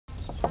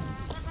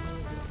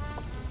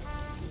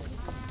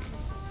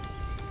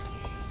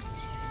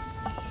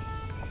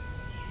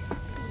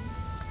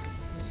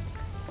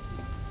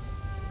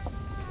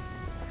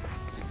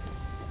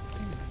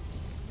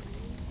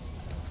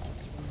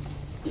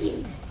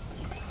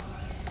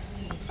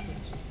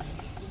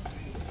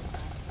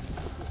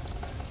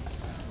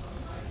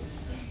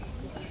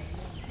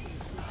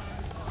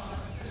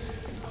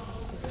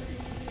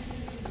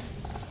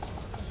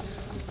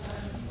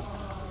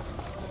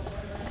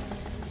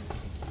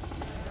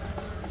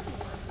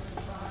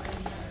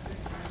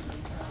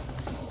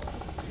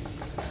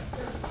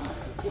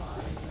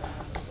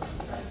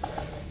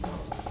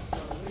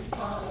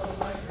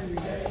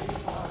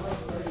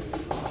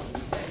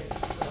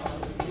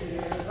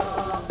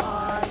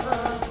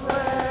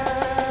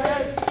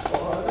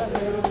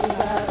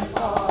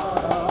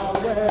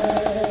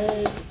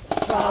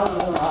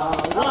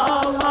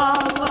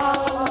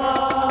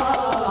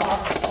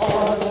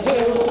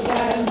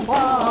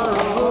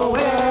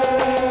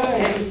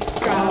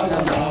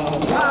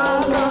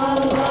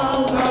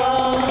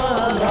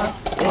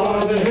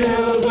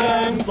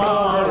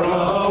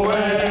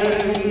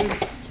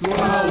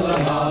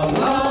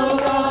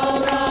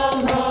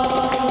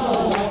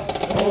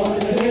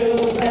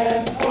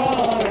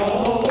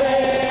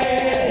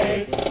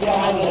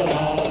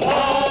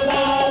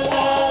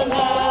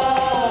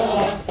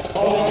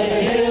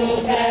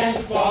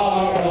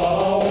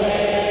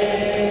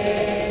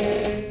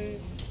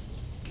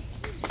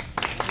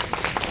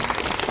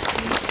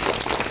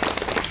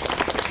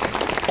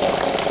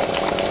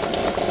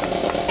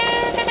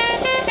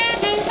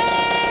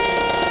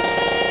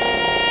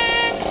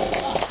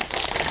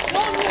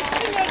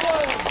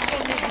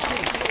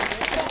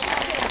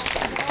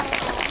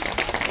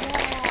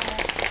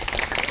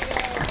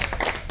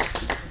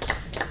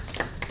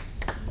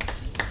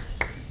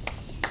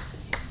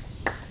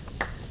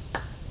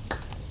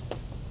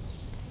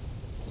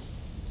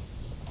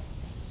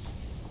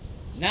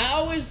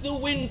Now is the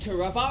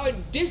winter of our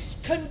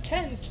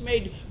discontent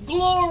made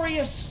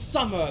glorious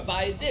summer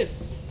by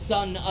this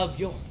son of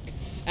York,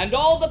 and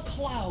all the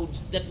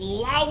clouds that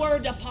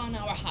lowered upon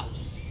our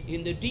house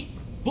in the deep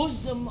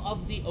bosom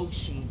of the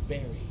ocean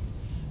buried.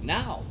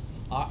 Now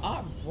are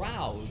our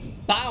brows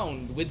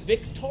bound with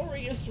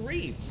victorious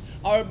wreaths,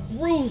 our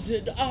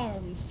bruised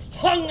arms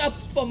hung up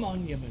for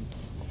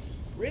monuments.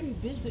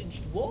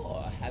 Grim-visaged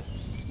war hath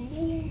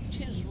smoothed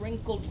his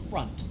wrinkled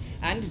front,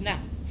 and now,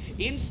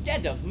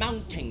 instead of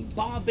mounting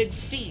barbed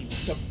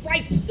steeds to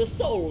fright the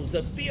souls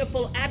of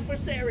fearful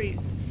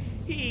adversaries,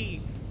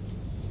 he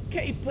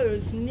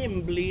capers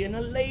nimbly in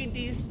a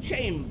lady's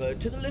chamber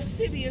to the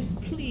lascivious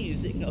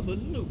pleasing of a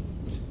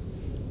lute.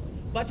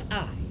 But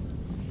I,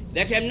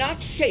 that am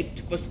not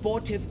shaped for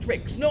sportive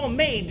tricks, nor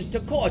made to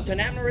court an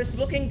amorous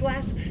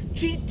looking-glass,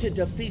 cheated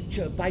of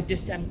feature by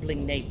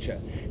dissembling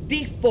nature,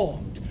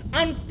 deformed,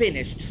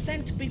 unfinished,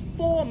 sent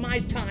before my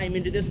time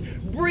into this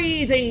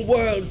breathing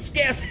world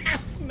scarce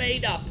half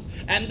made up,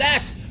 and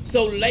that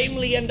so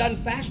lamely and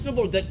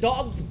unfashionable that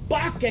dogs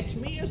bark at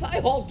me as I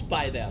halt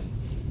by them.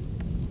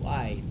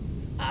 Why,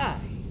 I,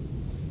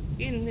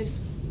 in this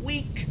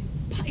weak,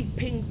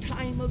 piping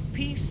time of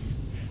peace,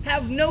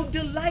 have no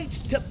delight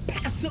to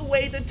pass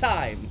away the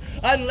time,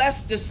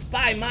 unless to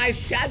spy my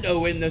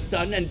shadow in the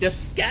sun and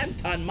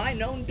descant on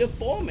mine own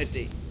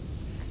deformity.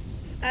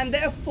 And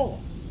therefore,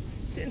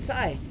 since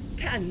I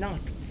cannot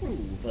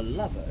prove a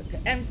lover to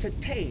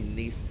entertain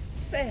these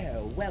fair,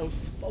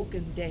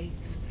 well-spoken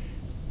days,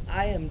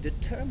 I am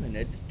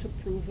determined to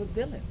prove a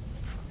villain,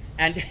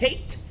 and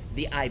hate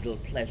the idle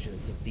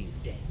pleasures of these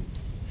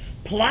days.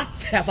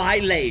 Plots have I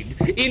laid,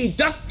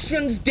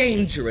 inductions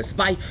dangerous,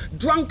 by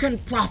drunken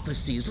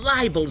prophecies,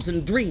 libels,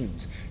 and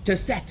dreams, to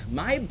set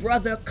my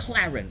brother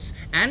Clarence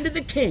and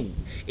the king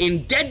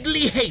in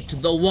deadly hate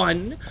the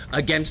one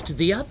against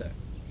the other.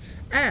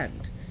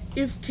 And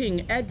if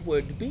King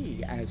Edward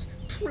be as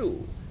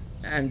true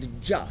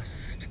and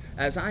just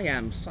as I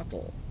am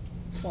subtle,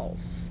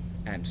 false,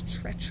 and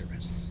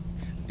treacherous,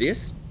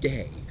 this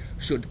day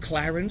should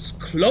Clarence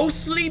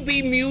closely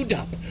be mewed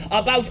up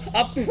about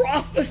a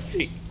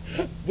prophecy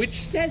which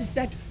says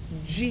that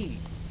G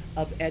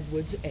of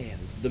Edward's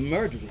heirs, the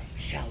murderer,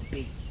 shall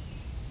be.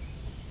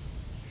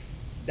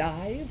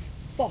 Dive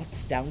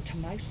thoughts down to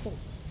my soul.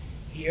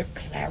 Here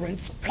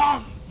Clarence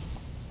comes.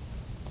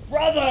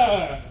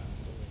 Brother,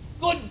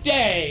 good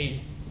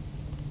day.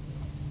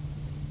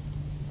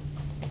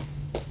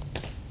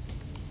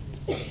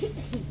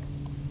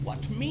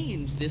 What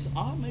means this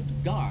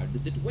armed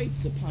guard that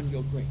waits upon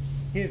your grace?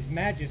 His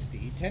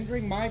Majesty,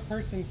 tendering my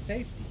person's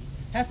safety,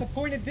 hath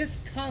appointed this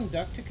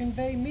conduct to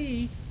convey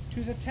me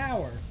to the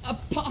tower.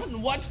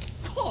 Upon what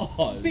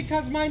cause?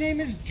 Because my name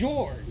is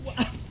George.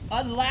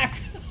 Alack,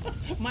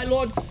 my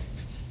lord,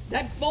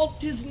 that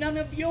fault is none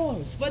of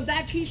yours, for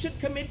that he should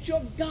commit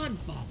your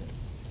godfather.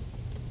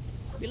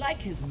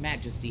 Belike his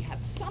Majesty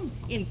hath some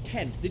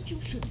intent that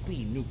you should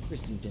be new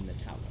christened in the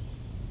tower.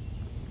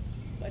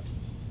 But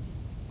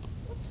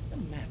what's the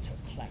matter,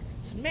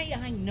 Clarence? May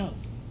I know?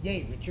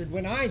 Yea, Richard,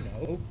 when I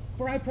know,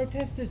 for I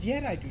protest as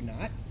yet I do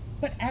not.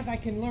 But as I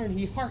can learn,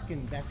 he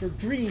hearkens after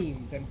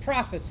dreams and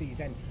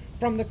prophecies, and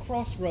from the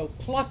crossrow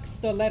plucks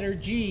the letter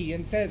G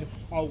and says,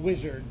 a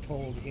wizard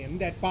told him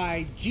that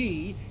by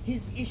G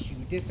his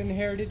issue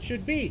disinherited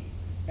should be.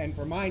 And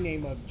for my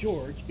name of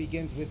George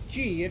begins with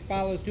G, it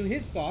follows to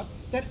his thought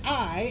that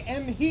I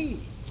am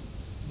he.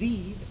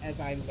 These, as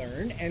I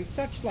learn, and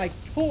such like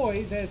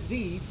toys as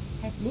these,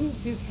 have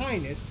moved his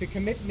highness to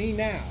commit me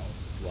now.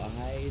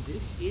 Why,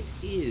 this it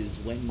is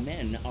when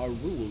men are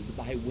ruled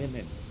by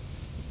women.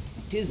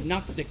 'Tis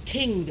not the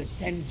king that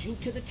sends you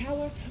to the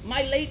tower,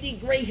 my Lady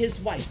Grey his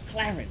wife,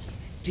 Clarence.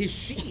 'Tis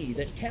she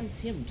that tempts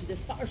him to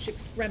this harsh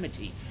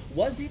extremity.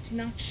 Was it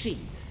not she,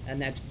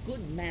 and that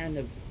good man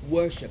of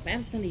worship,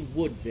 Anthony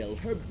Woodville,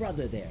 her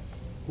brother there,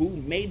 who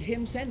made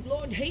him send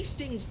Lord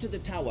Hastings to the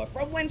tower,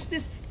 from whence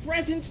this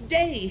present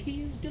day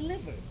he is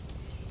delivered?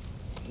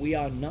 We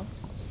are not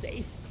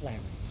safe,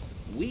 Clarence.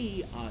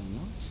 We are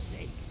not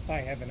safe.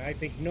 By heaven, I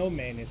think no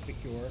man is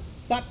secure,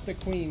 but the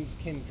queen's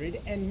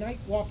kindred and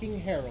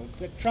night-walking heralds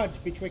that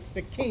trudge betwixt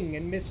the king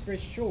and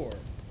mistress shore.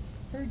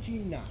 Heard ye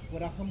not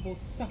what a humble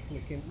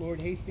supplicant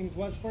Lord Hastings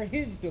was for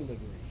his delivery?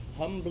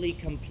 Humbly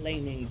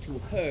complaining to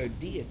her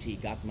deity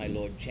got my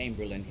Lord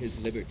Chamberlain his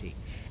liberty.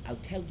 I'll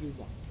tell you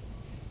what.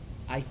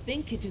 I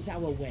think it is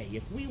our way,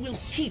 if we will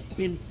keep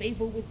in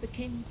favor with the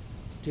king,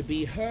 to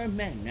be her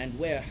men and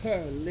wear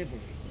her livery.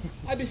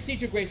 I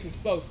beseech your graces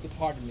both to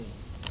pardon me.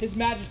 His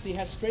Majesty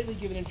has straitly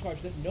given in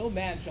charge that no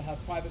man shall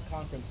have private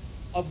conference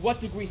of what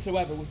degree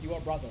soever with your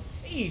brother.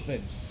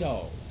 Even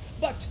so.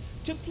 But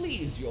to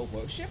please your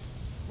worship,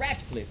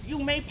 Ratcliffe,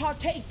 you may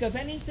partake of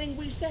anything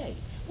we say.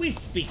 We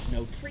speak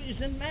no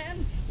treason,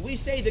 man. We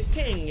say the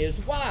king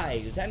is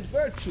wise and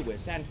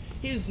virtuous, and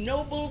his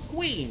noble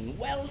queen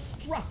well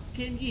struck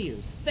in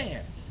years,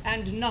 fair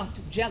and not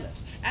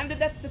jealous, and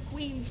that the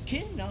queen's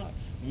kin are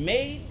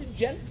made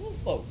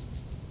gentlefolks.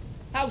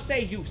 How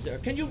say you, sir?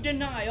 Can you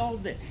deny all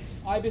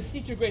this? I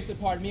beseech your grace to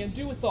pardon me, and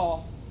do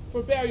withal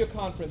forbear your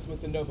conference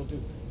with the noble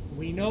duke.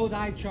 We know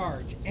thy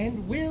charge,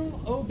 and will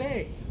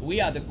obey.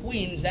 We are the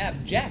queen's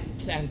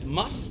abjects, and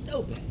must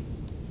obey.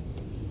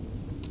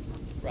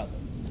 Brother,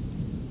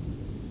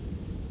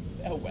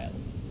 farewell.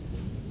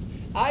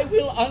 I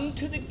will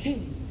unto the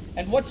king,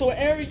 and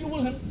whatsoe'er you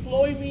will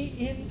employ me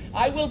in,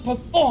 I will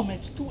perform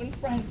it to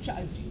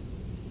enfranchise you.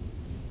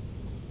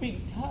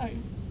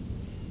 Meantime,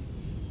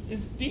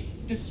 this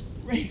deep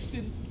disgrace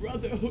in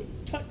brotherhood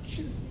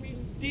touches me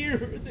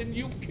dearer than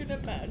you can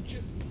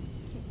imagine.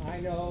 I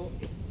know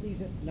it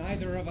pleaseth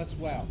neither of us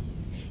well.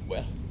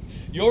 Well,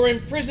 your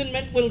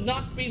imprisonment will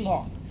not be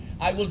long.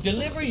 I will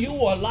deliver you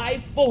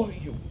alive for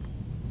you.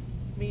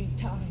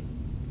 Meantime,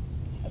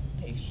 have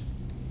patience.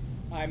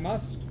 I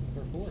must,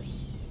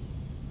 perforce.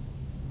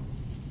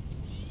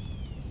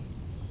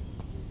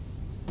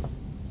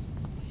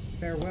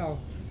 Farewell.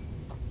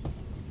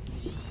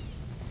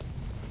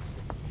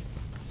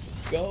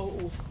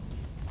 Go,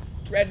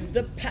 tread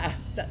the path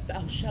that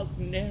thou shalt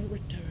ne'er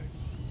return.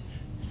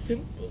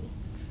 Simple,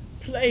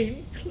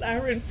 plain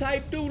Clarence, I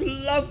do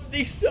love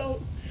thee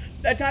so,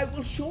 that I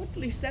will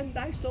shortly send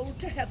thy soul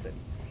to heaven,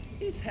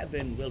 if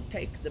heaven will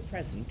take the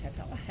present at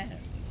our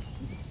hands.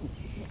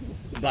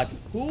 But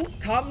who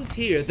comes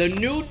here, the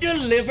new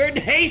delivered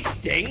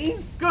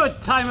Hastings?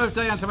 Good time of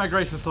day unto my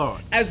gracious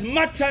lord. As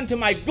much unto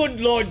my good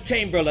Lord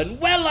Chamberlain.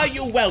 Well are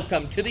you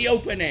welcome to the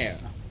open air.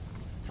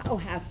 How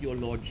hath your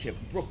lordship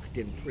brooked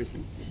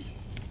imprisonment?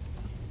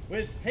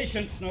 With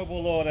patience,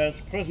 noble lord,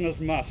 as prisoners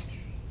must.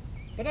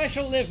 But I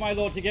shall live, my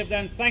lord, to give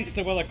them thanks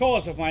to the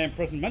cause of my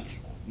imprisonment.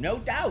 No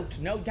doubt,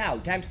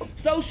 and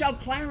so shall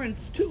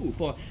Clarence too,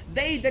 for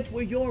they that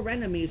were your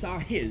enemies are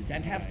his,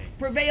 and have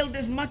prevailed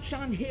as much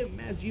on him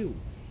as you.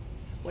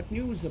 What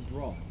news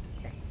abroad?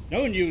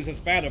 No news as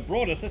bad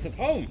abroad as this at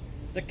home.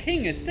 The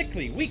king is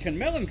sickly, weak, and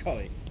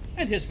melancholy,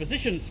 and his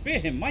physicians fear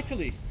him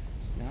mightily.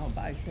 Now,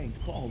 by St.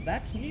 Paul,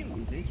 that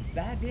news is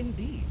bad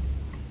indeed.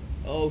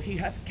 Oh, he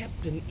hath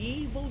kept an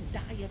evil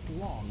diet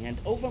long, and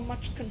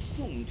overmuch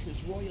consumed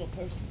his royal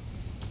person.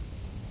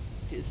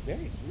 'Tis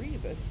very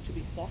grievous to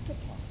be thought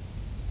upon.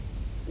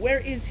 Where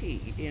is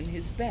he? In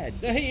his bed?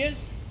 There he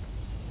is.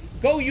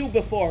 Go you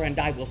before, and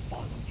I will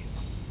follow you.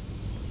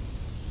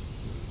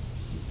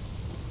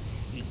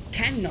 He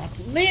cannot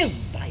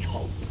live, I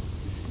hope,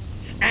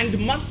 and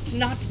must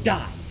not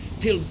die,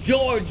 till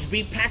George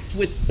be packed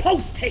with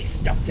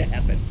post-haste up to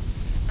heaven.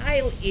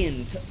 I'll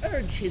in to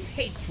urge his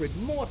hatred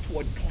more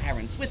toward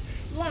Clarence, with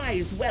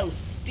lies well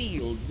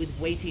steeled with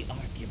weighty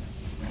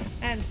arguments.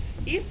 And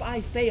if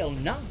I fail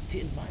not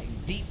in my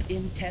deep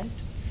intent,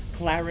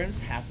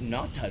 Clarence hath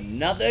not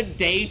another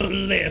day to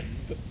live.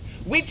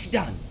 Which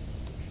done,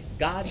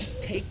 God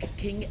take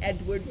King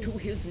Edward to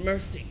his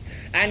mercy,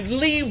 and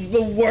leave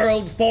the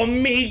world for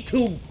me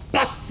to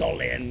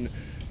bustle in.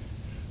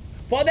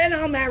 For then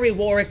I'll marry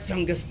Warwick's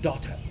youngest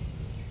daughter.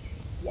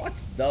 What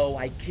though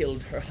I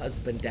killed her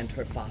husband and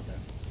her father?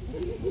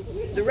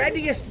 The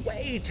readiest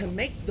way to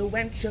make the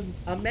wench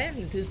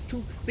amends is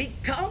to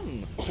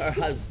become her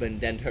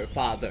husband and her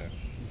father.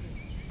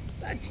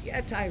 But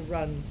yet I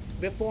run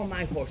before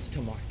my horse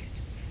to market.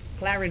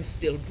 Clarence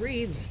still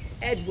breathes,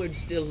 Edward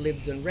still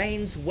lives and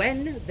reigns.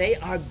 When they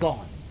are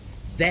gone,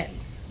 then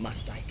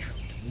must I count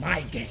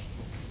my gains.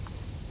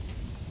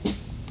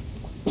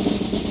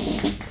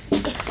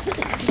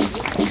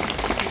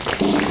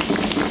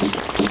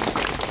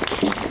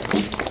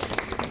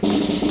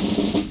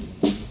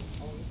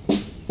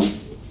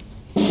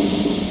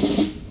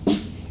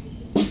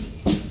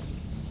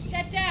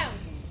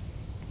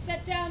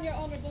 Set down, your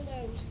honourable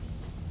lord.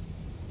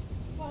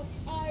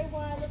 Whilst I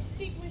while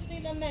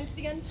obsequiously lament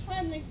the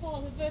untimely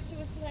fall of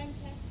virtuous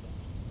Lancaster.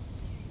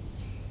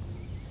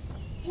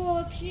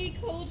 Poor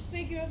key-cold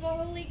figure of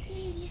our holy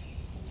queen.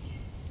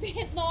 Be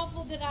it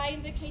lawful that I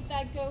invocate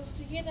thy ghost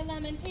to hear the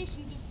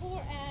lamentations of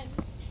poor Anne,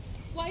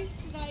 wife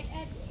to thy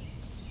Edward,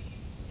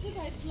 to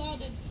thy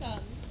slaughtered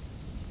son,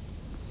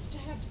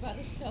 stabbed by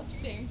the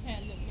self-same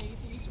hand that made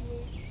these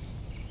wounds.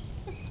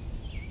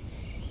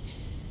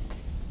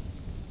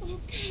 Oh,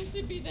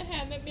 cursed be the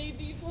hand that made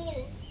these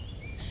holes.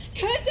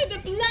 Cursed the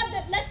blood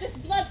that let this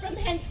blood from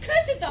hence.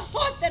 Cursed the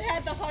heart that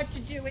had the heart to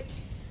do it.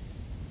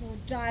 Oh,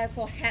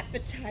 direful hap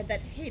betide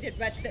that hated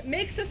wretch that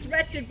makes us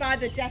wretched by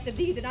the death of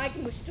thee that I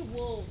can wish to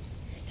wolves,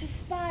 to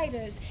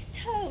spiders,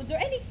 toads, or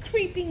any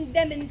creeping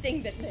venom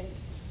thing that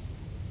lives.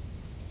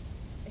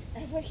 If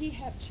ever he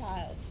have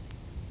child,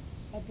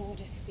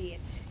 abortive be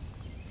it.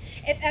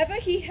 If ever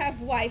he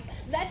have wife,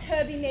 let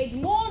her be made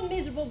more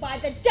miserable by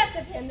the death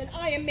of him than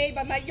I am made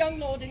by my young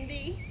lord and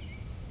thee.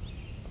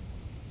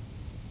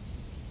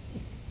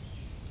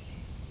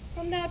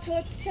 Come now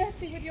towards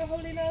Chertsey with your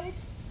holy lord,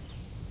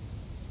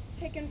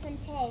 taken from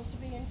Paul's to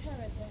be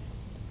interred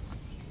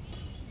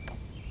there.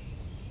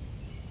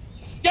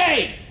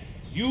 Stay,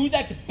 you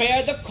that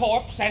bear the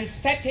corpse, and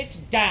set it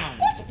down.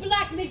 What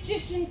black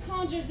magician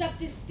conjures up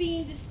this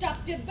fiend to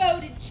stop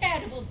devoted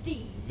charitable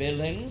deeds?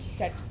 Villains,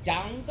 set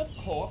down the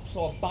corpse,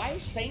 or by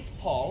St.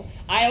 Paul,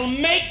 I'll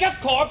make a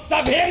corpse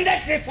of him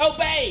that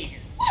disobeys.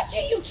 What do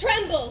you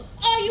tremble?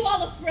 Are you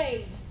all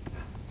afraid?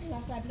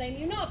 Alas, I blame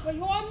you not, for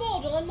you are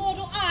mortal, and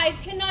mortal eyes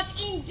cannot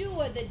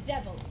endure the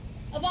devil.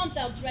 Avaunt,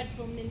 thou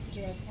dreadful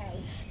minster of hell.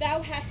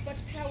 Thou hast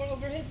but power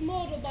over his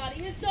mortal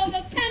body, his soul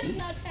thou canst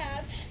not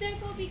have,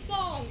 therefore be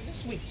gone.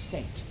 Sweet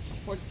saint,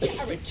 for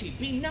charity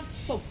be not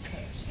so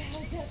cursed. Thou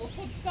devil,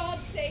 for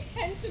God's sake,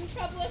 hence and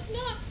trouble us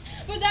not,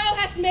 for thou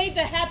hast made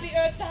the happy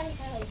earth thy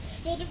hell,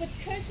 filled it with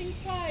cursing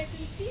cries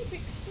and deep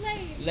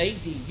exclaims.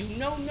 Lady, you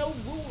know no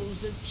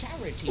rules of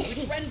charity,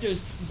 which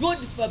renders good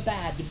for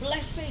bad,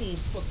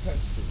 blessings for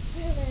curses.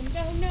 Villain,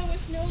 thou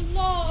knowest no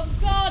law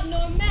of God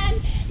nor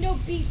man, no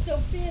beast so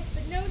fierce,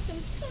 but know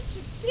some touch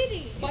of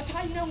pity. But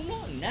I know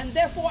none, and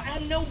therefore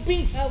am no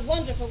beast.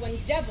 Wonderful when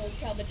devils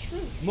tell the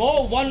truth.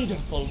 More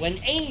wonderful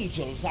when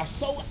angels are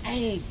so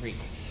angry.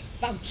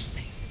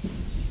 Vouchsafe,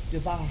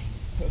 divine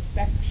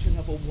perfection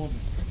of a woman,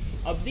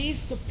 of these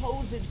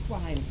supposed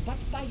crimes, but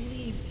by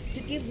leave to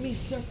give me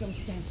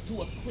circumstance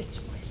to acquit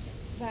myself.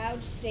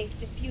 Vouchsafe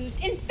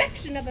diffused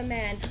infection of a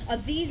man,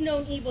 of these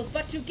known evils,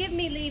 but to give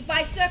me leave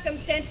by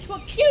circumstance to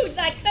accuse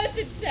thy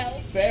cursed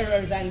self.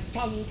 Fairer than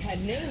tongue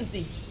can name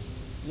thee,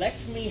 let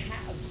me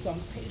have some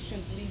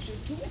patient leisure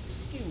to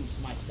excuse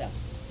myself.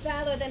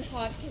 Valor than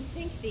heart can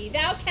think thee,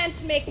 thou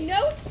canst make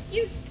no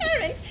excuse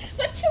current,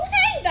 but to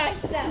hang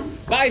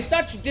thyself. By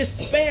such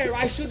despair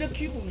I should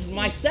accuse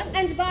myself.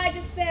 And by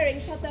despairing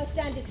shalt thou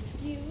stand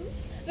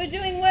excused, for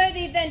doing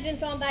worthy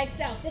vengeance on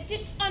thyself, that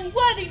didst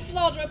unworthy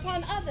slaughter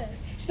upon others.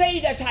 Say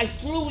that I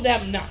slew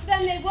them not.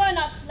 Then they were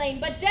not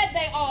slain, but dead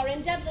they are,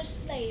 and devilish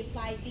slave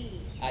by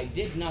thee. I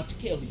did not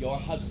kill your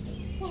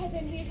husband. Why,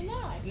 then he is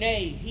alive.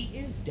 Nay, he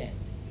is dead,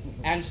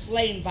 and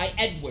slain by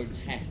Edward's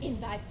hand. In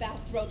thy foul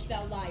throat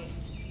thou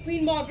liest.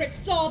 Queen Margaret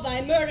saw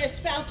thy murderous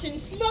falchion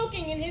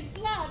smoking in his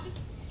blood.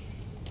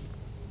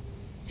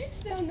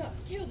 Didst thou not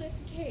kill this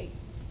king?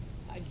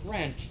 I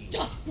grant you.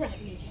 Dost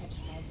grant me,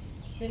 hedgehog?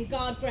 Then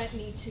God grant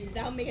me too.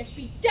 Thou mayest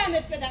be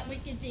damned for that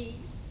wicked deed.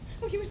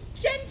 Oh, he was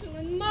gentle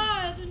and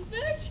mild and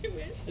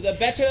virtuous. The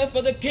better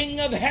for the King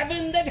of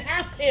heaven that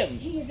hath him.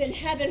 He is in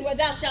heaven where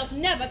thou shalt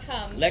never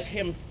come. Let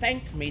him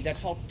thank me that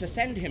holp to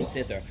send him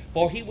thither,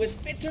 for he was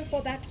fitter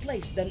for that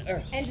place than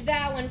earth. And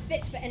thou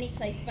unfit for any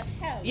place but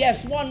hell.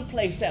 Yes, one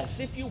place else,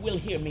 if you will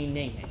hear me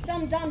name it.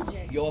 Some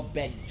dungeon. Your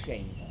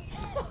bedchamber.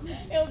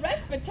 Ill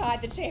rest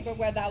betide the chamber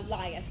where thou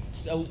liest.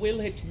 So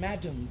will it,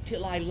 madam,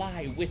 till I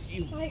lie with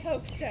you. I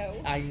hope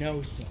so. I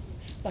know so.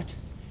 But,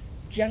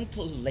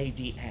 gentle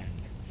Lady Anne,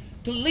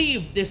 to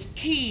leave this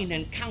keen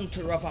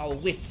encounter of our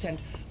wits and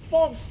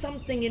fall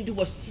something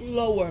into a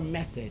slower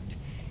method,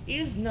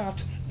 is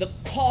not the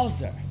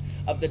causer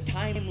of the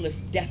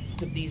timeless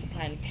deaths of these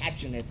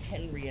Plantagenets,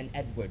 Henry and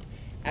Edward,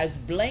 as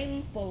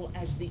blameful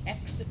as the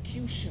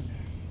executioner.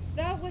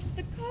 Thou wast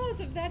the cause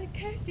of that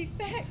accursed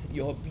effect.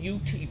 Your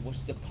beauty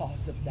was the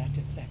cause of that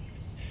effect.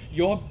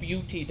 Your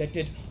beauty that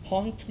did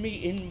haunt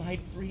me in my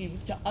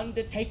dreams to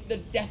undertake the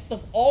death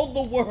of all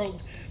the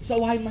world,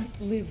 so I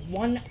might live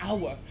 1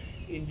 hour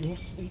in your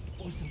sweet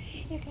bosom.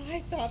 If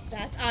I thought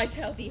that, I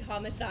tell thee,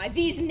 homicide,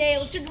 these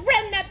nails should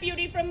rend that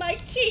beauty from my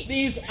cheek.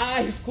 These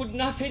eyes could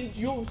not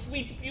endure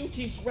sweet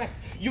beauty's wreck.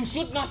 You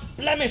should not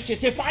blemish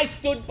it if I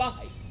stood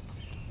by.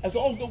 As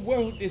all the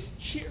world is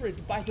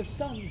cheered by the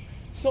sun,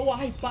 so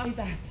I by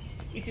that.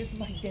 It is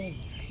my day,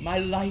 my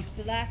life.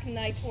 Black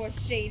night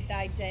o'ershade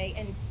thy day,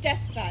 and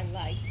death thy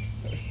life.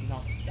 Curse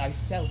not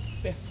thyself,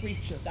 fair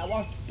creature, thou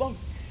art both.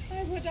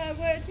 I would I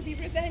were to be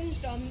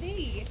revenged on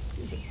thee.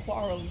 'Tis a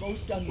quarrel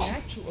most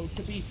unnatural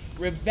to be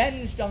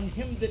revenged on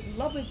him that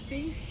loveth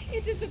thee.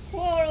 It is a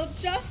quarrel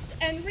just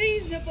and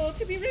reasonable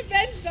to be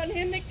revenged on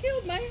him that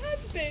killed my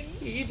husband.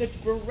 He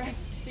that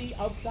bereft thee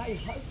of thy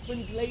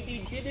husband,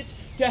 lady, did it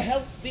to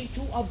help thee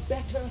to a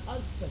better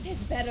husband.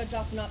 His better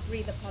doth not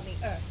breathe upon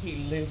the earth.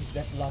 He lives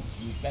that loved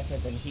you better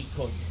than he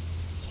could.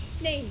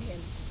 Name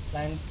him.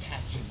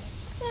 Plantagenet.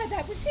 Why,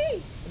 that was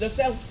he. The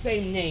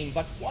self-same name,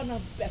 but one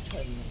of better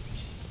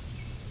nature.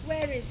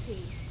 Where is he?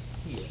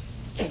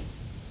 Here.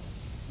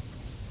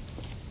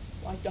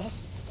 Why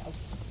dost thou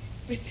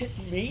spit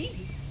at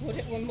me? Would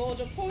it were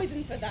mortal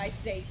poison for thy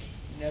sake.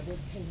 Never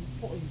came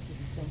poison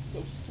from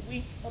so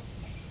sweet a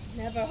place.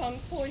 Never hung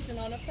poison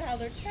on a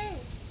fowler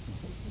toad.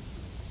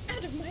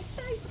 Out of my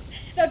sight.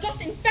 Thou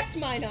dost infect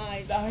mine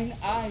eyes. Thine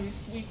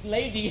eyes, sweet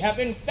lady, have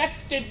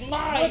infected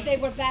mine. Would they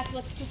were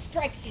basilisks to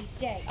strike thee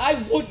dead. I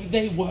would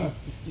they were,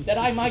 that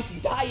I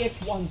might die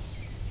at once.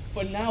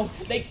 For now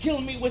they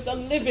kill me with a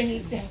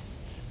living death.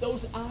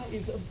 Those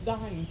eyes of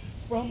thine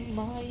from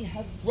mine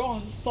have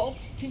drawn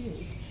salt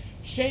tears,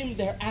 shamed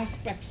their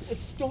aspects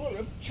with store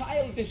of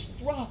childish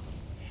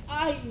dross.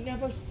 I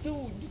never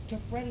sued to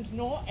friend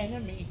nor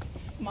enemy.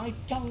 My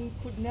tongue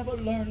could never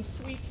learn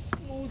sweet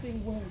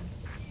smoothing word.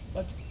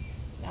 But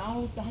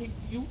now thy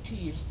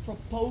beauty is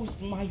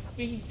proposed my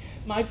fee.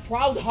 My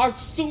proud heart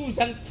sues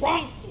and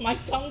prompts my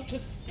tongue to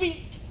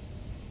speak.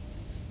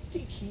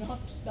 Teach not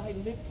thy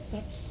lips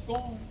such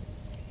scorn,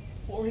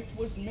 for it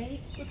was made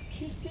for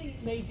kissing,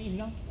 lady,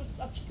 not for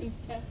such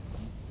contempt.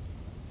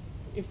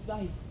 If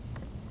thy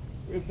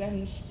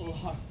revengeful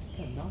heart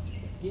cannot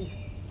forgive,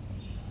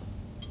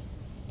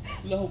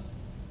 lo,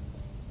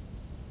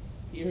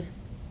 here,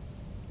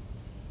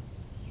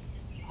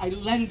 I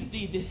lend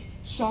thee this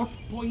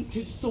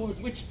sharp-pointed sword,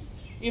 which,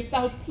 if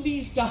thou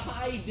please to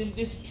hide in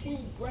this true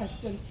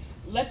breast, and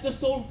let the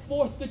soul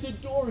forth that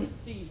adoreth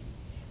thee,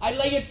 I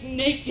lay it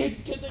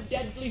naked to the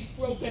deadly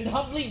stroke, and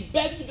humbly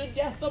beg the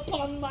death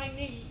upon my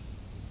knee.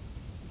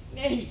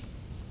 Nay,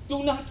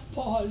 do not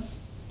pause.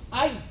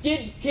 I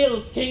did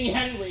kill King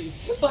Henry,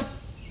 but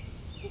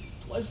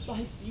 'twas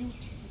thy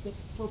beauty that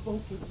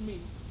provoked me.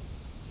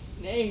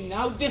 Nay,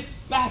 now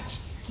dispatch.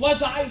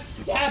 'Twas I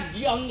stabbed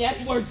young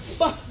Edward,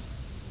 but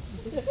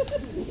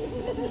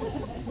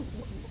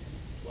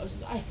 'twas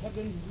thy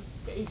heavenly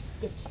face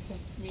that set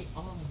me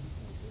on.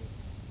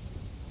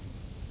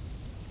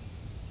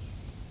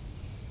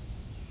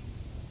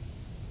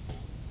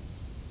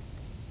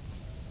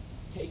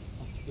 Take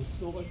up the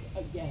sword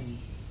again,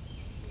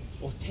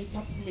 or take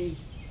up me.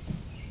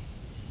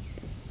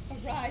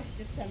 Arise,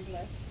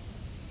 dissembler.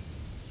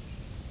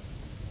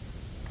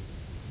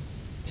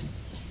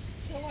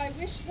 Though I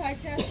wish thy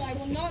death, I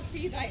will not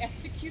be thy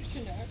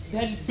executioner.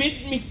 Then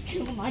bid me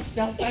kill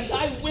myself, and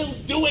I will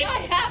do it. I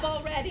have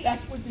already.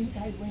 That was in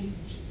thy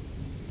rage.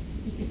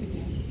 Speak it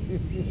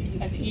again.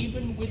 And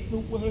even with the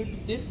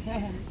word, this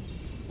hand,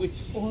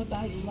 which for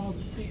thy love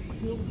did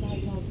kill thy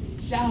love,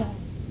 shall,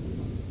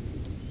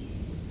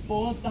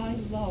 for thy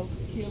love,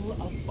 kill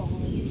a far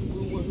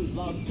truer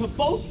love. To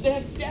both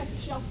their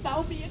deaths shalt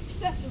thou be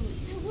accessory.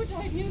 Would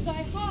I knew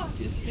thy heart.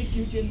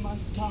 Disfigured in my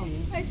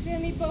tongue, I fear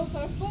me both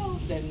are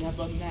false. there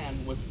never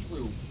man was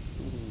true.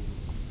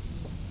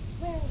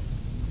 Well,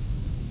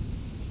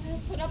 I'll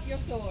put up your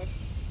sword.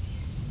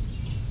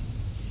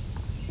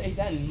 Say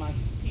then, my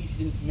peace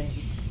is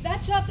made.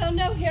 That shalt thou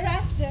know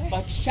hereafter.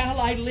 But shall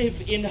I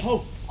live in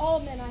hope? All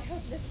men I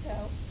hope live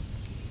so.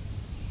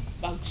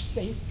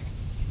 Vouchsafe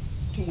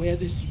to wear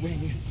this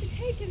ring. To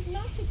take is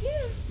not to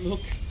give.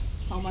 Look,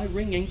 how my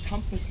ring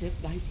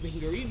encompasseth thy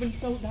finger, even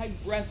so thy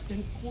breast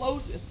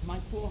encloseth my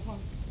poor heart.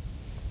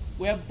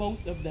 Wear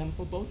both of them,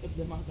 for both of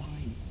them are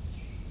thine.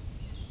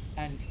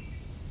 And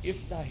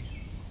if thy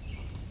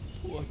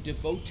poor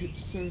devoted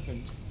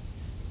servant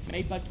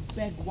may but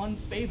beg one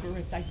favor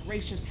at thy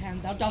gracious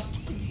hand, thou dost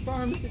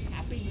confirm his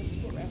happiness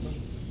forever.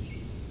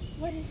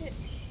 What is it?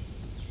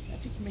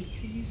 That it may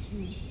please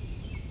you,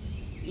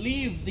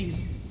 leave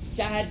these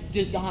sad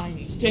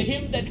designs to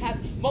him that hath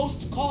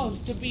most cause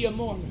to be a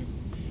mourner,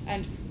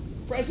 and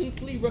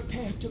presently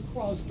repair to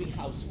Crosby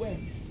House, where,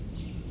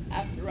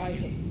 after I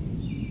have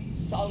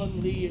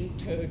solemnly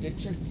interred at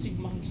Chertsey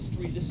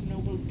Monastery this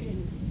noble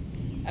king,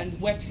 and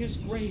wet his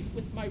grave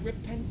with my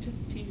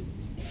repentant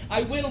tears,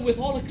 I will with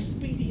all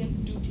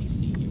expedient duty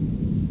see you,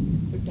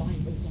 for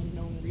divers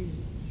unknown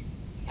reasons.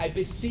 I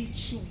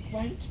beseech you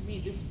grant me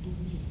this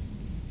boon.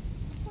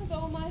 With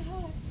all my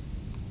heart.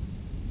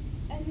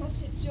 And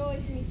much it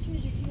joys me too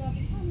to see you have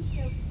become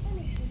so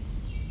penitent.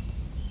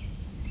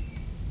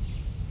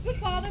 Good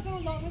father, go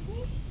along with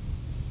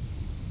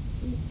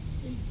me.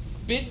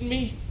 Bid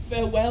me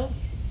farewell.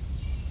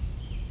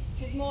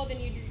 'Tis more than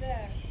you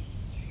deserve.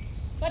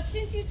 But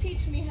since you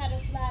teach me how to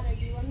flatter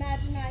you,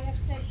 imagine I have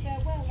said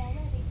farewell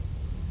already.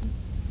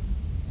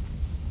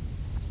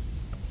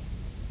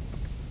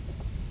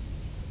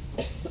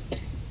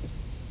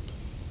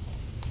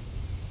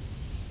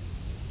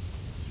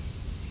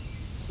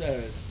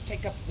 sirs,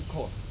 take up the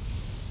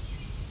course.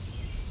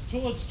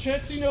 Towards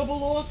Chertsey, noble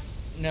lord?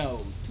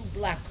 No, to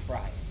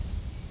Blackfriars.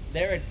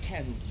 There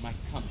attend my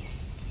company.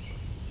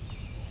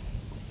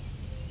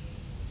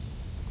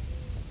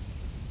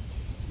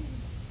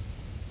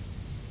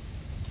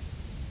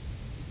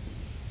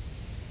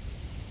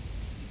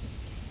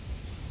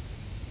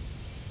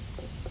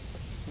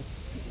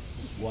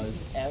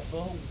 Was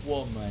ever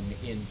woman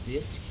in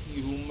this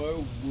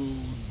humor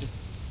wooed?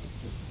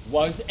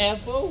 Was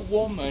ever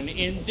woman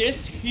in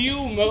this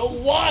humor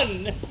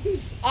won?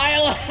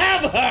 I'll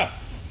have her,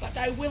 but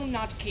I will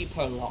not keep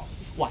her long.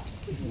 What?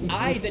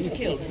 I that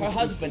killed her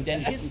husband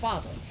and his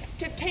father,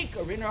 to take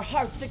her in her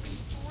heart's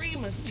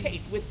extremest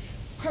hate, with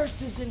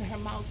curses in her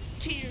mouth,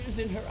 tears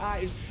in her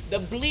eyes, the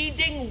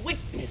bleeding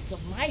witness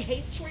of my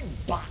hatred,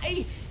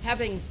 by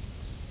having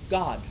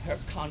God her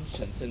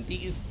conscience and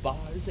these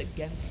bars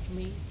against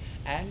me,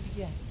 and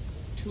yet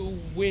to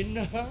win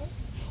her,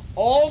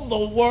 all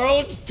the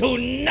world to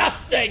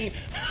nothing!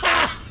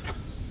 Ha!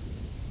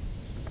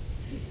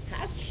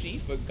 Hath she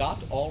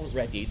forgot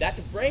already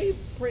that brave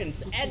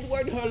prince,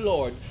 Edward her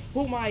lord,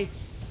 whom I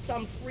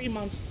some 3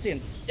 months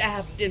since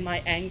stabbed in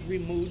my angry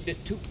mood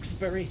at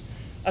Tewkesbury?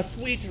 A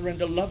sweeter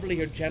and a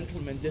lovelier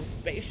gentleman this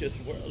spacious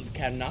world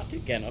cannot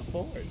again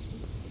afford.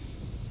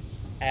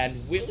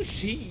 And will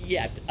she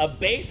yet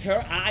abase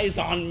her eyes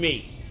on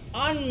me,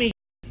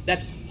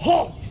 that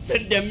halts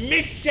and am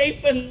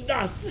misshapen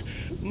thus?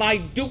 My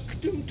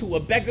dukedom to a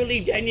beggarly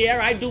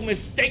denier I do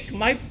mistake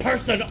my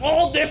person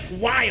all this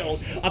while.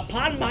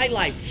 Upon my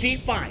life she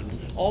finds,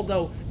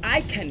 although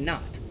I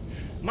cannot,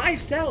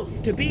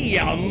 myself to be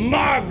a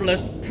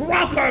marvelous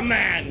proper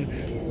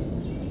man.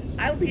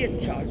 I'll be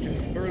at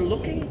charges for a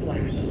looking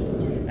glass,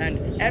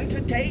 and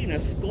entertain a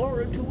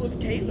score or two of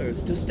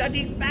tailors to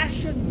study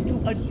fashions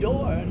to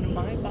adorn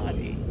my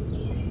body.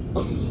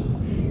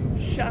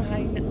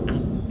 Shine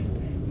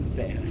out,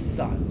 fair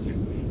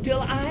sun, till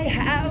I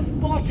have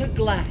bought a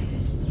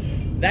glass,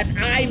 that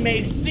I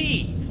may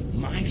see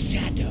my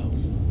shadow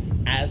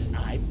as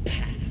I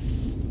pass.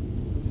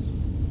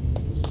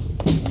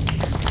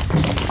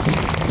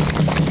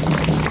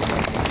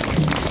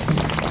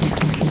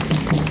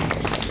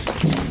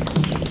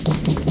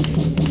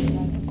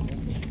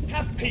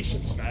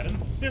 Patience,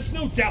 madam. There's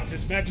no doubt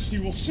His Majesty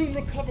will soon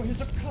recover his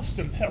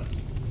accustomed health.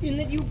 In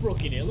that you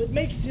brook it ill, it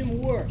makes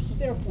him worse.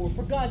 Therefore,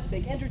 for God's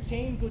sake,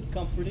 entertain good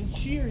comfort and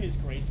cheer his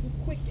grace with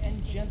quick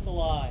and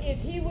gentle eyes.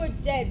 If he were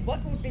dead,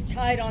 what would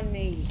betide on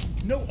me?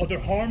 No other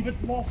harm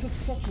but loss of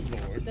such a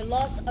lord. The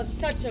loss of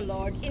such a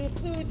lord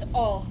includes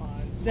all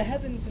harms. The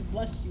heavens have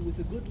blessed you with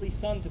a goodly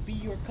son to be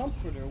your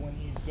comforter when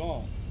he's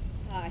gone.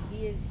 Ah,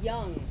 he is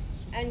young,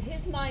 and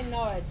his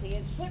minority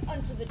is put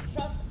unto the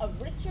trust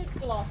of Richard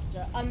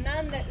Gloucester, a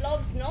man that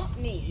loves not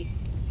me,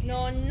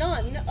 nor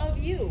none of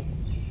you.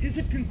 Is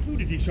it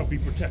concluded he shall be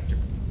protector?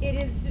 It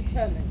is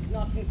determined,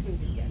 not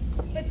concluded yet.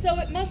 But so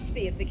it must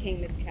be if the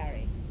king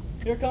miscarry.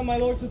 Here come my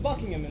lords of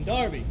Buckingham and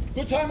Derby.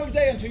 Good time of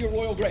day unto your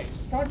royal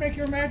grace. God make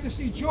your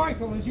majesty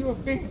joyful as you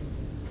have been.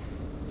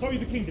 Saw you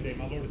the king today,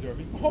 my lord of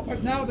Derby? Oh,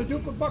 but now the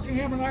Duke of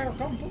Buckingham and I are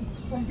come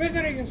from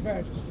visiting his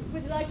majesty.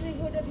 With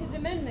likelihood of his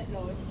amendment,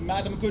 lord.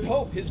 Madam, good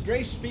hope. His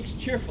grace speaks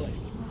cheerfully.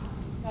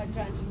 God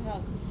grant him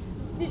health.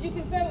 Did you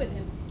confer with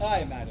him?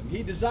 Aye, madam.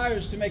 He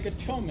desires to make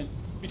atonement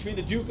between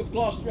the Duke of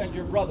Gloucester and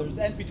your brothers,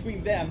 and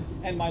between them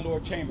and my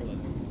Lord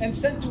Chamberlain, and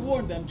sent to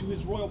warn them to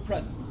his royal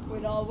presence.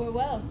 Would all were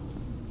well.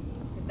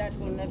 But that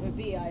will never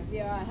be. I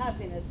fear our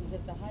happiness is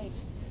at the height.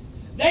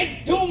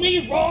 They do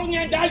me wrong,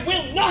 and I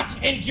will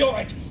not endure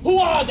it. Who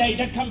are they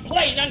that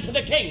complain unto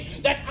the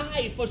king, that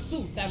I,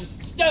 forsooth, am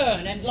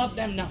stern and love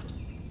them not?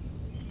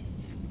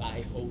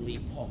 By holy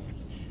Paul,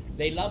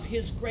 they love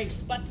his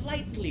grace but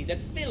lightly,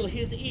 that fill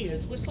his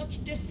ears with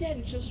such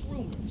dissentious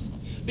rumors.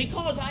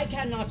 Because I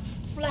cannot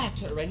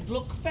flatter and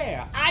look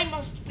fair, I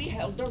must be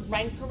held a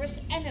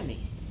rancorous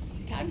enemy.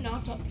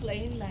 Cannot a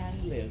plain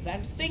man live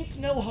and think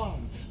no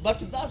harm, but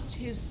thus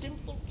his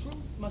simple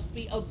truth must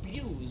be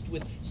abused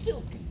with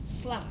silken,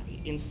 sly,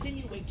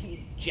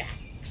 insinuating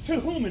jacks. To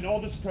whom in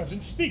all this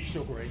present speaks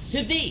your grace?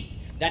 To thee,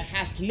 that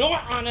hast nor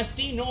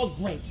honesty nor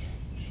grace.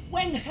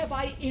 When have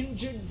I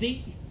injured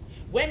thee?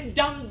 When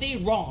done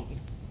thee wrong?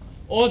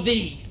 Or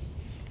thee,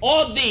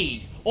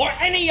 or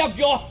any of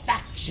your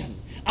faction?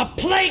 A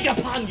plague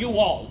upon you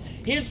all!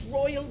 His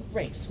royal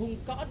grace, whom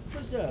God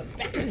preserve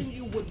better than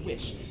you would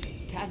wish,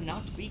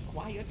 cannot be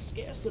quiet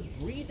scarce a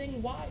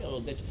breathing while,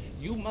 that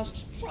you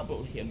must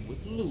trouble him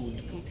with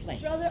lewd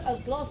complaints. Brother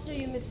of Gloucester,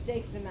 you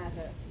mistake the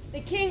matter.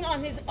 The king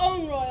on his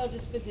own royal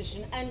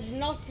disposition, and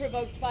not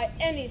provoked by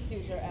any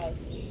suitor else,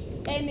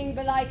 aiming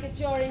belike at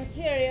your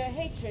interior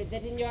hatred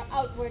that in your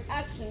outward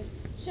actions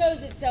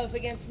shows itself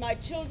against my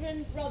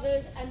children,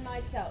 brothers, and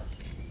myself.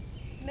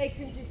 Makes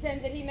him to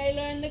send that he may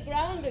learn the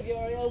ground of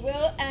your ill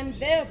will, and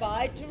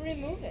thereby to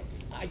remove it.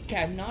 I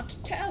cannot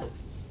tell.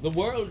 The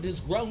world is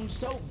grown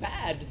so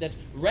bad that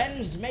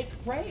wrens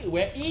make prey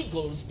where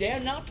eagles dare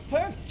not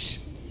perch.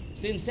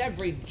 Since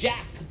every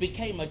jack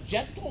became a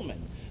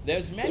gentleman,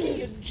 There's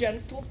many a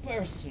gentle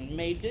person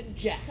made a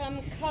jack.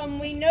 Come,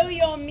 we know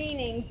your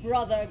meaning,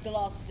 brother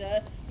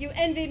Gloucester. You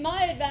envy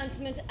my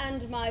advancement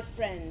and my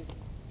friends.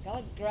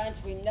 God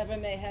grant we never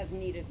may have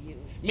need of you.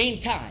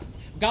 Meantime,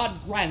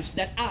 God grants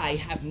that I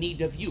have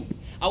need of you.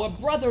 Our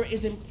brother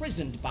is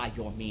imprisoned by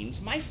your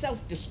means, myself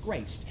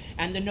disgraced,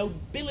 and the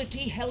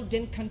nobility held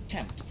in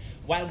contempt,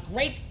 while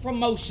great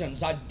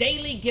promotions are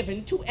daily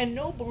given to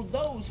ennoble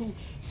those who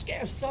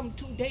scarce some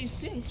 2 days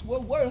since were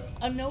worth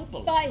a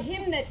noble. By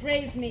him that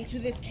raised me to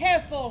this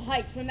careful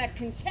height from that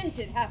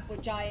contented hap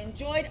which I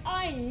enjoyed,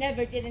 I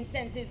never did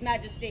incense his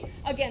majesty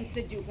against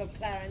the Duke of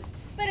Clarence,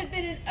 but have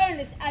been an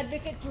earnest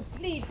advocate to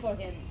plead for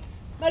him.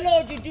 My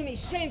lord, you do me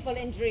shameful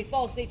injury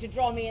falsely to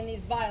draw me in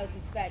these vile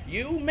suspects.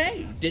 You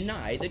may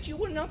deny that you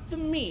were not the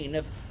mean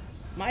of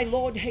my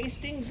Lord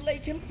Hastings'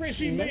 late imprisonment.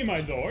 She may, my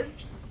lord,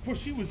 for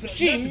she was...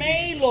 She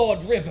may,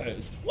 Lord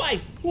Rivers.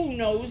 Why, who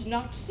knows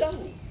not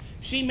so?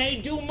 She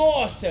may do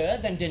more, sir,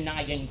 than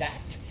denying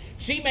that.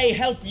 She may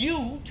help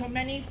you to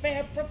many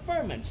fair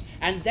preferments,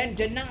 and then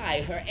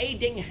deny her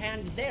aiding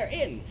hand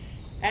therein,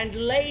 and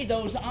lay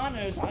those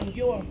honors on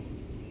your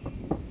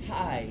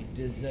high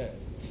desert.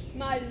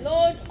 My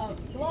lord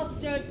of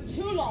Gloucester,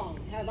 too long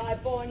have I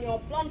borne your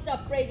blunt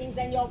upbraidings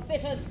and your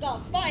bitter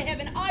scoffs. By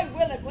heaven, I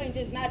will acquaint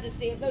his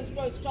majesty of those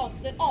gross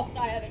taunts that oft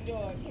I have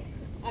endured.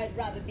 I'd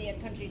rather be a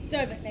country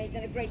servant maid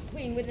than a great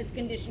queen with this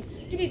condition,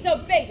 to be so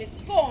baited,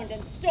 scorned,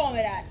 and stormed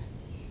at.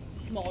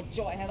 Small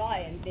joy have I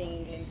in being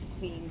England's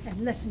queen.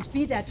 And lessoned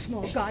be that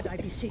small god, I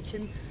beseech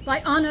him.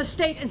 Thy honor,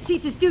 state, and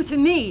seat is due to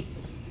me.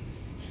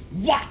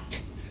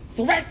 What?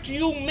 Threat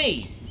you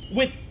me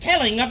with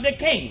telling of the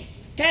king?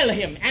 Tell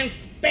him, and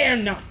spare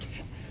not.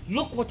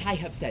 Look what I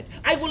have said.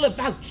 I will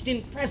avouch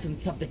in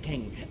presence of the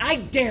king. I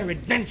dare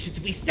adventure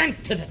to be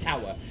sent to the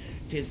tower.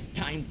 'Tis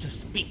time to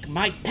speak.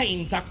 My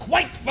pains are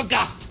quite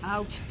forgot.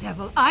 Out,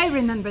 devil, I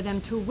remember them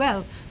too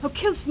well. Thou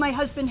killedst my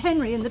husband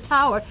Henry in the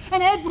tower,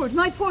 and Edward,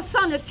 my poor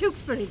son, at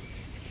Tewkesbury.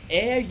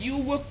 Ere you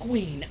were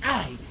queen,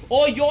 I,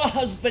 or your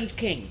husband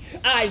king,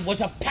 I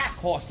was a pack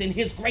horse in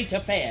his great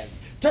affairs.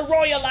 To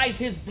royalize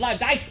his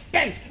blood, I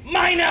spent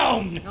mine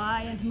own.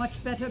 Aye, and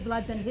much better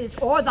blood than his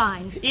or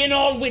thine. In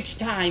all which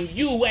time,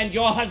 you and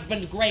your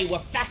husband Grey were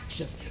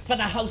factious for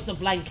the house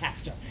of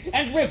Lancaster.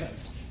 And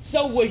Rivers,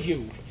 so were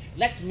you.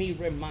 Let me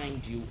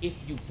remind you, if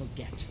you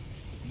forget,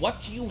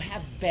 what you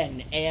have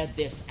been ere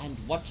this and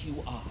what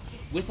you are,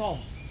 withal,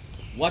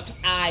 what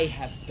I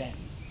have been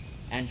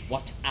and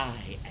what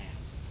I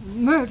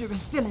am.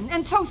 Murderous villain,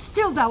 and so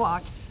still thou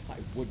art. I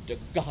would to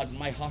God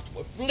my heart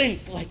were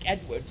flint like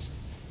Edward's,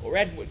 or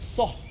Edward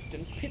soft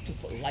and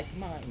pitiful like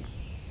mine.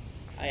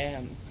 I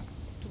am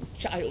too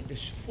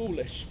childish,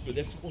 foolish for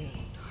this world.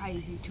 Hie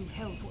thee to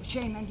hell for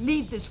shame, and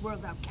leave this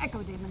world, thou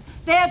cacodemon.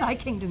 There thy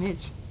kingdom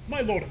is. My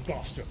lord of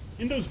Gloucester,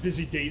 in those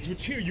busy days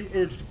which here you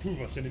urge to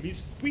prove us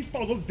enemies, we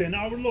followed then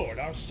our lord,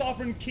 our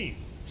sovereign king.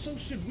 So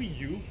should we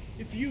you,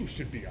 if you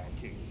should be our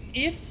king.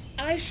 If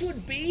I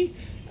should be,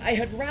 I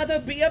had rather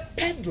be a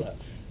peddler.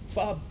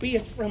 Far be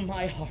it from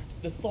my heart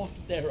the thought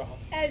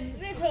thereof. As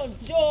little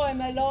joy,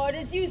 my lord,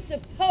 as you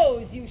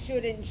suppose you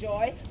should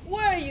enjoy,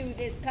 were you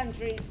this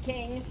country's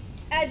king.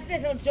 As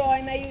little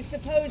joy may you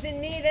suppose in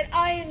me that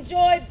I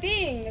enjoy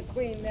being the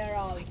queen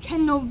thereof. I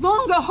can no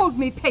longer hold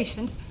me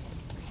patient.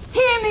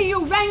 Hear me,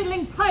 you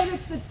wrangling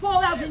pirates that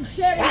fall out in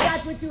sharing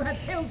that which you have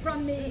held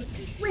from me.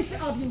 Which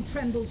of you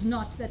trembles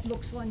not that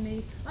looks on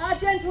me? Ah,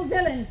 gentle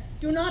villain,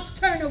 do not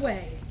turn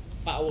away.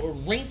 Foul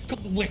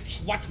wrinkled witch,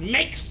 what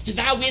makest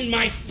thou in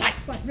my sight?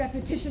 But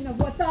repetition of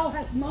what thou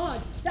hast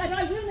marred, that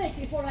I will make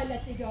before I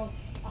let thee go.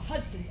 A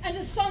husband and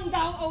a son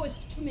thou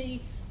owest to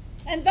me,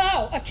 and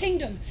thou a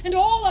kingdom, and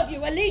all of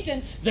you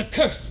allegiance. The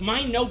curse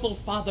my noble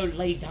father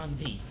laid on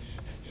thee,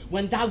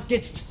 when thou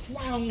didst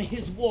crown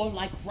his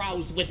warlike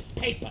brows with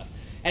paper,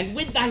 and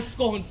with thy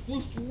scorns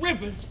threwst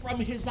rivers from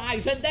his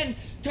eyes, and then,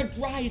 to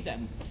dry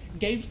them,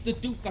 gavest the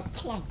Duke a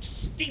clout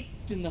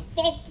steeped in the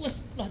faultless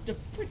blood of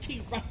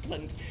pretty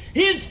Rutland.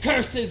 His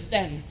curses,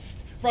 then,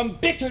 from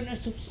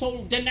bitterness of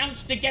soul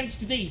denounced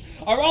against thee,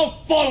 are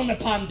all fallen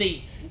upon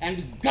thee,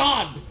 and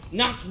God,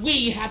 not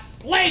we, hath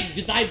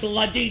plagued thy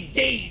bloody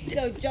deed.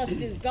 So just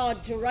is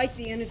God to right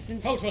the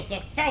innocent. Oh, 'twas the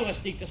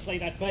foulest deed to slay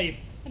that babe,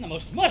 and the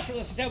most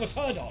merciless that ever was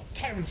heard of.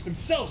 Tyrants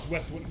themselves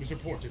wept when it was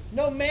reported.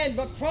 No man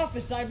but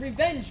prophesied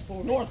revenge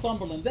for it.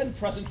 Northumberland, then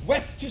present,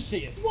 wept to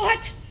see it.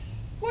 What?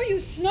 Were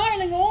you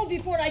snarling all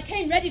before I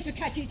came ready to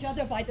catch each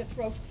other by the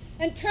throat,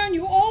 and turn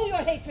you all your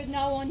hatred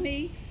now on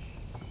me?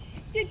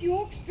 Did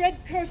York's dread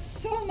curse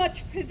so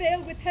much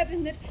prevail with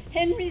heaven that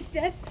Henry's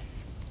death,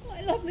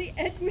 my lovely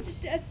Edward's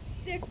death,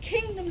 their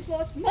kingdoms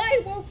lost,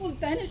 my woeful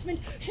banishment,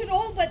 should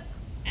all but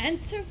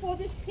answer for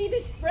this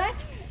peevish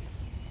brat?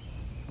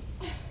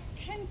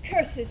 Can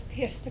curses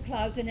pierce the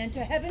clouds and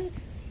enter heaven?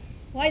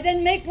 Why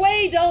then make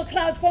way, dull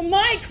clouds, for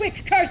my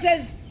quick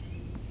curses!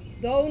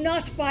 Though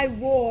not by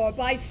war,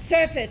 by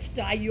surfeit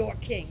die your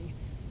king,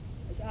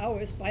 as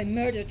ours by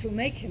murder to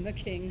make him a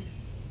king.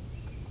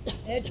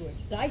 Edward,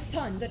 thy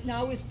son that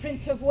now is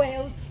Prince of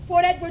Wales,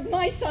 for Edward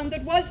my son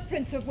that was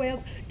Prince of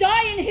Wales,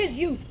 die in his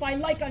youth by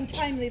like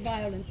untimely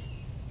violence.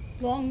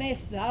 Long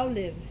mayst thou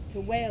live to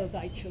wail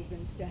thy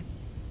children's death.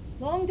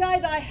 Long die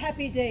thy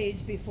happy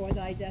days before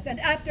thy death, and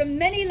after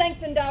many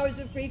lengthened hours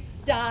of grief,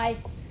 die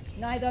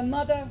neither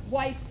mother,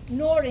 wife,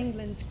 nor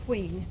England's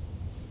queen.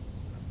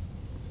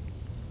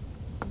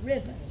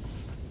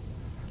 Rivers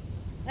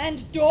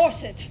and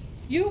Dorset,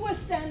 you were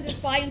standers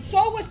by, and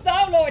so wast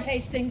thou, Lord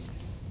Hastings,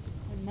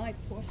 when my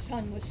poor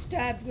son was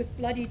stabbed with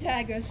bloody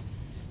daggers.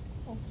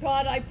 Oh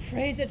God, I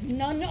pray that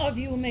none of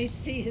you may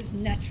see his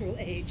natural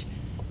age,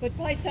 but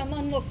by some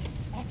unlooked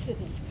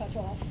accident cut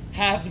off.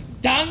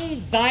 Have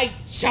done thy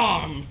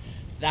charm,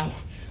 thou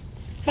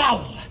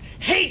foul,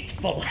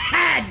 hateful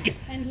hag!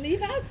 And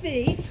leave out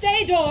thee,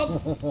 stay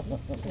dog,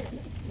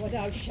 for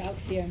thou shalt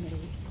hear me.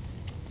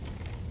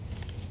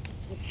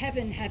 If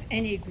heaven have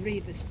any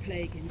grievous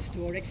plague in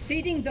store,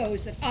 exceeding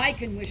those that I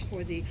can wish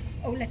for thee,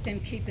 oh, let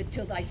them keep it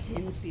till thy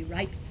sins be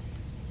ripe,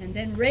 and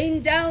then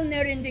rain down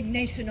their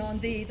indignation on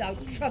thee, thou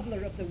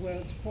troubler of the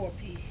world's poor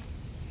peace.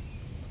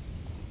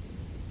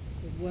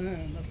 The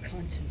worm of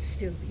conscience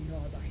still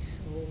begnaw thy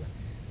soul.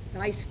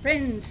 Thy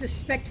friends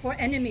suspect for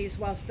enemies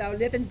whilst thou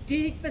live, and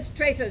deepest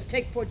traitors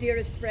take for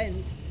dearest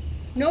friends.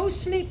 No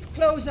sleep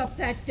close up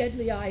that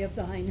deadly eye of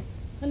thine,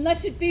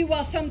 unless it be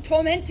while some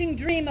tormenting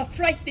dream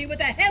affright thee with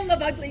a hell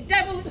of ugly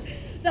devils,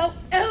 thou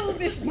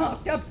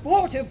elvish-marked,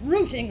 abortive,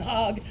 rooting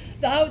hog,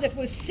 thou that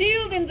was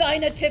sealed in thy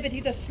nativity,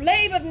 the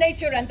slave of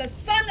nature and the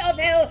son of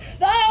hell,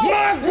 thou—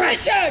 Margaret!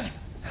 Richard!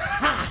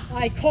 Ha!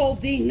 I called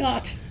thee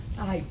not.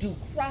 I do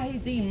cry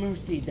thee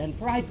mercy then,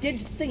 for I did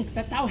think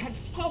that thou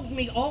hadst called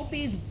me all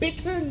these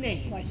bitter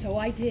names. Why, so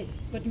I did,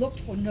 but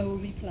looked for no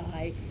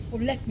reply. Oh,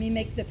 let me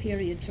make the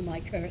period to my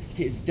curse.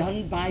 'Tis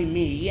done by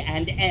me,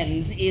 and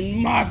ends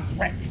in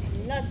Margaret.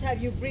 Thus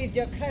have you breathed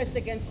your curse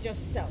against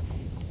yourself.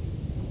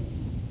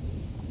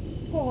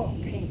 Poor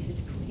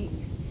painted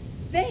queen,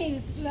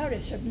 vain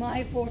flourish of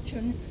my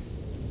fortune.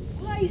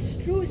 Why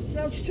strewest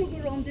thou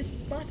sugar on this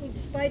bottled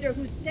spider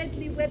whose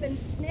deadly web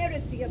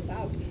ensnareth thee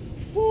about?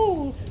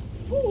 Fool,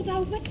 fool,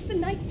 thou whetst the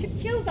knife to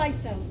kill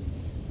thyself.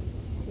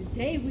 The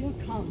day will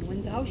come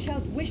when thou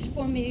shalt wish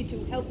for me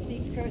to help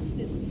thee curse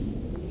this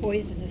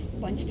poisonous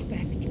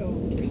bunchback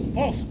toad.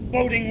 False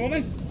boding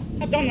woman,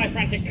 have done thy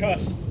frantic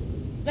curse,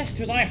 lest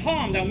to thy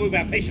harm thou move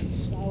our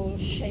patience. Foul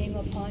shame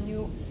upon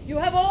you. You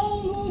have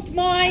all moved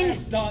mine.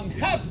 Have done,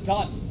 have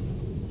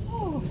done.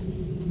 Oh,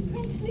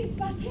 princely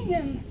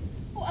Buckingham.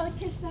 Oh, I'll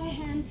kiss thy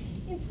hand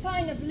in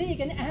sign of league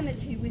and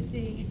amity with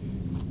thee.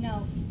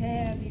 Now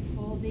fair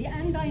before thee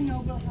and thy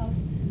noble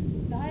house,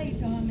 thy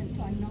garments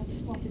are not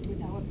spotted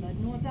with our blood,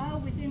 nor thou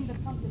within the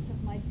compass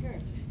of my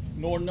curse.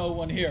 Nor no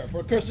one here,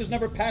 for curses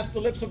never pass the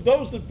lips of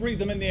those that breathe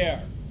them in the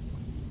air.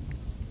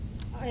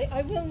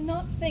 I will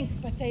not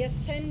think, but they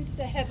ascend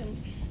the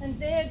heavens, and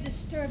there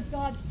disturb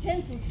God's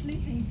gentle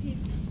sleeping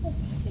peace. Oh,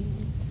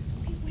 Buckingham,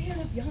 beware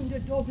of yonder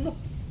dog. Look,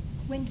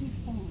 when he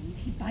fawns,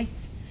 he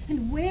bites,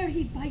 and where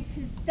he bites,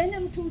 his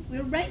venom tooth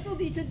will rankle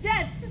thee to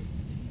death.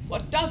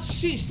 What doth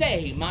she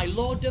say, my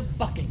lord of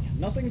Buckingham?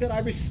 Nothing that I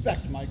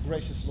respect, my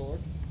gracious lord.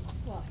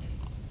 What?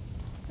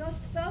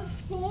 Dost thou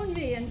scorn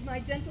me and my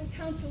gentle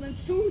counsel, and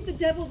soothe the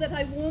devil that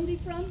I warn thee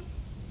from?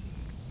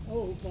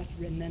 Oh, but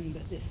remember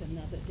this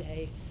another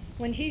day,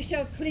 when he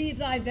shall cleave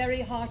thy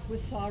very heart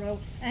with sorrow,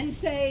 and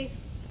say,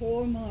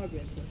 poor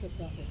Margaret was a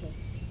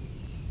prophetess.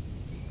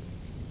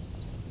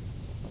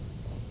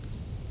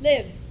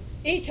 Live,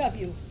 each of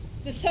you,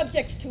 the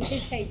subject to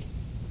his hate,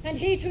 and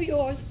he to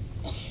yours,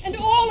 and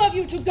all of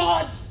you to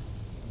God's.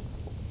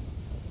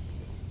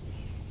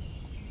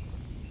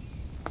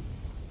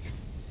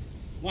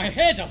 My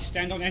hair doth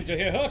stand on end to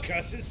hear her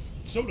curses.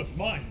 So doth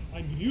mine.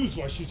 I'm mused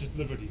why she's at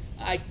liberty.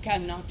 I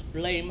cannot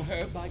blame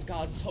her, by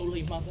God's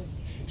holy mother.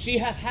 She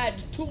hath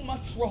had too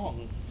much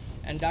wrong,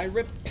 and I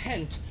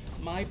repent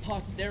my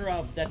part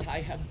thereof that I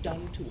have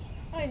done to her.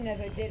 I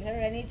never did her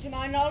any to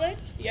my knowledge.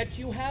 Yet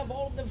you have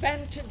all the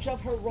vantage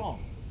of her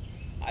wrong.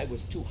 I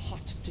was too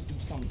hot to do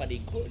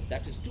somebody good,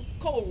 that is too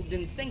cold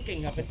in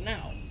thinking of it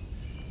now.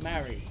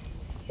 Marry,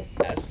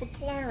 as for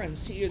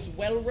Clarence, he is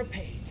well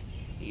repaid.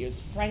 He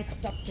is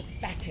franked up to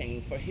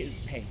fatting for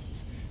his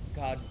pains.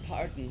 God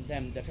pardon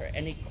them that are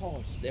any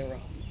cause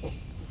thereof.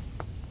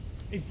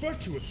 A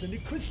virtuous and a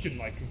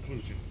Christian-like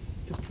conclusion,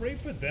 to pray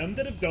for them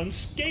that have done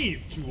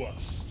scathe to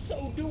us.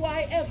 So do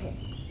I ever,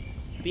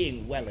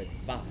 being well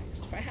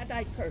advised, for had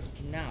I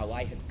cursed now,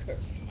 I had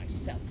cursed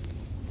myself.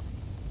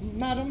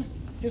 Madam,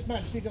 his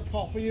majesty doth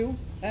call for you,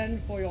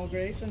 and for your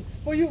grace, and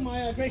for you,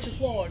 my gracious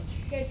lords.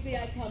 Gates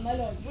I come, my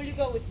lord. Will you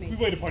go with We me?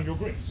 wait upon your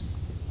grace.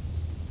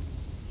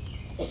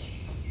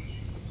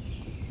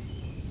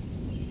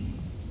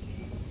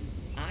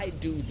 I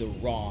do the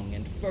wrong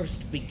and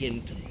first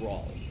begin to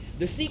brawl.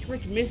 The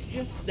secret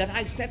mischiefs that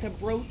I set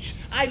abroach,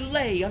 I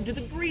lay under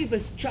the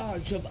grievous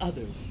charge of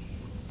others.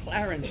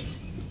 Clarence,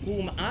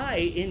 whom I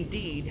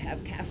indeed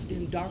have cast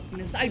in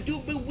darkness, I do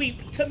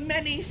beweep to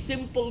many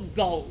simple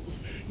gulls,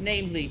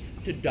 namely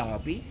to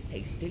Derby,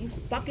 Hastings,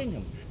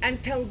 Buckingham,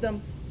 and tell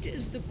them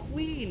 'Tis the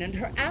queen and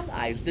her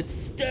allies that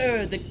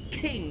stir the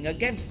king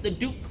against the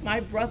duke my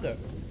brother.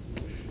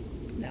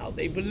 Now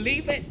they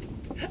believe it,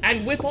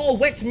 and withal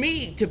wet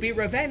me to be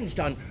revenged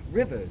on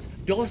Rivers,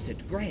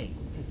 Dorset, Grey.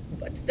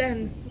 But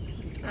then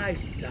I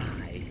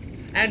sigh,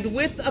 and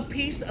with a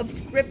piece of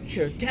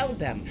scripture tell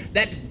them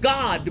that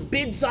God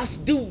bids us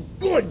do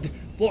good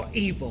for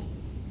evil.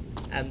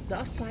 And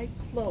thus I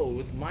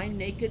clothe my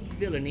naked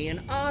villainy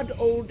in odd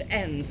old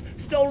ends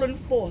stolen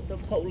forth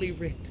of holy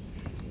writ,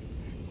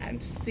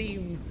 and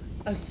seem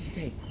a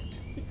saint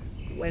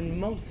when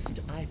most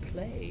I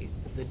play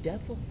the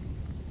devil.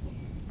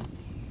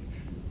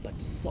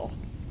 But soft,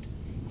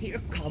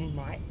 here come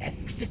my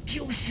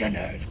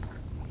executioners.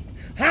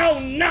 How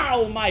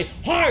now, my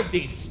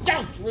hardy,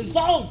 stout,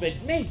 resolved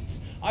mates?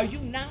 Are you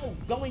now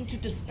going to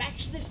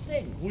dispatch this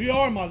thing? We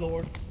are, my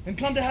lord, and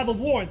come to have a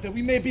warrant that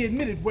we may be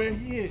admitted where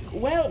he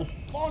is. Well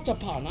thought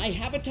upon, I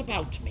have it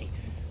about me.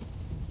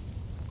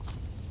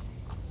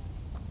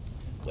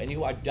 When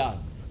you are done,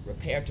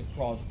 repair to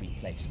Crosby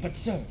Place. But,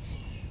 sirs,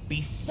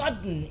 be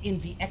sudden in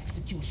the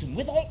execution,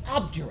 withal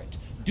obdurate.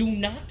 Do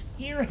not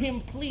hear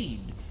him plead,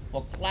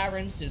 for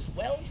Clarence is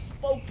well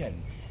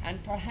spoken,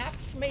 and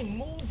perhaps may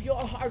move your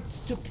hearts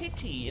to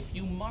pity if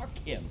you mark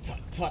him. Tut,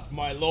 tut,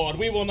 my lord,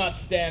 we will not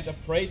stand to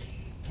prate.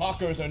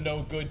 Talkers are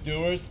no good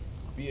doers.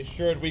 Be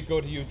assured we go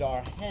to use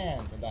our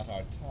hands and not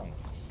our tongues.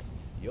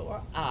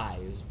 Your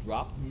eyes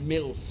drop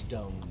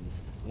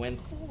millstones when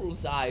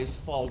fools' eyes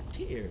fall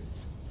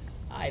tears.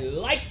 I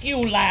like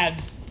you,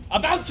 lads.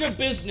 About your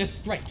business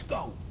straight.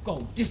 Go,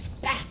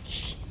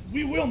 dispatch.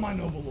 We will, my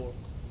noble lord.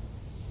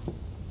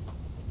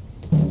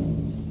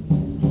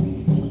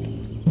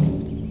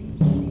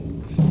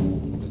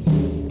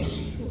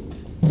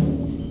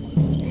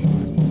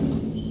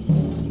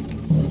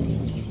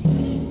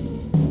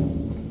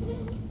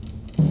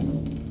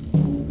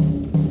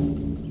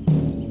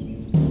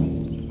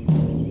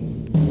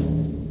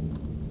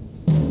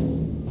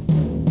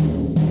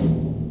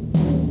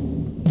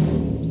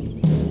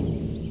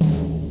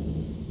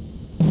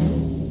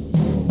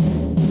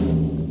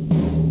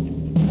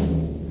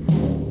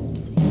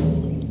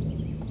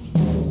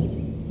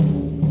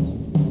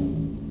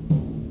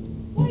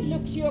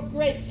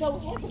 So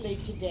heavily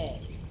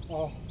today.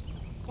 Oh,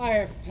 I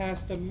have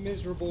passed a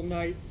miserable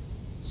night,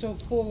 so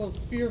full of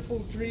fearful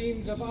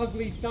dreams of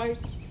ugly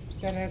sights,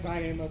 that as I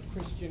am a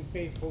Christian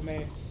faithful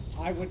man,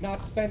 I would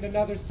not spend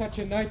another such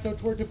a night, though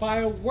 'twere to buy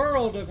a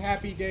world of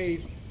happy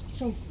days.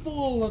 So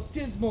full of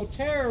dismal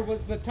terror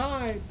was the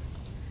time.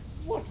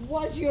 What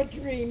was your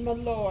dream, my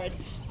lord?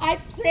 I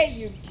pray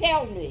you,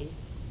 tell me.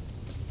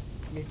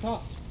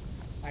 Methought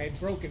I had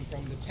broken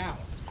from the tower,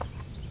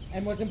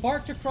 and was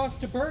embarked across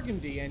to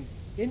Burgundy, and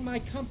in my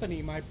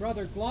company my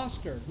brother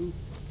Gloucester, who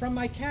from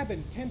my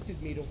cabin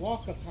tempted me to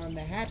walk upon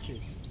the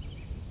hatches.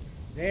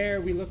 There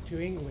we looked to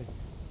England,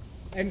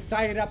 and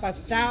cited up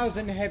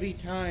 1,000 heavy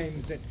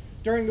times that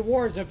during the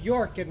wars of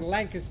York and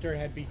Lancaster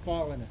had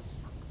befallen us.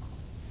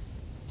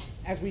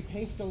 As we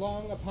paced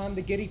along upon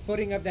the giddy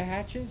footing of the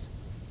hatches,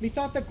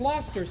 methought that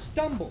Gloucester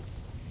stumbled,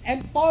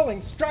 and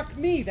falling struck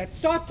me that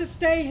sought to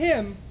stay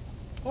him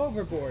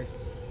overboard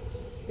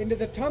into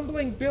the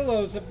tumbling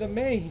billows of the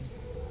main.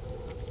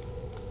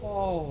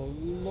 Oh,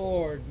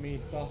 Lord,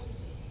 methought,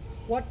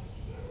 what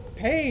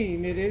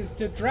pain it is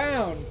to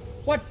drown,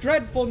 what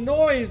dreadful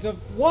noise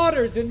of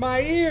waters in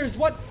my ears,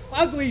 what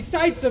ugly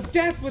sights of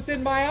death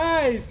within my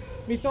eyes.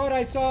 Methought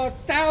I saw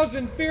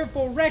 1,000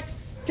 fearful wrecks,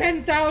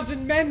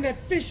 10,000 men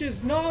that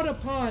fishes gnawed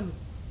upon,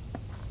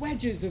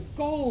 wedges of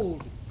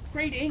gold,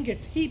 great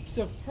ingots, heaps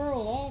of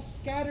pearl, all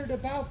scattered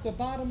about the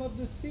bottom of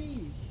the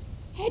sea.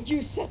 Had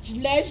you such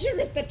leisure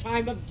at the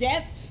time of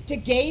death to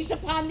gaze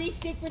upon these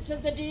secrets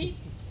of the deep?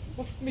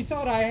 Well,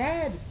 methought I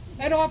had,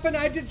 and often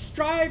I did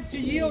strive to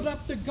yield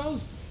up the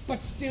ghost,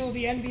 but still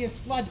the envious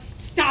flood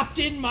stopped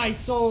in my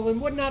soul,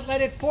 and would not let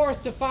it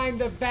forth to find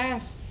the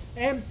vast,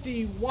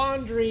 empty,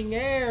 wandering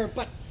air,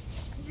 but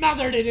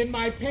smothered it in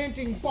my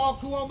panting bulk,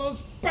 who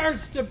almost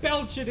burst to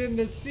belch it in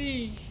the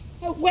sea.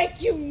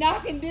 Awake you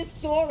not in this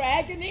sore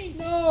agony?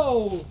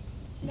 No,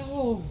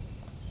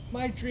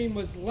 my dream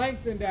was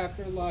lengthened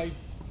after life.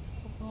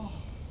 Oh.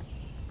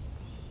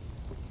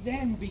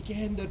 Then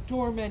began the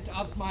torment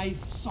of my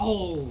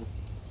soul.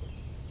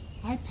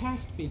 I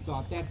passed,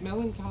 methought, that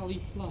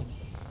melancholy flood,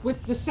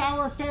 with the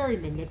sour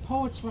ferryman that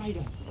poets write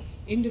of,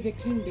 into the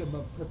kingdom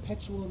of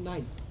perpetual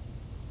night.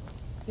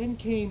 Then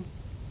came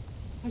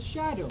a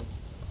shadow,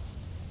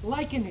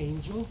 like an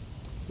angel,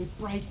 with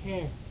bright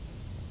hair,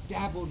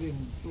 dabbled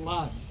in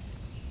blood,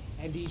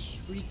 and he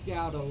shrieked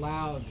out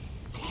aloud,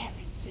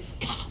 "Clarence is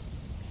come!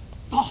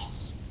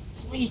 False,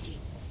 fleeting,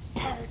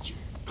 perjure,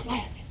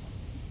 Clarence!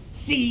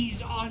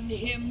 Seize on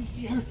him,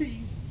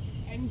 furies,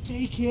 and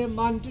take him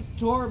unto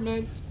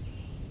torment."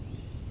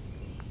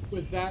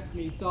 With that,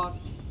 methought,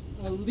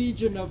 a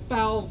legion of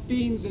foul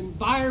fiends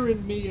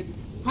environed me, and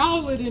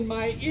howled in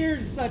my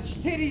ears such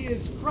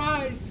hideous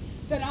cries,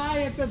 that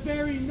I at the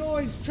very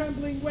noise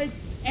trembling wake,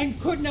 and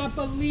could not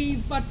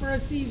believe but for a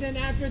season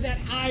after that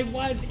I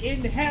was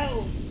in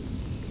hell.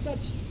 Such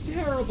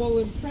terrible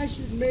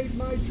impression made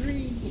my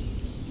dream.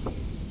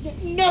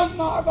 No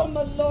marvel,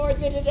 my lord,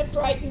 that it have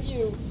frightened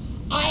you.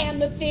 I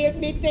am afeard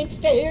methinks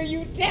to hear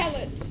you tell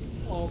it.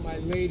 Oh, my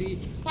lady,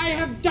 I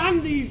have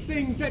done these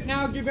things that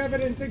now give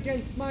evidence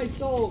against my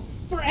soul,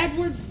 for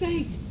Edward's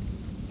sake,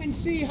 and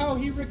see how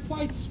he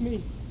requites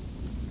me.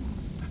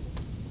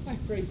 I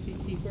pray thee,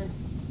 keeper,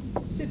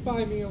 sit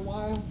by me a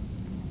while.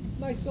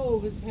 My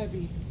soul is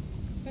heavy,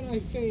 and I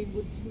fain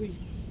would sleep.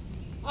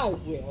 I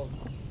will.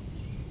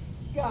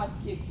 God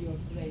give your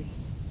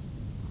grace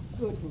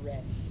good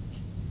rest.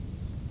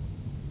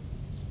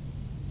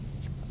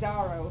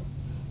 Sorrow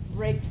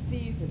breaks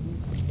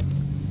seasons,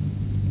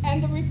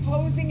 and the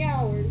reposing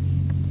hours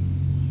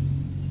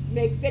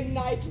make the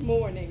night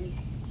morning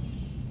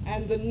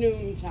and the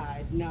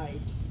noontide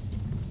night.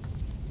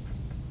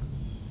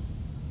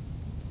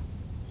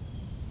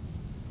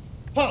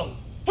 Ho!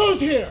 Who's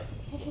here?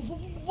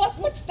 What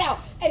wouldst thou?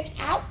 And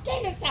how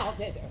camest thou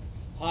thither?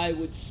 I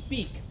would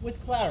speak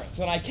with Clarence,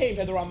 and I came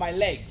hither on my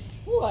legs.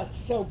 What,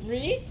 so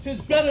brief?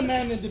 'Tis better,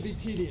 man, than to be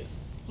tedious.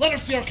 Let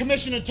us see our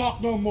commission and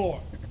talk no more.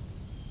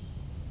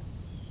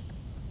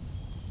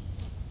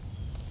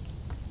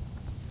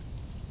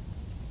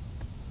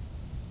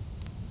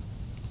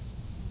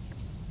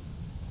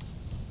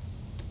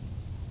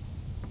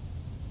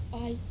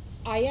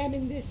 I am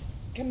in this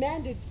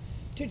commanded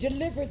to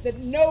deliver the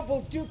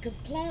noble Duke of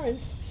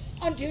Clarence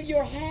unto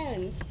your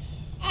hands.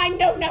 I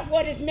know not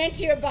what is meant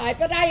hereby,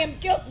 but I am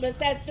guiltless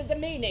as to the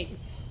meaning.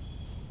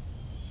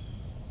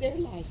 There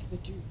lies the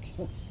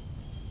Duke.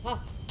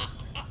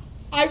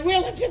 I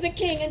will unto the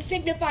king and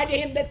signify to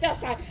him that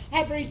thus I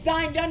have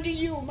resigned unto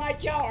you my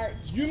charge.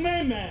 You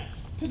may, man.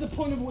 'Tis a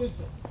point of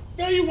wisdom.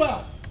 Fare you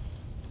well.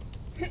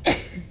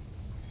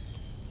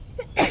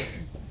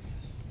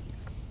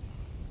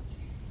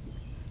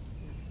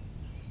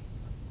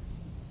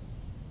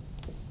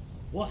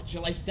 What,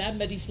 shall I stab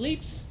him as he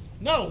sleeps?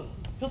 No,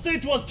 he'll say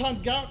to us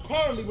tongue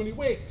quarterly when he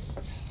wakes.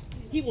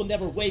 He will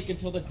never wake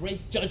until the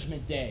great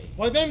judgment day.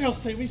 Why, then he'll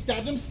say we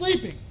stabbed him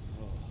sleeping.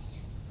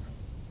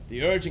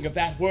 The urging of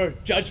that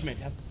word, judgment,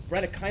 hath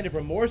bred a kind of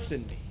remorse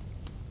in me.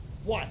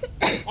 What?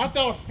 Art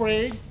thou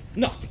afraid?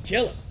 Not to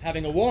kill him,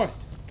 having a warrant,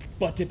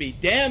 but to be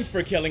damned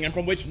for killing him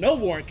from which no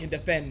warrant can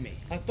defend me.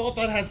 I thought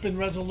that has been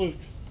resolute.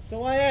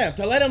 So I am,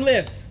 to let him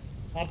live.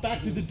 I'll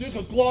back to the Duke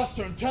of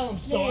Gloucester and tell him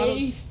so.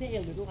 Nay, stay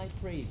a little, I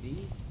pray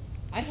thee.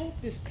 I hope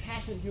this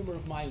passionate humor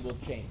of mine will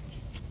change.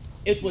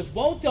 It was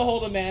wont to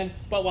hold a man,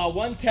 but while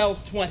one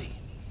tells 20.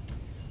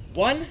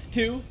 1,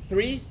 2,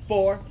 3,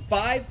 4,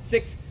 5,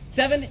 6,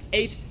 7,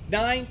 8,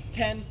 9,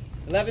 10,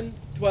 11,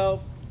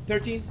 12,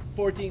 13,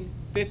 14,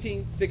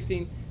 15,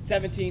 16,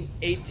 17,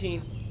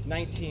 18,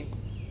 19,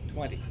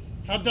 20.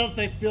 How dost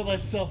thou feel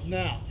thyself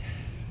now?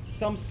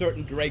 Some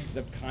certain dregs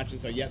of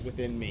conscience are yet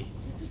within me.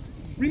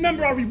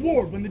 Remember our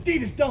reward when the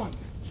deed is done.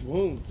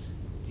 Swoons.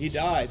 He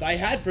dies. I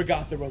had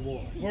forgot the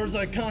reward. Where's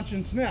thy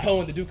conscience now?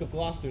 Oh, in the Duke of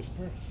Gloucester's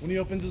purse. When he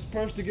opens his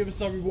purse to give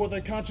us our reward, thy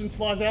conscience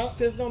flies out?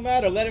 'Tis no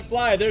matter. Let it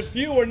fly. There's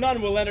few or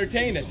none will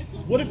entertain it.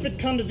 What if it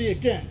come to thee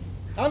again?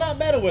 I'll not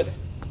meddle with it.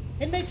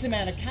 It makes a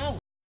man a coward.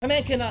 A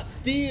man cannot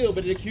steal,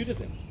 but it accuseth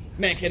him.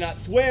 A man cannot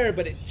swear,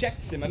 but it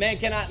checks him. A man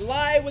cannot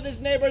lie with his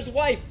neighbor's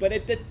wife, but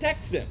it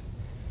detects him.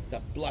 It's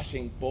a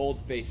blushing,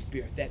 bold-faced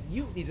spirit that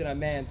mutinies in a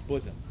man's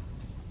bosom.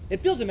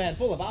 It fills a man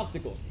full of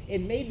obstacles.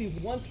 It made me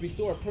once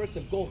restore a purse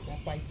of gold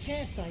that by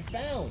chance I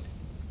found.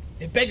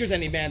 It beggars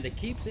any man that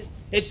keeps it.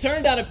 It's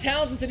turned out of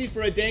towns and cities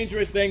for a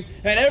dangerous thing,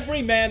 and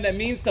every man that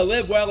means to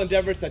live well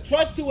endeavors to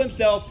trust to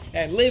himself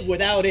and live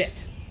without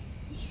it.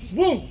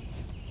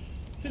 Swoons!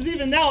 'Tis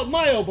even now at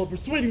my elbow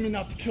persuading me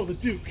not to kill the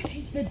Duke.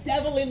 Take the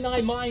devil in thy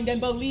mind and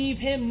believe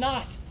him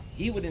not.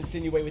 He would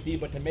insinuate with thee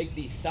but to make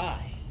thee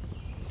sigh.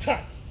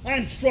 Tut! I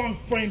am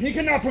strong-framed. He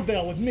cannot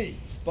prevail with me.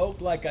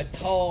 Spoke like a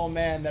tall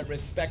man that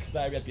respects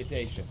thy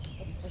reputation.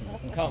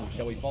 Come,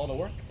 shall we fall to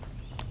work?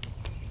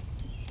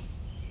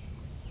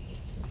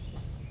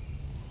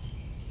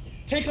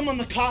 Take him on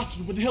the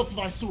costard with the hilts of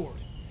thy sword,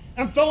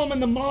 and throw him in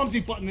the Momsey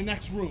butt in the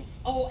next room.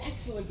 Oh,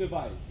 excellent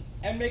device.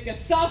 And make a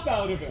sop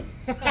out of him.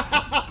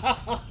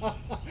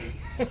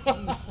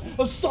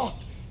 A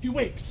soft. He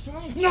wakes.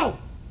 Strike. No!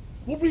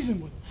 We'll reason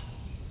with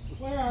him.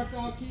 Where art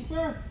thou,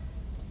 keeper?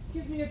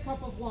 Give me a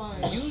cup of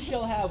wine. You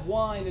shall have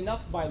wine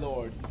enough, my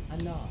lord.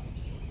 Anon.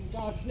 In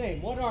God's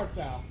name, what art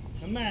thou?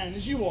 A man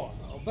as you are.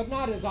 Oh, but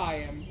not as I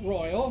am,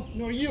 royal.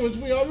 Nor you as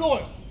we are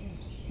loyal.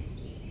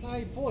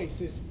 Thy voice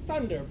is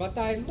thunder, but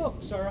thy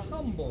looks are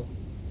humble.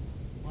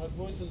 My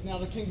voice is now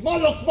the king's. My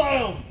looks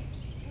my own!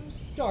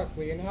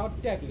 Darkly and how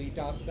deadly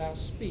dost thou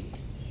speak.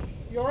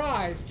 Your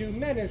eyes do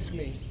menace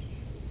me.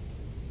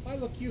 Why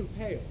look you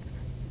pale?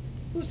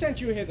 Who sent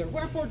you hither?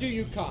 Wherefore do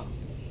you come?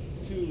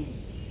 To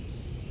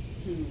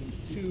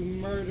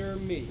murder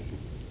me.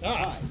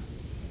 Ah!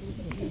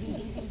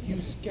 You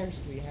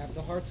scarcely have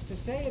the hearts to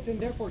say it, and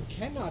therefore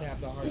cannot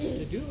have the hearts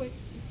to do it.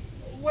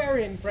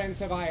 Wherein, friends,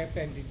 have I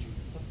offended you?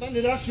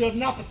 Offended us you have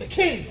not, but the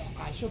king!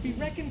 I shall be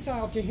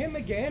reconciled to him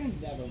again.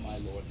 Never, my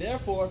lord.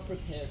 Therefore,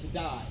 prepare to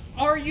die.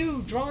 Are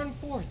you drawn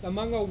forth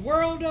among a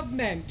world of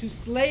men to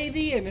slay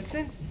the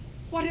innocent?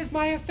 What is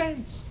my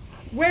offense?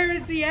 Where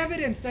is the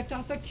evidence that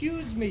doth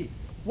accuse me?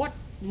 What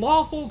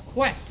lawful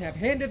quest have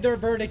handed their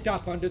verdict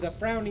up unto the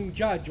frowning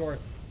judge, or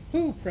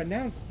who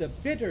pronounced the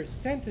bitter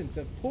sentence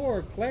of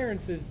poor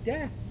Clarence's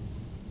death?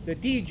 The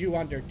deed you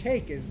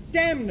undertake is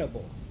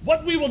damnable.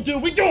 What we will do,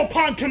 we do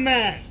upon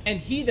command. And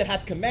he that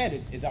hath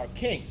commanded is our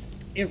king.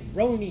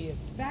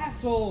 Erroneous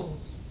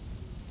vassals!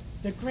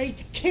 The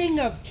great King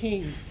of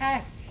Kings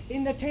hath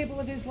in the table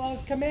of his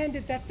laws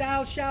commanded that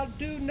thou shalt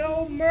do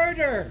no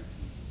murder.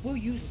 Will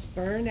you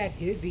spurn at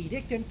his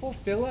edict and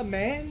fulfill a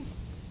man's?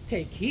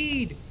 Take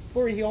heed,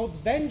 for he holds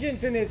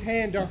vengeance in his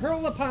hand to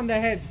hurl upon the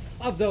heads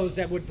of those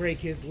that would break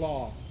his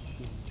law.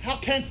 How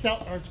canst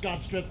thou urge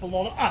God's dreadful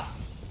law to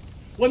us,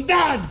 when thou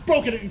hast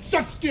broken it in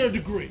such dear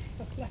degree?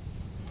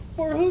 Alas,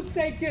 for whose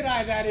sake did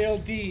I that ill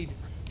deed?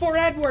 For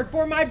Edward,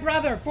 for my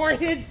brother, for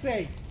his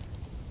sake.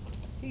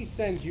 He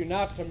sends you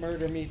not to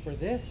murder me for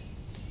this,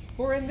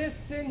 for in this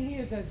sin he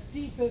is as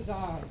deep as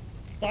I.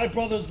 Thy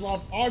brother's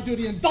love, our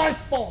duty, and thy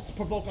faults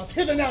provoke us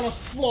hither now to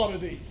slaughter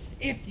thee.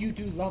 If you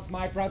do love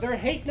my brother,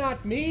 hate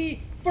not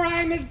me, for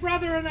I am his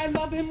brother and I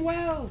love him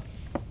well.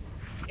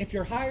 If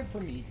you're hired for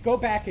me, go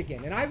back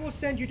again, and I will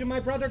send you to my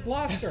brother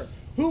Gloucester,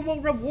 who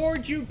will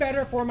reward you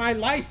better for my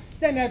life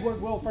than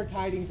Edward will for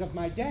tidings of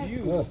my death.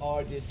 You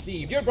are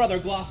deceived. Your brother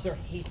Gloucester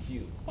hates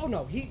you. Oh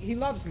no, he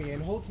loves me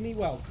and holds me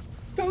well.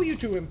 Go you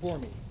to him for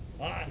me.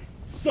 Aye,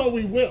 so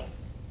we will.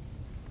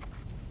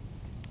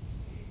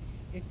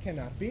 It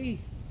cannot be,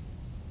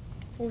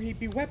 for he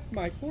bewept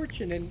my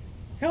fortune and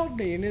held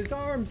me in his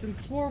arms and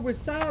swore with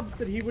sobs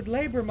that he would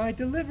labor my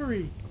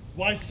delivery.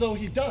 Why, so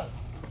he doth,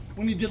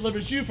 when he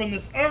delivers you from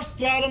this earth's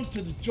thraldoms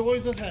to the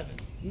joys of heaven.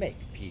 Make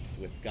peace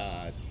with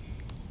God,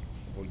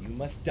 for you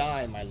must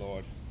die, my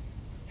lord.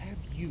 Have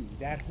you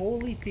that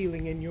holy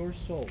feeling in your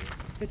soul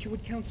that you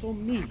would counsel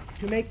me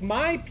to make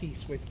my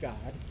peace with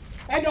God?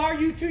 And are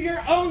you to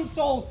your own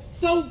soul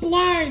so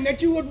blind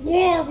that you would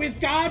war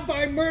with God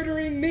by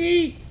murdering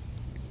me?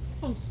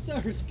 Oh,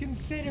 sirs,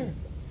 consider.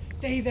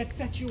 They that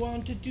set you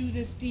on to do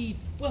this deed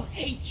will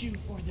hate you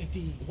for the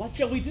deed. What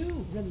shall we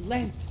do?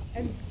 Relent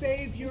and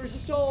save your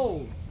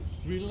soul.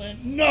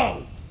 Relent?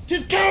 No!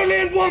 'Tis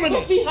cowardly and womanly!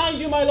 Look behind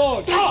you, my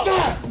lord! At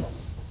that!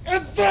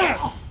 At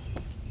that!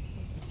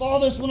 If all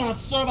this will not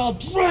serve, I'll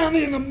drown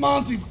thee in the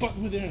Monty butt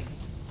within.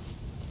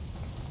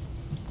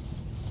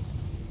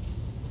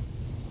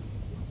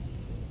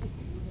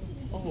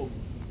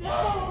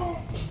 Oh,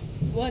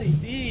 bloody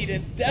deed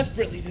and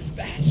desperately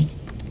dispatched.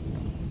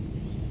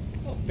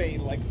 How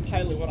vain like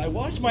Pilate when I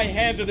wash my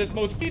hands of this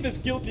most grievous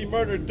guilty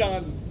murder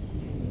done.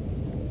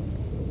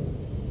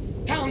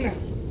 How now?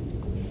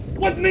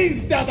 What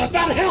means thou that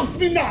thou helpst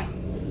me not?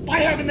 By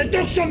heaven, the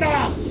Duke shall know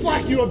how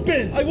slack you have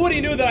been. I would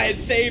he knew that I had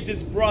saved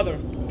his brother.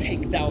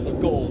 Take thou the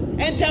gold,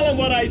 and tell him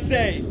what I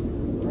say.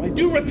 For I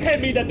do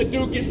repent me that the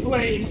Duke is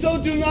slain.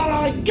 So do not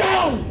I.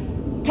 Go!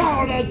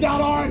 Coward as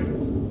thou art!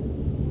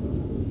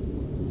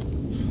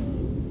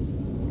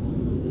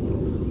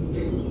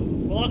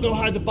 Well, I'll go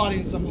hide the body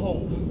in some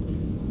hole,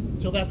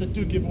 till that the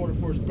Duke give order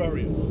for his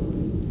burial.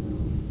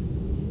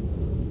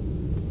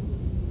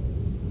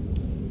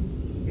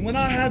 And when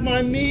I have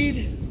my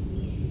mead,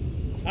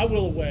 I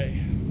will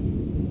away.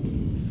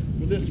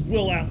 With this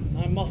will out,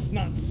 I must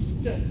not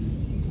stay.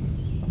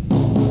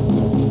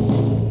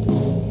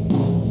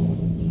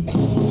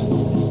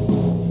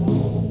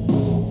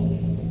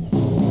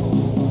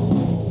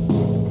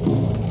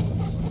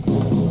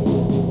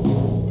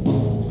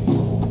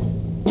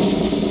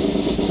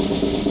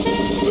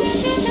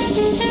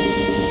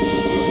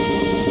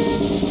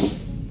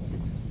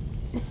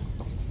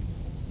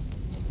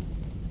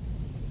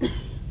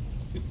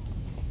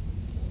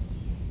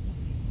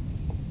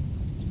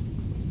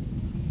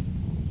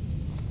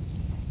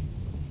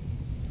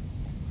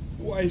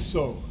 Why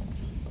so?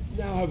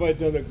 Now have I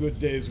done a good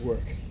day's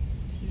work.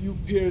 You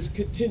peers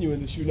continue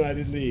in this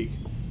united league.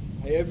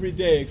 I every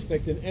day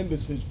expect an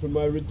embassage from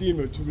my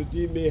Redeemer to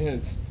redeem me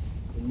hence.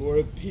 And more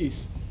of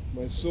peace,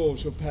 my soul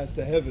shall pass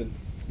to heaven,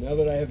 now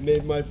that I have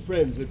made my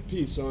friends at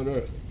peace on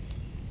earth.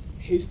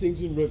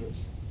 Hastings and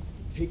Rivers,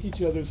 take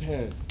each other's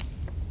hand.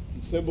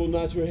 Dissemble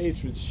not your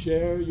hatred,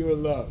 share your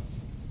love.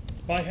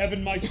 By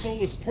heaven, my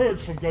soul is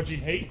purged from grudging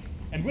hate,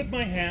 and with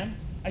my hand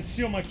I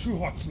seal my true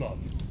heart's love.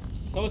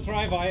 So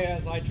thrive I,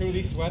 as I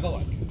truly swear the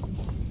like.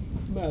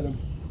 Madam,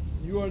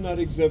 you are not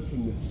exempt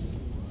from this,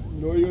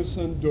 nor your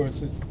son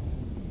Dorset,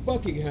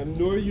 Buckingham,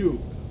 nor you.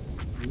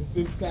 You have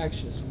been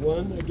factious,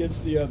 one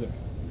against the other.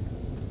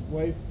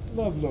 Wife,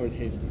 love Lord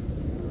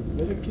Hastings.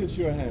 Let him kiss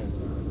your hand.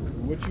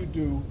 And what you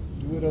do,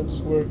 do it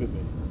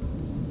unswervedly.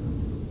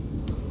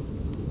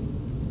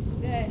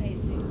 There,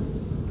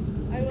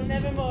 Hastings. I will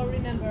never more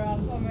remember our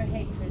former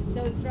hatred,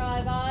 so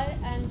thrive I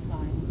and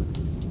mine.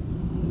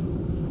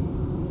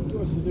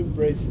 Dorset,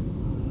 embrace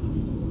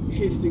him.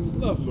 Hastings,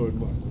 love Lord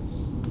Marquis.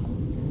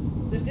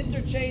 This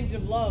interchange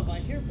of love, I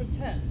here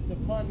protest,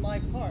 upon my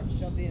part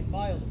shall be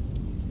inviolable.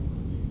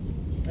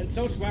 And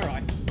so swear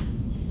I.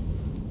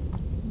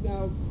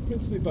 Now,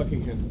 princely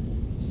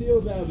Buckingham,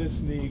 seal thou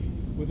this league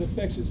with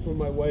affections for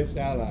my wife's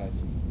allies,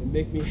 and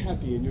make me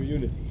happy in your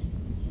unity.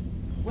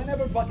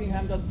 whenever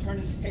Buckingham doth turn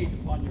his hate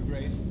upon your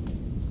grace,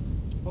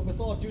 but with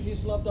all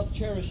duteous love doth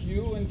cherish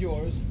you and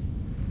yours,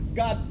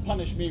 God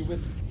punish me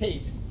with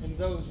hate in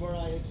those where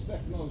I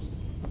expect most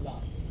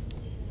love.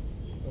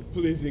 A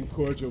pleasing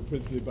cordial,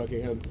 princely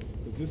Buckingham,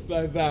 is this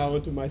thy vow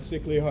unto my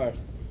sickly heart?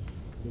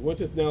 There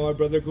wanteth now our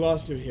brother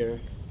Gloucester here,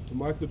 to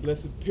mark the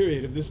blessed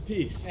period of this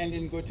peace. And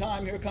in good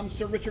time, here comes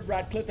Sir Richard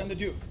Ratcliffe and the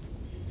Duke.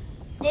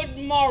 Good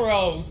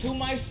morrow to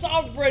my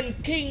sovereign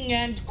king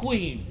and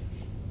queen,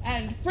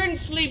 and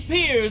princely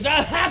peers, a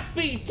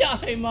happy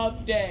time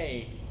of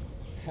day.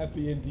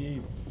 Happy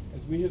indeed,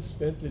 as we have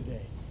spent the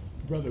day.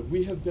 Brother,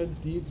 we have done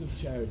deeds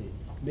of charity,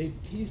 made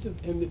peace of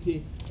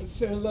enmity, and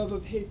fair love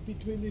of hate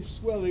between these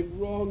swelling,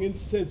 wrong,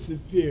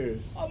 insensate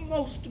peers. A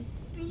most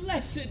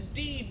blessed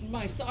deed,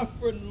 my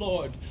sovereign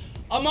lord.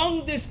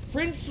 Among this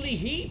princely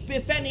heap,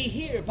 if any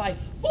here by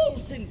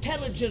false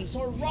intelligence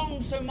or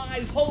wrong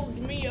surmise hold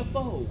me a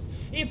foe,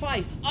 if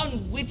I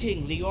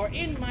unwittingly or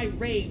in my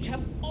rage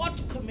have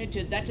aught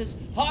committed that is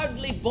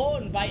hardly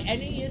borne by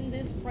any in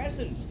this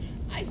presence,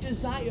 I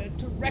desire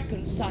to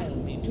reconcile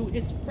me to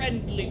his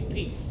friendly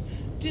peace.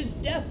 'Tis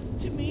death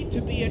to me to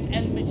be at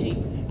enmity.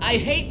 I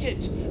hate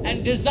it,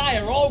 and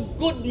desire all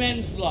good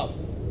men's love.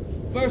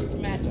 First,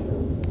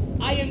 madam,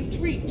 I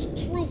entreat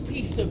true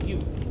peace of you,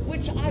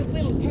 which I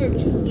will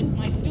purchase with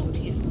my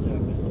duteous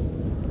service.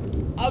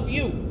 Of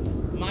you,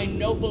 my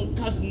noble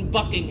cousin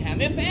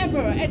Buckingham, if ever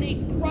any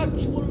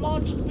grudge were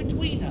lodged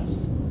between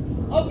us.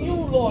 Of you,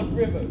 Lord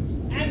Rivers,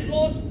 and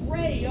Lord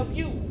Grey, of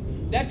you,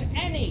 that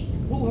any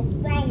who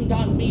have frowned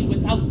on me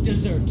without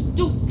desert,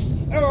 dukes,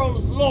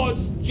 earls,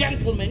 lords,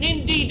 gentlemen,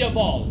 indeed of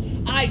all,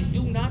 I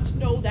do not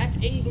know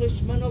that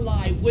Englishman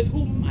alive with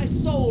whom my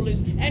soul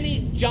is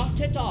any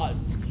jot at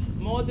odds,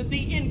 more than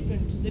the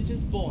infant that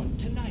is born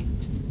tonight.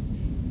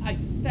 I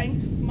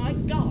thank my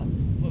God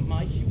for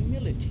my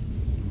humility.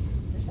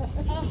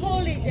 A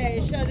holy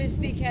day shall this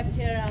be kept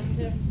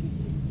hereafter.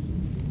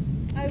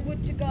 I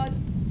would to God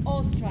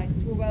all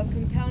strifes were well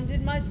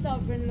compounded. My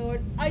sovereign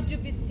lord, I do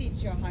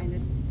beseech your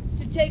highness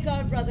to take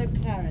our brother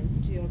Clarence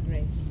to your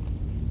grace.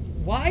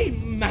 Why,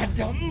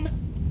 madam,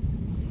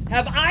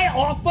 have I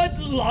offered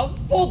love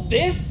for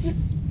this?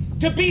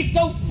 To be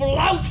so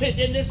flouted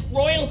in this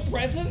royal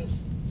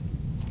presence?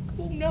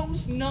 Who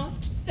knows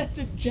not that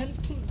the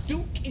gentle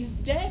duke is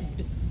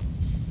dead?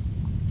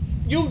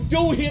 You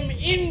do him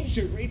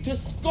injury to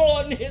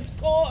scorn his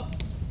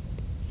corpse.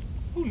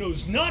 Who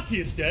knows not he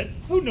is dead?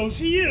 Who knows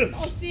he is?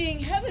 Oh, seeing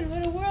heaven,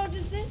 what a world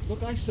is this?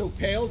 Look I so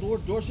pale,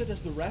 Lord Dorset,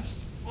 as the rest?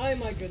 Aye,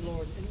 my good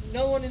lord, and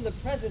no one in the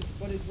presence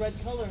but his red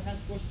color hath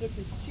forsook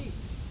his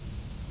cheeks.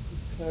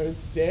 Is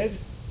Clarence dead?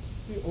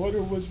 The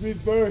order was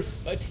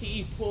reversed. But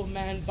he, poor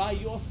man, by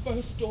your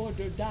first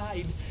order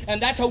died,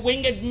 and that a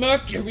winged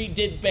Mercury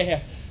did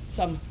bear.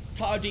 Some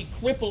tardy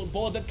cripple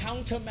bore the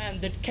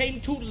countermand that came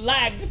too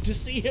lag to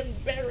see him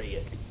bury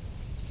it.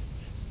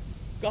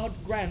 God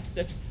grant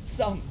that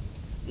some,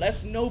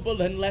 less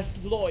noble and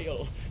less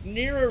loyal,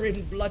 nearer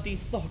in bloody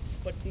thoughts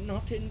but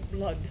not in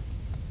blood,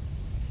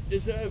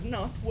 deserve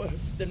not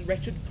worse than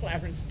wretched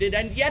Clarence did,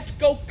 and yet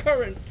go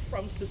current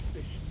from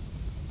suspicion.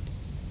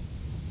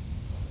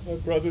 My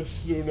brother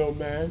slew no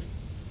man.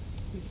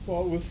 His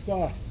fault was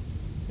thought,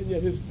 and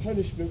yet his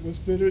punishment was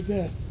bitter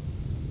death.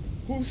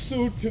 Who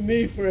sued to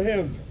me for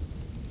him?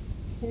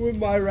 Who in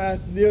my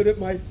wrath kneeled at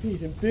my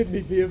feet and bid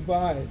me be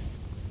advised?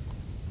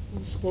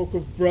 Who spoke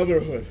of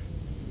brotherhood?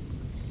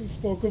 Who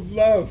spoke of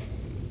love?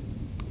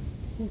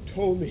 Who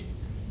told me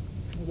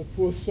how the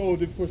poor soul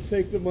did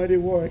forsake the mighty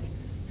Warwick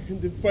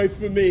and did fight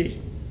for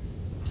me?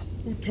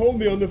 Who told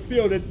me on the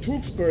field at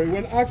Tewkesbury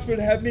when Oxford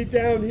had me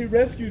down, he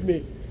rescued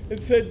me and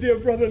said, "Dear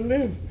brother,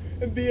 live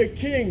and be a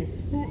king."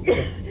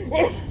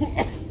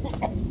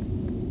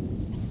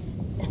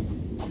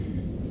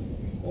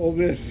 All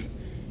this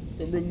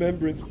from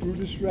remembrance,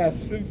 brutish wrath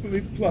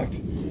sinfully plucked.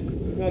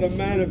 Not a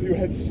man of you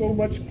had so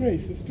much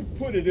grace as to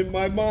put it in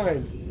my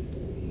mind.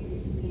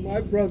 For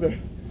my brother,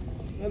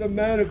 not a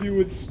man of you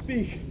would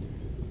speak,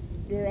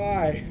 nor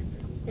I,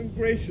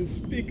 ungracious,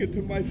 speaker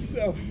to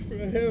myself for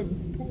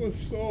him, poor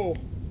soul.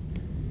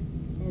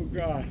 Oh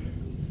God,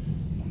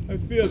 I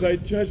fear thy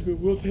judgment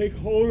will take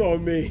hold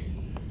on me.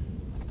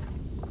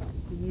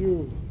 And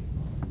you,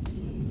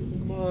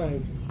 and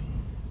mine,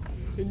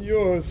 and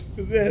yours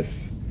for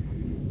this.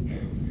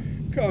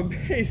 Come,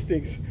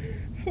 Hastings,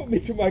 help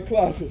me to my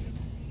closet.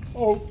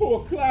 Oh,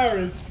 poor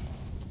Clarence.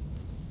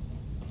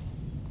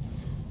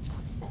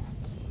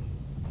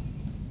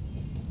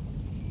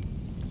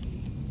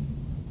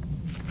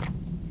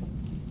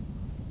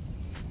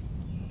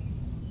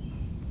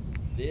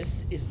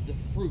 This is the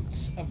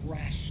fruits of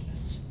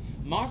rashness.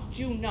 Marked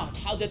you not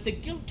how that the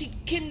guilty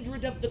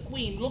kindred of the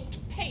queen looked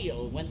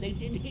pale when they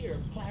did hear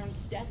of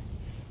Clarence's death?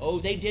 Oh,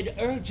 they did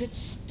urge it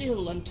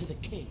still unto the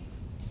king.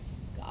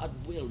 God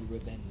will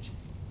revenge it.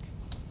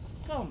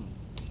 Come,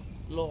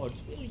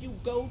 lords, will you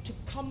go to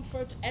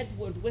comfort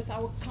Edward with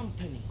our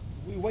company?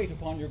 We wait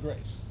upon your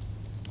grace.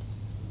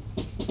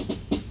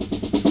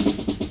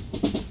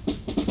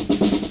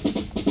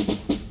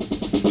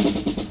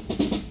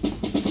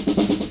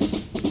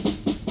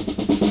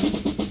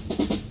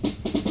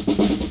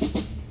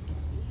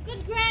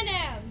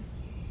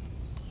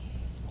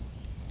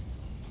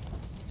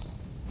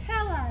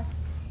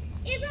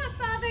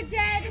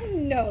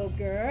 no,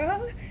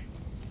 girl.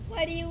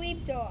 Why do you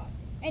weep so oft?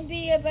 And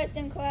beat your breast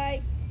and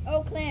cry,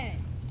 O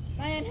Clarence,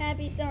 my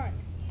unhappy son?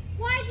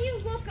 Why do you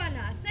look on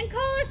us and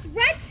call us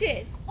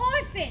wretches,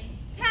 orphans,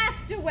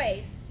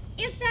 castaways,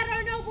 if that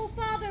our noble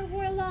father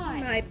were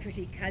alive? My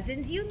pretty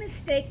cousins, you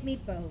mistake me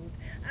both.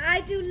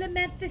 I do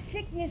lament the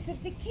sickness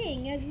of the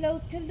king, as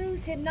loath to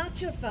lose him,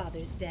 not your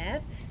father's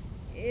death.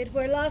 It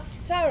were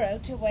lost sorrow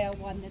to wail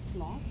one that's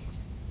lost.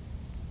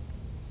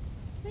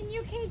 Then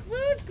you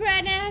conclude,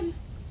 Grenham,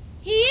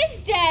 he is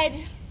dead.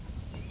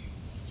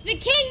 The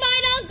king,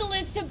 mine uncle,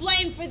 is to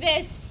blame for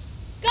this.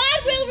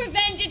 God will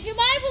revenge it, whom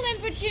I will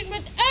importune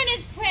with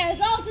earnest prayers,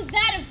 all to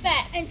that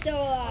effect. And so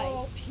will I.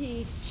 Oh,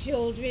 peace,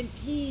 children,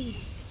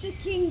 peace. The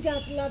king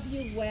doth love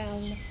you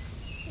well.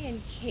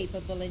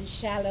 Incapable in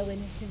shallow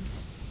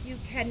innocence, you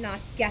cannot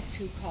guess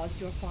who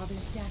caused your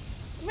father's death.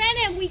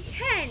 Grenham, we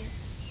can.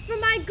 For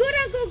my good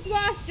Uncle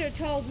Gloucester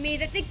told me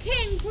that the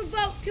king,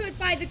 provoked to it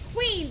by the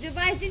queen,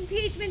 devised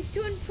impeachments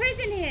to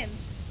imprison him.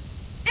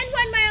 And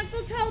when my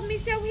uncle told me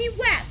so, he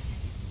wept,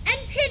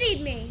 and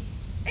pitied me,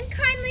 and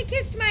kindly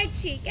kissed my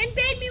cheek, and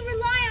bade me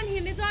rely on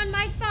him as on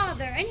my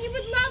father, and he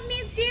would love me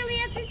as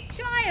dearly as his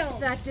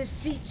child. That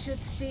deceit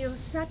should steal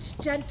such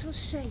gentle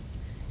shape,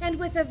 and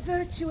with a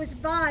virtuous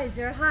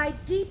visor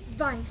hide deep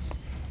vice.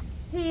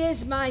 He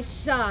is my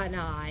son,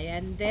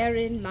 and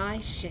therein my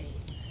shame.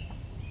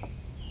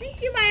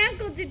 Think you my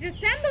uncle did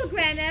dissemble,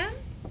 Grenham?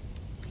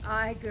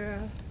 Aye,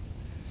 girl.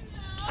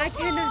 I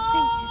cannot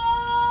think it.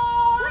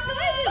 What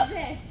noise is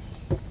this?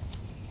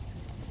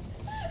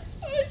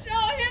 Who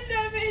shall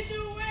hinder me to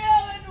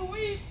wail and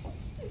weep,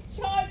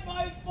 chide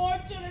my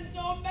fortune and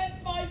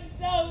torment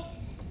myself?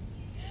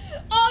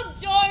 I'll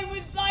join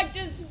with black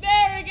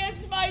despair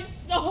against my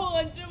soul,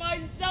 and to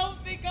myself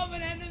become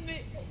an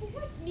enemy.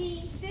 What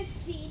means this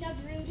scene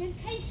of rude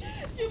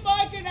impatience? To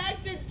mark an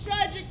act of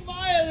tragic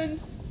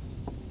violence.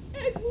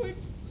 Edward,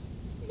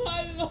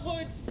 my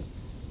lord,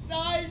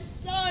 thy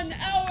son,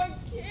 our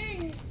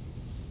king,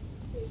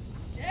 is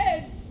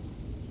dead.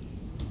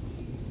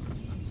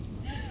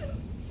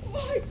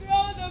 Why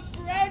grow the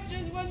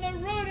branches when the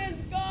root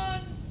is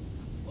gone?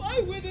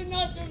 Why wither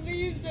not the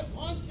leaves that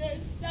want their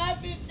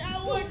sap? If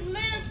thou would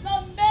live,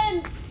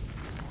 lament.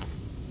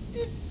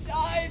 If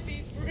die,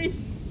 be brief.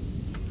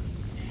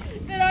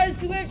 That our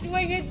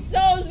swift-winged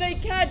souls may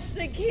catch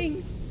the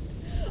king's,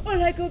 or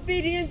like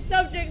obedient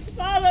subjects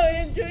follow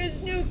him to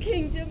his new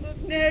kingdom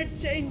of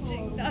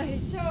ne'er-changing night.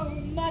 So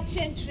much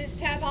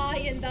interest have I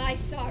in thy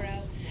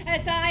sorrow,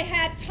 as I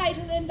had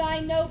title in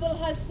thy noble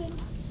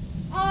husband.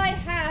 I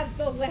have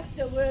bewept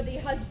a worthy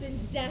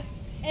husband's death,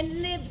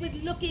 and lived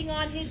with looking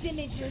on his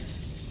images.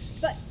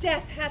 But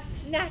death hath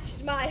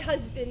snatched my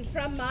husband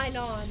from mine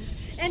arms,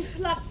 and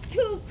plucked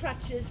 2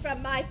 crutches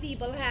from my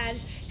feeble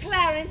hands,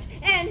 Clarence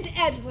and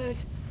Edward.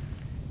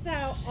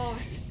 Thou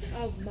art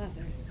a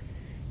mother,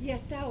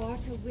 yet thou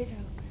art a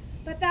widow,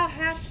 but thou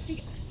hast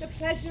the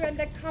pleasure and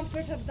the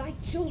comfort of thy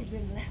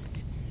children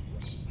left.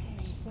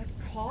 Oh, what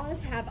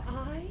cause have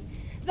I,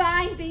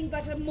 thine being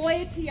but a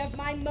moiety of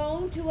my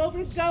moan, to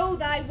overgo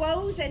thy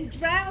woes and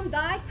drown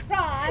thy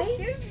cries?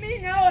 Give me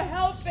no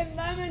help in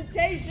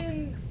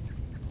lamentations.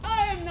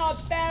 I am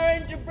not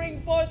barren to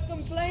bring forth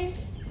complaints.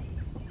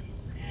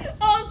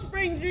 All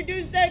springs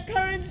reduce their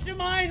currents to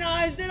mine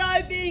eyes, that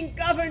I, being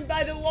governed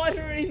by the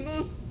watery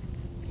moon,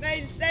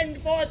 may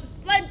send forth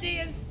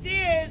plenteous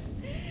tears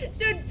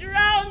to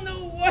drown the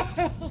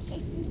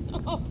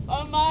world. Oh,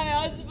 for my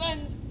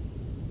husband,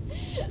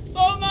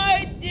 for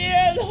my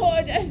dear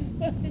Lord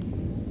Edward,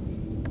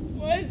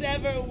 was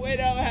ever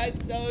widow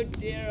had so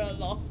dear a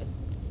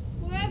loss?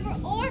 Were ever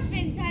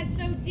orphans had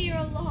so dear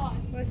a loss?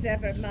 Was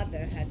ever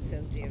mother had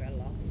so dear a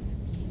loss?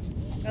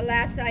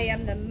 Alas, I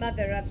am the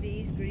mother of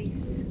these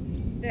griefs.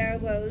 Their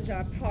woes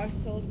are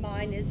parcelled,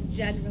 mine is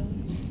general.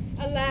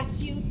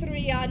 Alas, you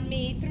 3 on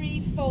me,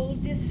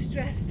 3-fold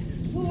distressed,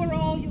 pour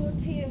all your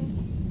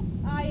tears.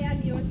 I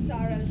am your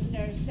sorrow's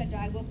nurse, and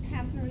I will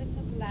pamper it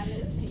with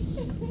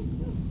lamentation.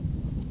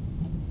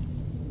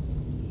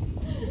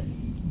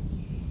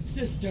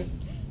 Sister,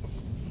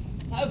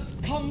 have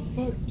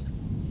comfort.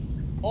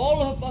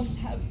 All of us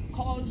have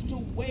cause to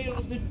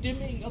wail the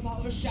dimming of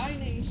our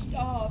shining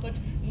star, but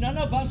none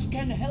of us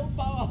can help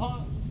our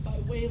hearts by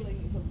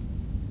wailing them.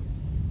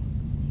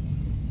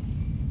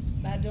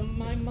 Madam,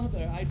 my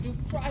mother, I do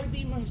cry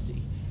thee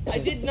mercy. I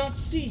did not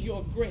see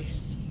your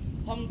grace.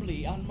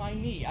 Humbly on my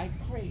knee I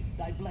crave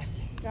thy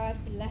blessing. God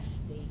bless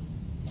thee,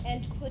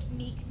 and put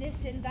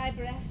meekness in thy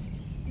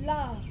breast,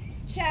 love,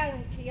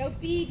 charity,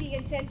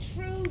 obedience, and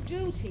true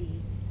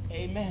duty.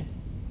 Amen.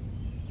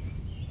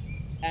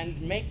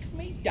 And make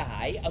me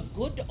die a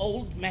good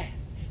old man.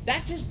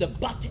 That is the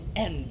butt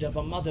end of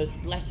a mother's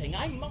blessing.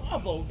 I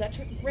marvel that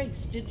her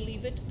grace did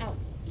leave it out.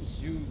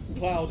 You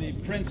cloudy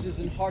princes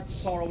and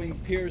heart-sorrowing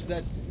peers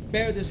that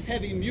bear this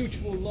heavy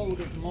mutual load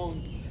of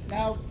moan,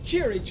 now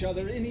cheer each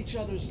other in each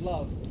other's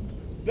love.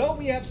 Though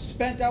we have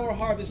spent our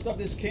harvest of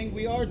this king,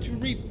 we are to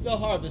reap the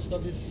harvest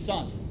of his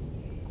son.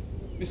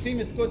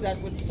 Meseemeth good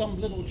that with some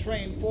little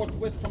train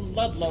forthwith from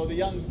Ludlow the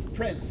young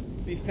prince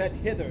be fet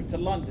hither to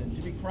London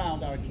to be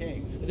crowned our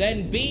king.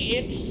 Then be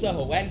it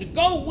so, and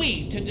go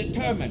we to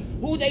determine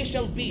who they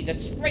shall be that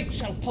straight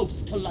shall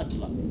post to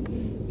Ludlow.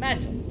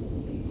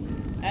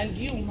 Madam, and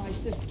you, my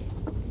sister,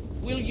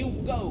 will you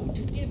go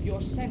to give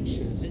your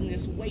censures in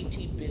this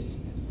weighty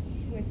business?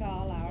 With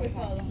all our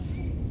hearts.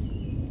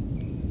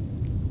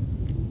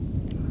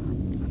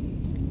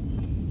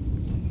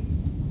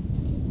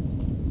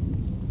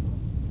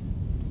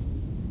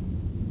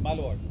 My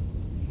lord,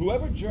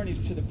 whoever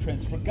journeys to the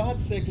prince, for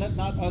God's sake let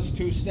not us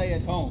two stay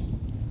at home.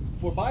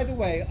 For by the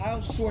way,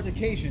 I'll sort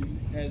occasion,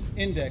 as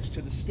index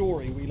to the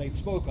story we late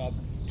spoke of,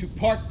 to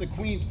part the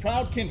queen's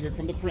proud kindred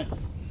from the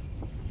prince.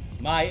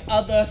 My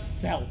other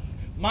self,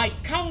 my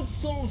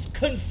counsel's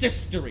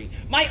consistory,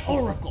 my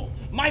oracle,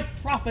 my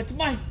prophet,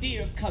 my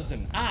dear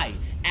cousin, I,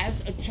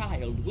 as a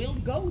child, will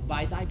go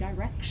by thy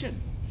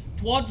direction.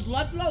 Towards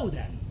Ludlow,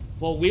 then,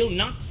 for we'll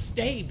not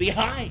stay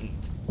behind.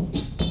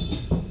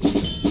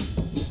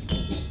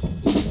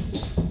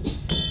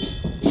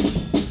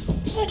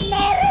 Good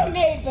morrow,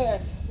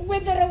 neighbor.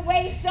 Whither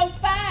away so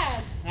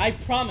fast? I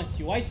promise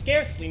you, I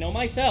scarcely know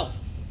myself.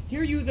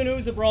 Hear you the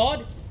news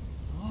abroad?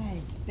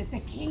 Aye, that the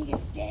king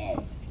is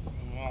dead.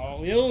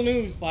 Oh, ill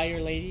news, byre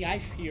lady, I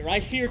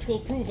fear 'twill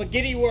prove a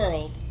giddy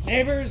world.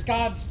 Neighbors,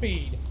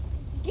 Godspeed.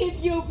 Give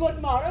you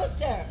good morrow,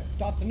 sir.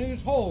 Doth the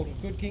news hold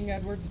of good King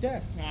Edward's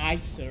death? Aye,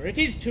 sir, it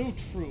is too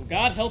true.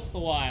 God help the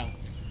while.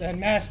 Then,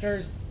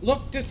 masters,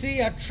 look to see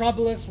a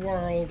troublous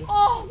world.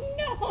 Oh,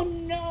 no,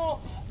 no.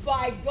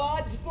 By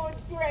God's good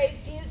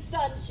grace, his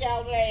son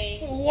shall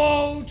reign.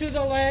 Woe to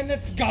the land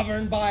that's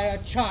governed by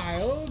a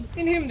child.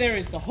 In him there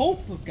is the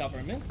hope of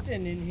government,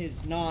 and in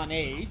his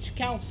non-age,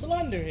 counsel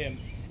under him.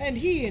 And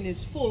he in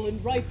his full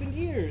and ripened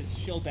years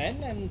shall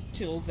then, and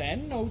till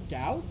then, no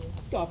doubt,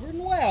 govern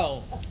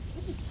well.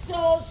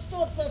 So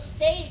stood the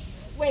state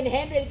when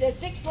Henry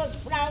VI was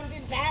crowned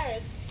in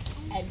Paris,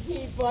 and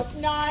he but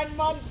 9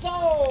 months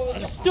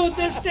old. Stood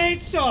the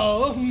state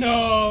so?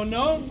 No,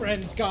 no,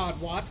 friends,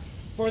 God wot.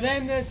 For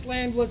then this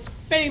land was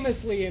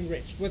famously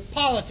enriched with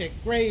politic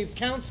grave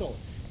counsel.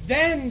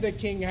 Then the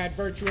king had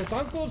virtuous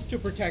uncles to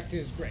protect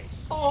his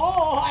grace.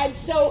 Oh, and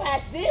so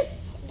had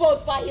this,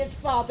 both by his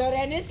father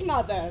and his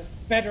mother.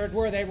 Better it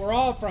were they were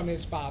all from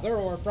his father,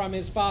 or from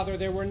his father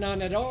there were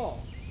none at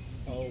all.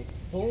 Oh,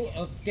 full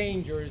of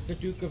danger is the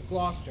Duke of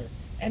Gloucester,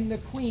 and the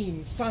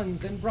queen's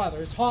sons and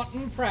brothers, haught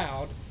and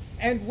proud.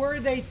 And were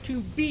they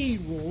to be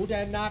ruled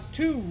and not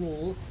to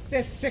rule,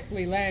 this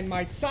sickly land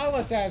might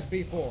solace as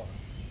before.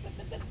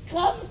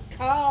 Come,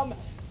 come,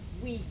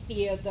 we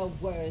fear the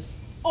worst.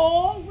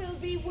 All will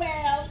be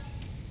well.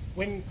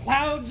 When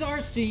clouds are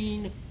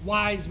seen,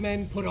 wise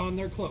men put on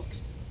their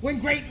cloaks. When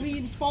great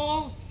leaves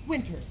fall,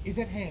 winter is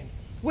at hand.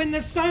 When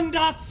the sun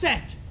doth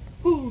set,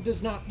 who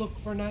does not look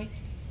for night?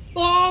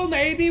 All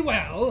may be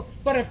well,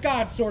 but if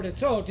God sort it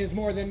so, 'tis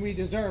more than we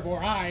deserve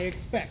or I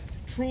expect.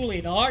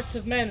 Truly, the hearts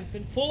of men have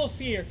been full of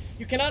fear.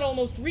 You cannot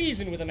almost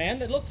reason with a man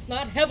that looks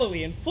not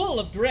heavily and full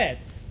of dread.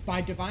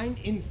 By divine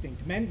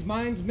instinct, men's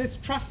minds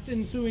mistrust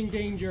ensuing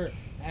danger,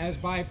 as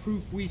by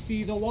proof we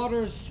see the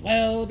waters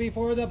swell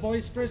before the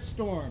boisterous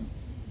storm.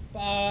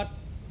 But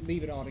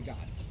leave it all to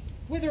God.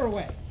 Whither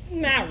away?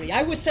 Marry,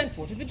 I was sent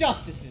for to the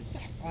justices.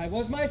 I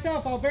was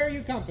myself, I'll bear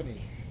you company.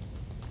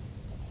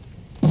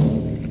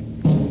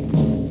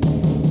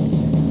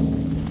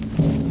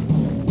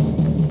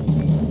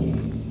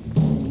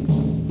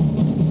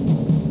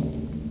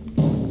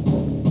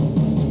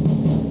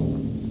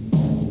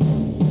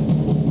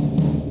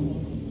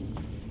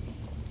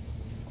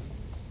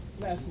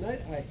 Last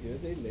night, I hear,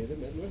 they lay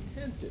them at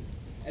Northampton.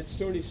 At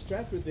Stony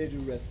Stratford they do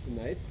rest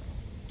tonight.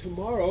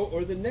 Tomorrow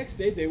or the next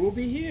day they will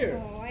be here.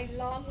 Oh, I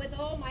long with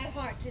all my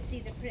heart to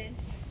see the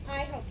prince.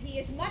 I hope he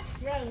is much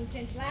grown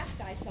since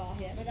last I saw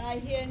him. But I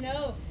hear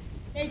no.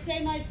 They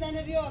say my son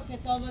of York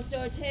hath almost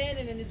o'ertaken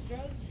him in his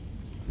growth.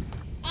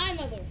 Aye,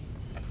 mother,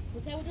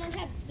 but I would not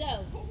have it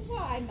so.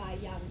 Why, my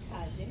young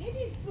cousin, it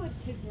is good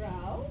to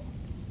grow.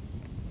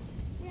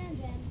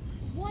 Grandam,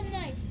 one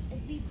night, as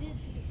we did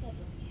sit at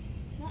supper,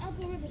 my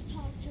Uncle Rivers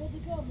talked how to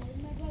go more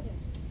than my brother.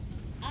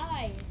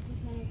 I, was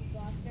my Uncle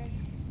Gloucester,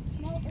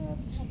 small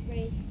herbs have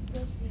raised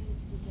ghostly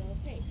to the yellow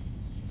face.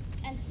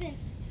 And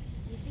since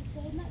we think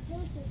so would not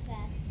grow so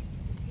fast,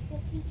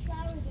 but sweet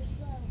flowers are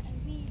slow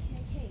and weeds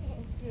may taste.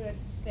 Oh, good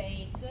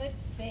faith, good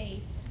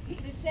faith.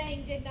 The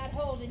saying did not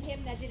hold in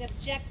him that did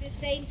object the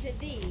same to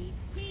thee.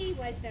 He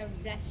was the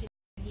wretched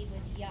when he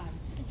was young,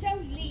 and so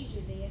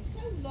leisurely and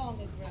so long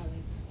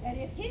a-growing, that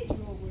if his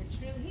rule were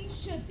true, he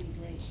should be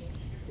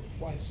gracious.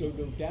 Why, so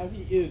no doubt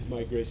he is,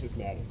 my gracious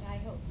madam. I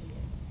hope he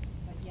is,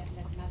 but yet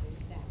let mothers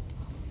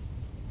doubt.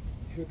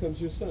 Here comes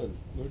your son,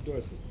 Lord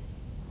Dorset.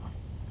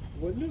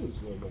 What news,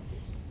 Lord Marquis?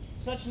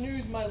 Such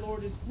news, my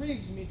lord, as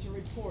grieves me to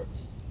report.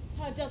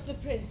 How doth the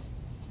prince?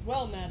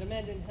 Well, madam,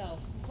 and in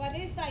health. What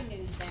is thy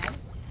news, then?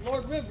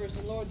 Lord Rivers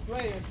and Lord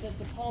Grey are sent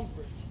to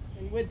Pomfret,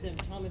 and with them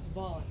Thomas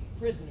Vaughan,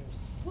 prisoners.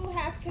 Who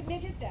hath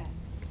committed them?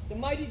 The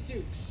mighty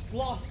dukes,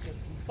 Gloucester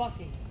and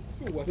Buckingham.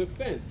 For what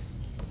offense?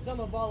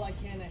 Some of all I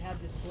can I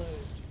have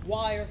disclosed.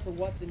 Why or for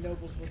what the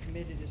nobles were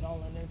committed is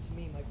all unknown to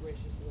me, my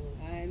gracious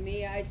lord. Ay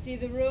me, I see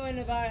the ruin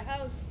of our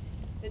house.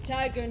 The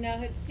tiger now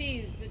hath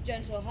seized the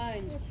gentle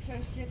hind.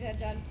 Cursed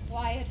and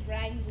unquiet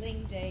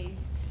wrangling days.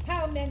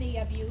 How many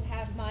of you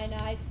have mine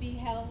eyes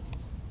beheld?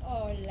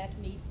 Or let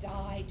me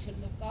die to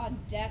look on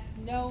death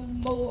no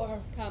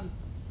more. Come,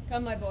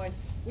 come, my boy.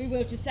 We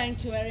will to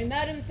sanctuary.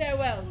 Madam,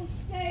 farewell. Oh,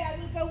 stay, I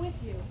will go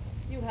with you.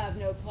 You have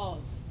no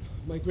cause.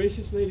 My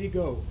gracious lady,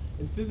 go,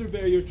 and thither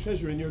bear your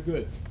treasure and your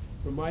goods.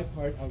 For my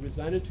part, I'll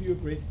resign unto your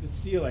grace the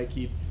seal I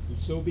keep, and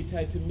so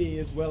betide to me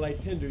as well I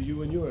tender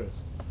you and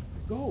yours.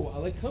 Go,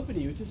 I'll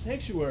accompany you to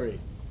sanctuary.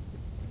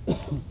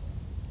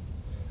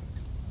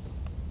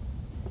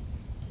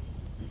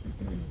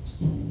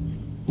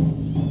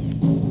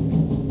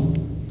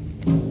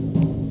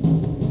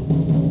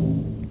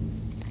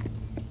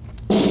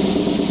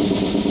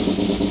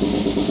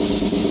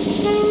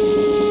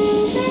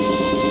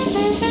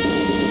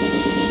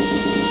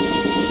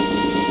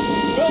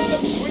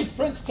 Welcome, sweet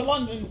prince, to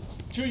London,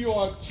 to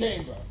your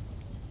chamber.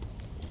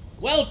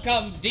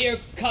 Welcome, dear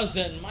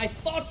cousin, my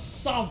thoughts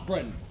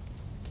sovereign.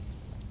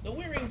 The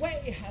weary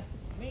way hath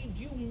made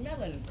you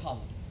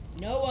melancholy.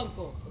 No,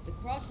 uncle, but the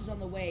crosses on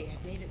the way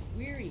have made it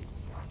weary,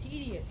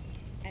 tedious,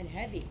 and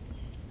heavy.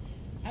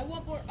 I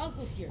want more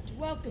uncles here to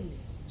welcome me.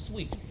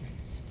 Sweet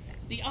prince,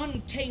 the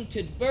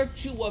untainted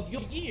virtue of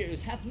your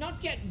years hath not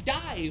yet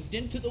dived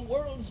into the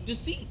world's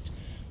deceit.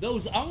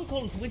 Those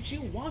uncles which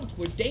you want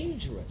were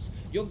dangerous.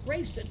 Your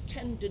grace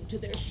attended to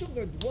their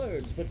sugared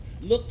words, but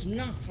looked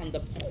not on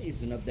the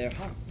poison of their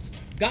hearts.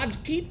 God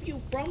keep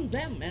you from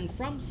them and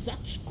from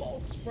such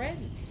false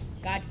friends.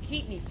 God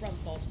keep me from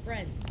false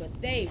friends,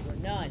 but they were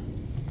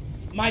none.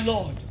 My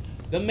lord,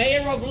 the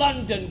mayor of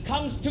London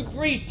comes to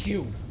greet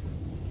you.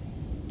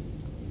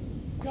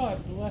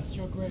 God bless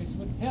your grace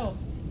with health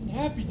and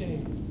happy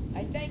days.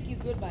 I thank you,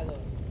 good my lord,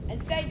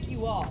 and thank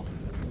you all.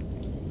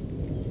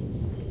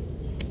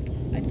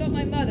 I thought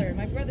my mother and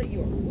my brother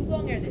York, who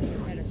long ere this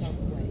had met us on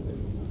the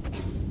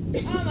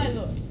way. Ah, my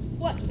lord,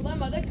 what, will my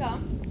mother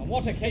come? On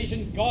what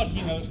occasion, God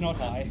he knows,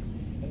 not I.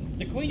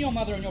 The queen your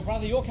mother and your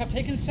brother York have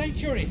taken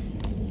sanctuary.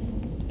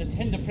 The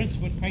tender prince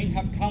would fain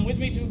have come with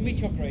me to meet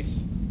your grace,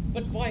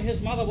 but by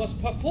his mother was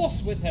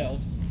perforce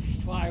withheld.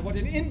 Fie, what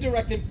an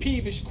indirect and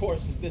peevish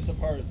course is this of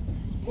hers.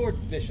 Lord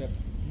Bishop,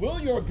 will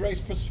your grace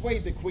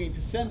persuade the queen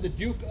to send the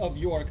Duke of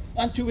York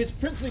unto his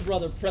princely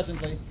brother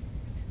presently?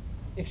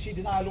 If she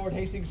deny Lord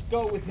Hastings,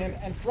 go with him,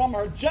 and from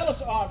her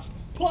jealous arms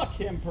pluck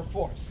him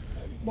perforce.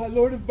 My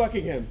lord of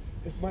Buckingham,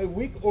 if my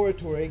weak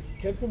oratory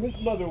can from his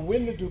mother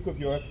win the Duke of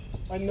York,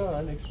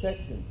 anon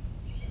expect him.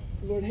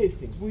 Lord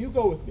Hastings, will you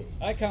go with me?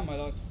 I come, my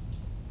lord.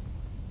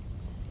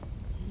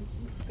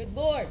 Good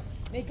lords,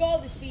 make all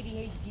the speedy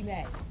haste ye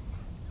may.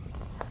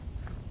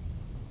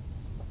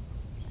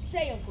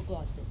 Say, Uncle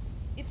Gloucester,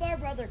 if our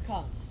brother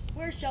comes,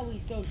 where shall we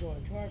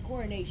sojourn to our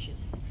coronation?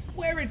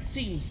 Where it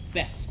seems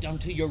best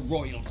unto your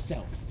royal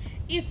self.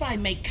 If I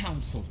may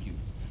counsel you,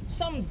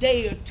 some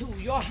day or two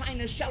your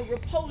highness shall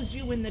repose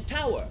you in the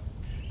tower,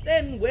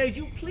 then where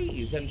you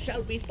please, and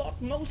shall be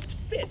thought most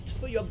fit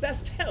for your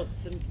best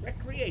health and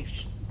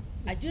recreation.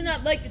 I do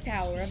not like the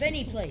tower of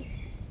any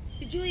place.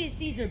 Did Julius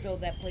Caesar build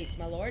that place,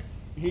 my lord?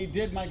 He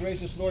did, my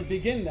gracious lord,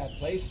 begin that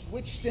place,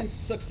 which since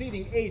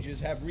succeeding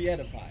ages have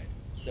re-edified.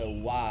 So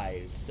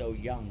wise, so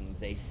young,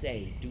 they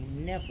say, do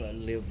never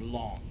live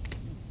long.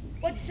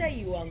 What say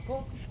you,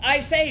 uncle?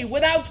 I say,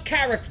 without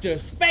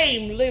characters,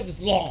 fame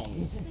lives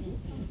long.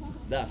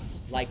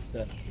 Thus, like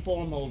the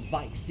formal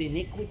vice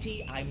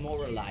iniquity, I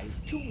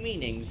moralize two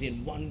meanings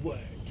in one word.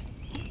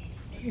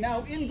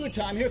 Now, in good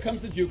time, here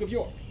comes the Duke of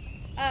York.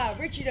 Ah,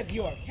 Richard of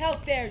York, how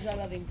fares our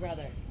loving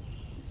brother?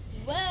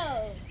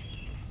 Well,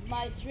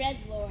 my dread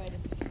lord,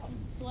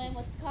 so I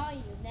must call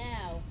you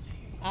now.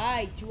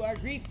 Aye, to our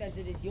grief as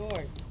it is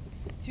yours.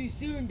 Too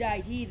soon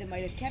died he that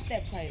might have kept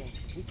that title,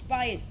 which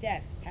by his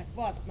death hath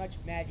lost much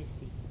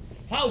majesty.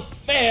 How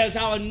fares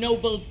our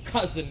noble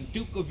cousin,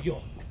 Duke of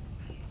York?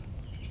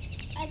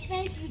 I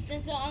thank you,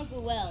 gentle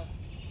uncle, well.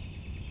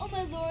 Oh,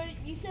 my lord,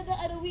 you said that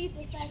Eloise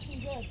was fast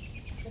and good.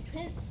 The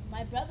prince,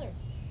 my brother,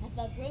 hath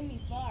outgrown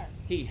me far.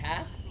 He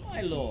hath,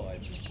 my lord.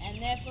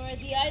 And therefore is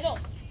he idle.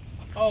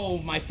 Oh,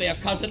 my fair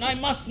cousin, I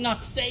must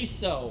not say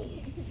so.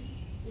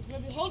 Is more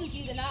beholden to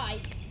you than I.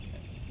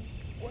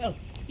 Well,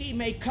 he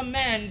may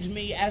command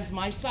me as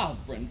my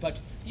sovereign, but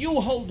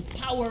you hold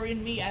power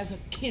in me as a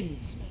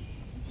kinsman.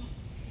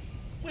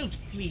 Will't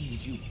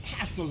please you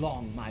pass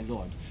along, my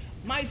lord?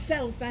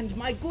 Myself and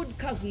my good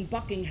cousin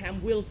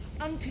Buckingham will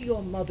unto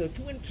your mother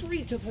to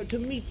entreat of her to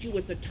meet you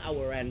at the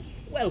tower and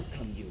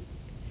welcome you.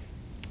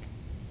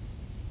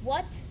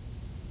 What?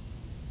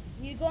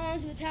 You go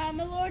on to the tower,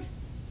 my lord?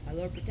 My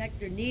lord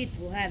protector needs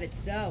will have it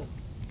so.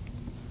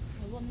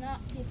 I will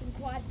not keep him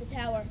quiet at the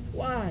tower.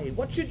 Why?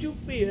 What should you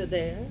fear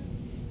there?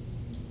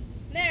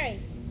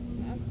 Mary,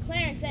 Uncle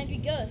Clarence angry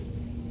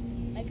ghost.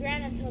 My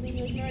grandaunt told me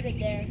he was murdered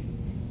there.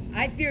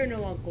 I fear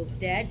no uncles,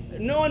 Dad.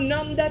 Nor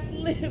none that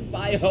live,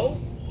 I hope.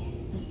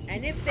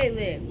 And if they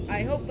live,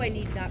 I hope I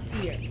need not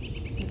fear.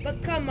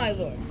 But come, my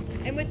lord,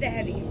 and with a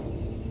heavy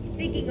heart.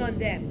 Thinking on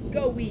them,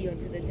 go we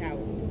unto the tower.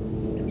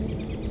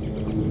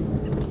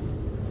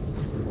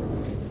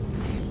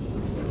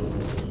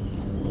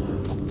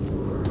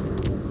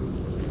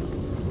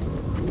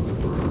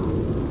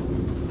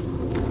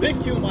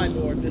 Think you, my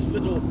lord, this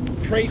little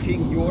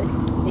prating York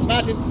was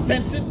not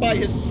incensed by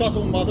his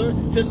subtle mother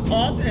to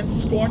taunt and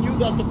scorn you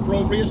thus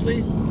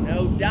opprobriously?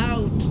 No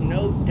doubt,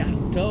 no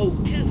doubt. Oh,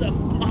 'tis a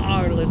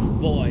parlous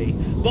boy,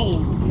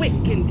 bold, quick,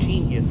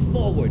 ingenious,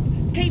 forward,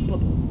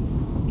 capable.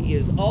 He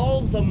is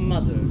all the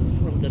mother's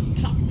from the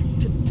top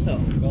to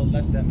toe. Well,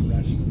 let them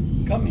rest.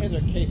 Come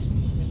hither,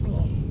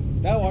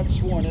 Catesby. Thou art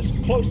sworn as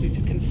closely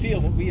to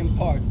conceal what we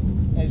impart,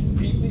 as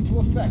deeply to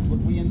effect what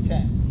we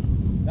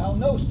intend. Thou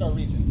knowst our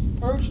reasons,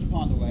 urged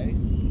upon the way.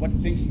 What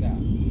thinkst thou?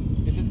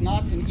 Is it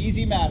not an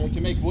easy matter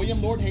to make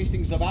William Lord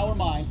Hastings of our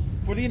mind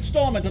for the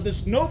installment of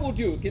this noble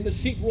duke in the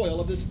seat royal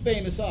of this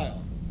famous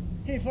isle?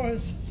 He for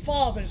his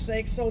father's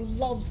sake so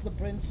loves the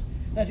prince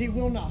that he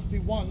will not be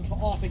won to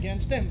aught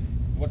against him.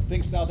 What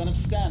thinkst thou then of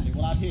Stanley,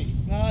 will not he?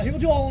 He will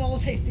do all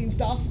his Hastings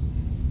doth.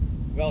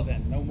 Well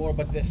then, no more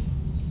but this.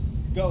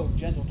 Go,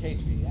 gentle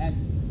Catesby,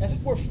 and, as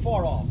it were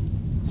far off,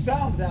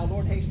 sound thou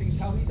Lord Hastings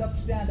how he doth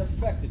stand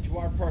affected to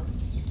our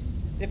purpose.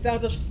 If thou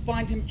dost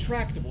find him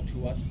tractable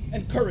to us,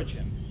 encourage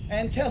him,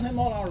 and tell him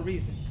all our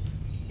reasons.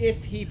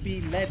 If he be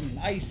leaden,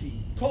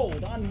 icy,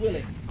 cold,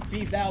 unwilling,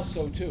 be thou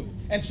so too,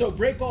 and so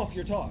break off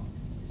your talk,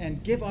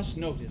 and give us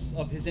notice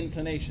of his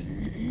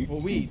inclination. For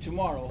we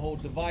tomorrow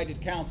hold divided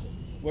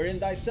councils, wherein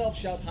thyself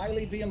shalt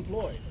highly be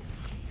employed.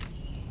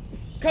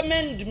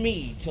 Commend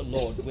me to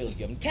Lord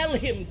William. Tell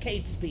him,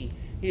 Catesby,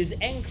 his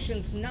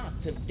ancient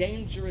knot of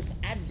dangerous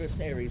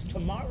adversaries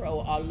tomorrow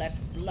are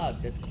let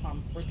blood at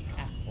Pomfret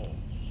Castle.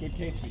 Good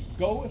Catesby,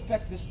 go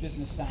effect this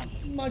business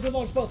soundly. My good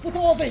lords both, with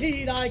all the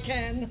heed I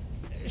can.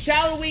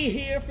 Shall we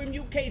hear from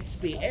you,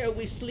 Catesby, ere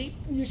we sleep?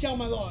 You shall,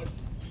 my lord.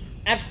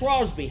 At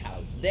Crosby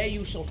House, there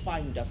you shall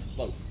find us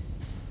both.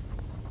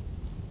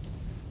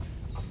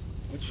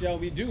 What shall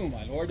we do,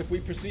 my lord, if we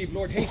perceive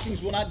Lord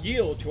Hastings will not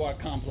yield to our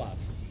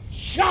complots?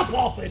 Chop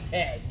off his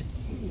head!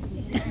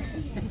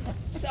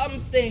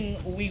 Something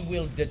we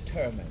will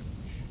determine.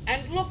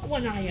 And look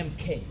when I am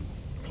king.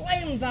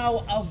 Claim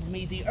thou of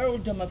me the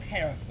earldom of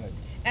Hereford,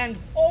 and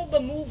all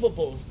the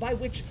movables by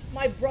which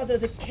my brother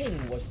the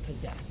king was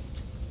possessed.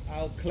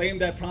 I'll claim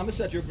that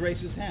promise at your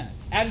grace's hand.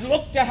 And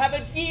look to have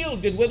it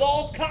yielded with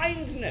all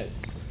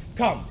kindness.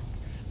 Come,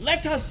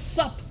 let us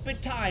sup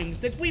betimes,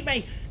 that we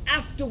may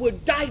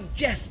afterward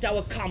digest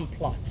our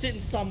complots in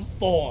some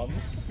form.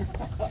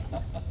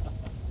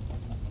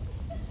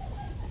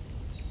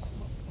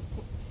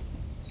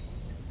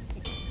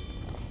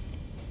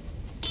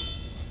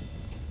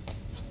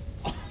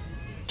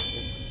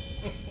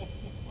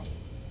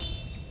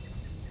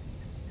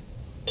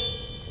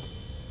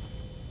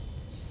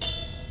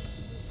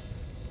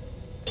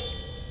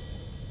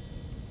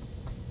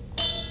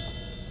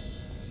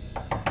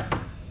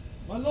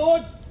 My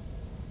lord!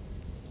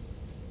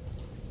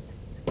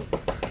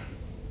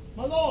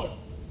 My lord!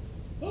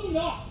 Who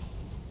knocks?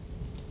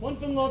 One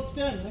from Lord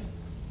Stanley.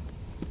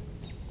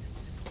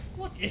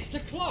 What is the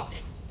clock?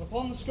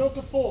 Upon the stroke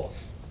of 4.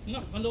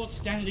 Not my Lord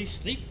Stanley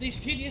sleep these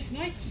tedious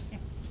nights?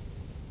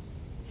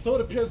 So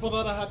it appears by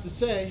that I have to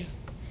say.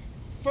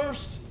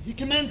 First, he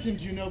commends him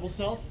to your noble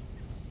self.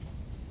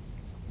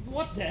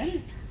 What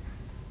then?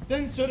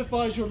 Then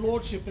certifies your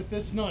lordship that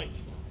this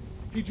night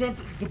he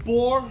dreamt the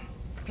boar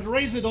had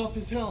raised it off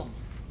his helm.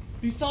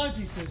 Besides,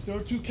 he says, there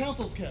are 2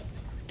 councils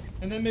kept,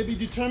 and that may be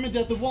determined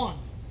at the one,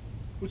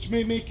 which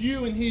may make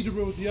you and he to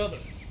rule the other.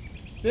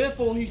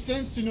 Therefore he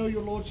sends to know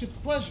your lordship's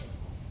pleasure,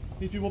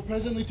 if you will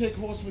presently take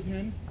horse with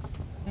him,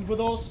 and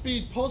with all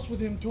speed post with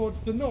him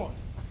towards the north,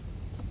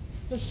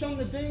 to shun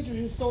the danger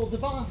his soul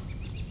divines.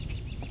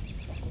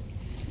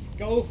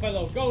 Go,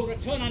 fellow, go,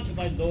 return unto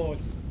thy lord.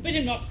 Bid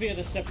him not fear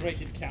the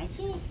separated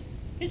councils.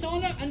 His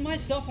honour and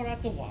myself are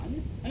at the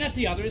one, and at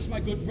the other is my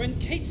good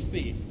friend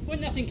Catesby, where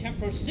nothing can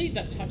proceed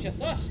that toucheth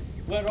us,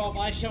 whereof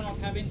I shall not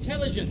have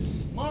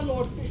intelligence. My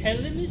lord, tell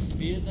him his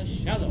fears are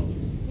shallow,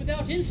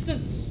 without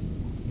instance,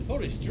 and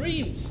for his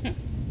dreams.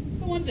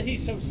 No wonder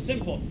he's so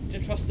simple to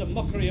trust the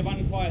mockery of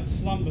unquiet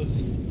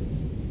slumbers.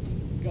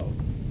 Go,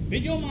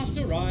 bid your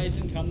master rise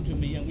and come to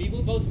me, and we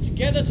will both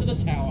together to the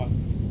tower,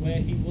 where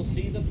he will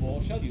see the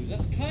boar shall use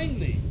us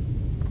kindly.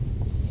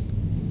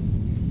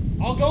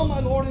 I'll go, my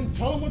lord, and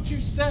tell him what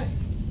you say.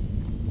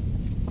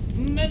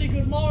 Many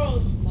good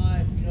morrows,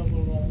 my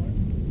noble lord.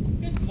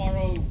 Good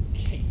morrow,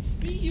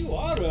 Catesby. You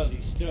are early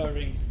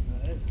stirring.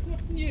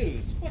 What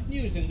news? What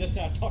news in this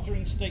our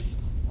tottering state?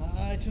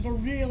 It is a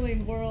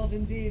reeling world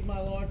indeed,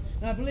 my lord,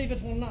 and I believe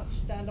it will not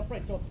stand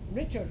upright. So,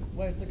 Richard,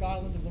 where's the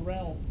garland of the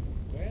realm?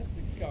 Where's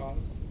the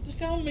garland? Dost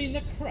thou mean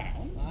the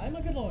crown? Aye,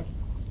 my good lord.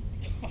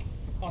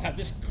 I'll have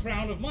this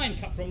crown of mine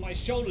cut from my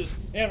shoulders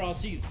ere I'll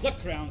see the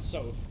crown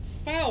so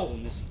foul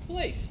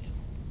misplaced.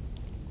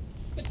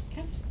 But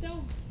canst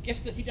thou guess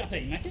that he doth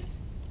aim at it?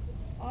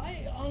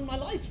 Aye, on my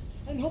life,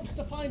 and hopes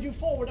to find you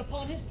forward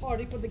upon his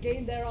party for the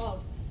gain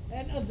thereof,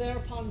 and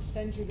thereupon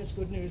send you this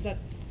good news, that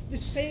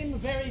this same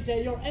very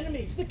day your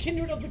enemies, the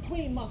kindred of the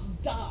queen,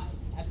 must die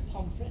at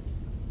Pomfret.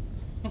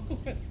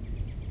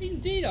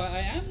 Indeed, I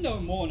am no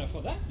mourner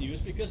for that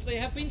news, because they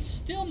have been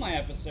still my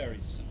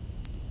adversaries.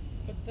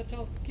 But that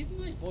I'll give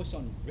my voice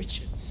on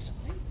Richard's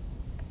side,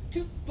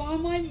 to bar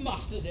my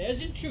master's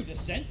heirs in true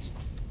descent,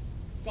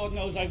 God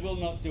knows I will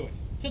not do it,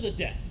 to the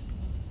death.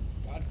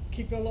 God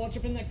keep your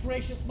lordship in that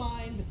gracious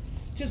mind.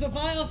 'Tis a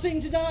vile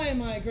thing to die,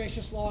 my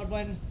gracious lord,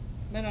 when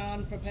men are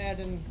unprepared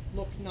and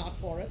look not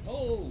for it.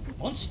 Oh,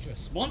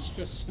 monstrous,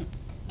 monstrous.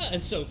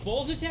 And so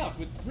falls it out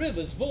with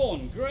Rivers,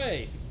 Vaughan,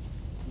 Grey.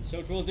 And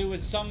so 'twill do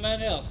with some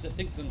men else that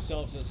think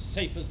themselves as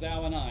safe as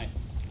thou and I,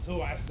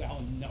 who, as thou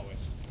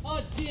knowest,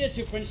 are dear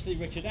to princely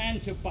Richard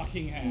and to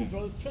Buckingham.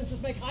 Both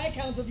princes make high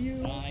account of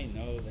you. I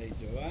know they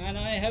do, and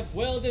I have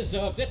well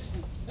deserved it.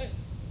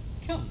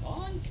 Come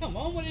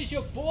on, what is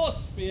your boar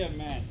spear,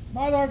 man?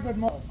 My lord, good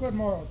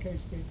morrow,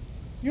 Catesby.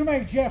 You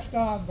may jest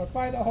on, but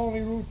by the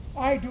holy rood,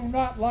 I do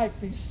not like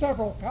these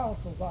several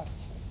counsels.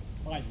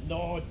 My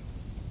lord,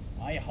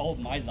 I hold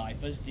my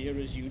life as dear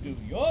as you do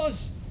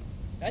yours,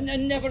 and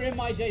never in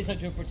my days I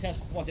do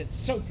protest was it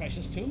so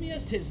precious to me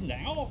as 'tis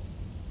now.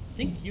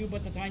 Think you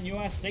but that I knew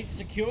our state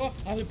secure,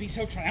 I would be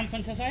so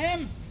triumphant as I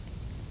am?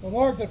 The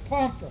lords at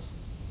Pomfret,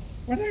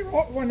 when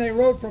they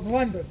rode from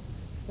London,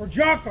 were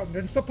jocund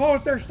and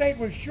supposed their state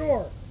was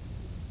sure,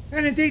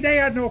 and indeed they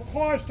had no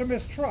cause to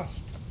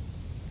mistrust.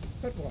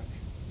 But what?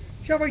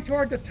 Shall we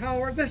toward the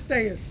tower? This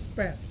day is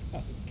spent.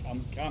 Oh,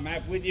 come,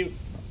 have with you.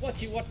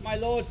 What, my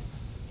lord?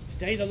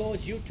 Today the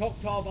lords you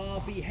talked of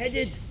are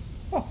beheaded.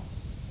 Oh,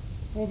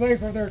 well, they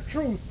for their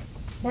truth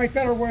might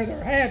better wear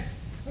their heads,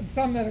 and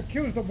some that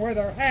accuse them wear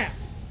their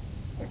hats.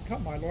 But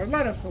come, my lord,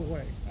 let us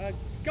away.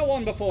 Go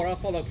on before, I'll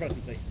follow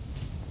presently.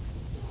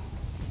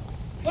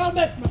 Well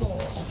met, my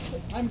lord.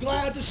 I'm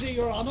glad to see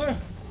your honor.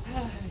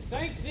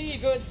 Thank thee,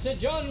 good Sir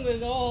John,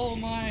 with all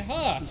my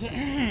heart.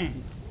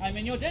 I'm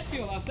in your debt for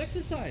your last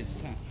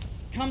exercise.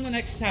 Come the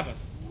next Sabbath,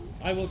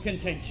 I will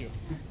content you.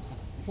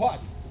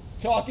 What?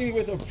 Talking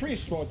with a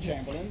priest, Lord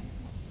Chamberlain?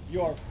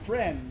 Your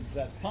friends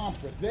at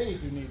Pomfret, they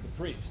do need the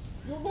priest.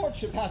 Your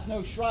lordship hath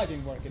no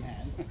shriving work in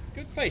hand.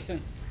 Good faith,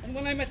 and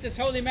when I met this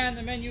holy man,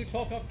 the men you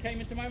talk of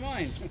came into my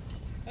mind.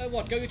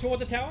 What, go you toward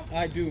the tower?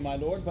 I do, my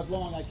lord, but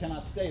long I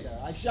cannot stay there.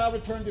 I shall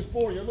return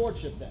before your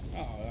lordship thence.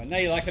 Oh,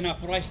 nay, like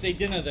enough thrice-day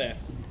dinner there.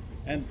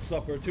 And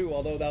supper too,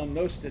 although thou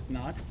know'st it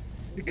not.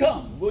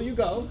 Come, will you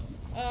go?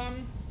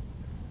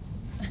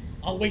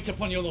 I'll wait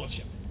upon your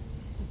lordship.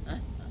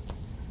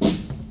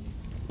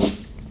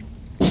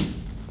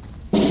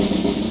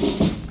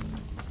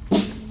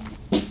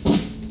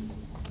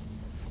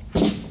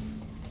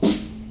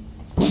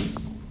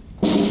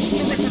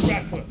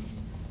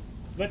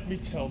 Let me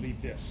tell thee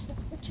this.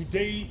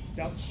 Today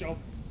thou shalt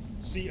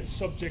see a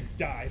subject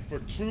die for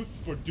truth,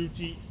 for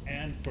duty,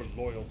 and for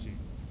loyalty.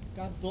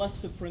 God bless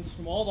the prince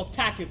from all the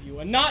pack of you,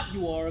 and not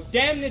you are, of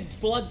damned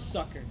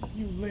bloodsuckers.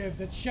 You live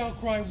that shall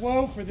cry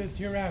woe for this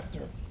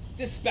hereafter.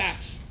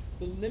 Dispatch.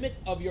 The limit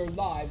of your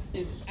lives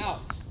is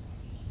out.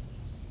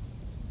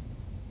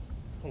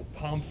 Oh,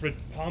 Pomfret,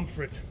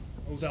 Pomfret,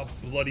 oh thou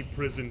bloody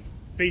prison,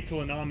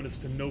 fatal and ominous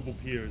to noble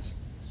peers.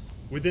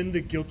 Within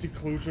the guilty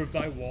closure of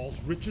thy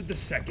walls, Richard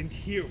II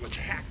here was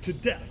hacked to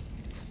death.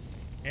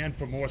 And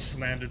for more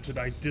slander to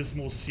thy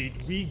dismal seat,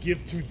 we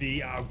give to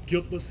thee our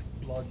guiltless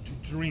blood to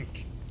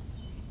drink.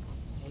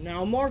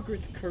 Now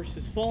Margaret's curse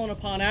has fallen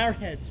upon our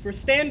heads for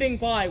standing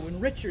by when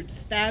Richard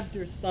stabbed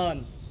her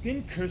son.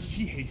 Then cursed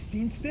she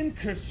Hastings, then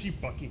cursed she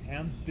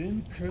Buckingham,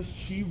 then cursed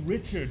she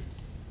Richard.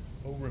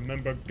 Oh,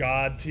 remember,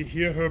 God, to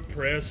hear her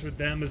prayers for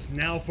them as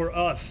now for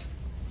us,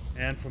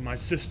 and for my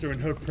sister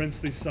and her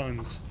princely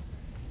sons.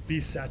 Be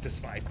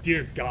satisfied,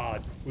 dear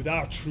God, with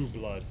our true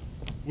blood,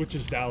 which,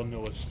 as thou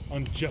knowest,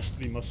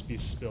 unjustly must be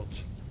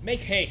spilt.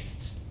 Make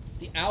haste.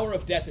 The hour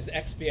of death is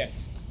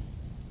expiate.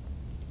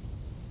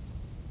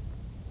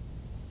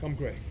 Come,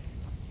 Grey.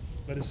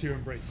 Let us here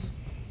embrace.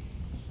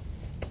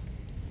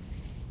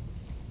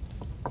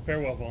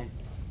 Farewell, Vaughan.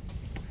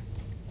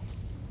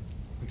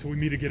 Until we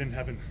meet again in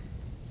heaven.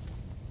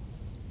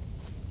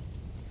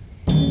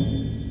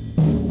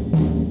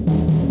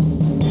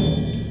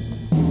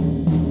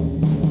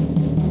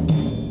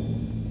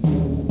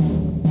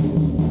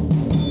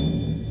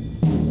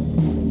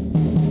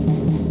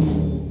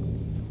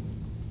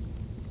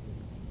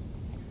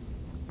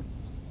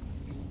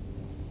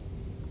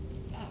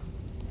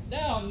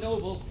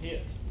 Noble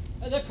peers,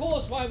 the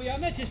cause why we are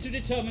met is to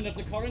determine of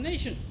the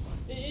coronation.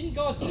 In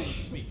God's name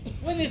speak,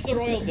 when is the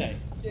royal day?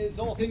 Is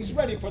all things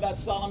ready for that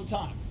solemn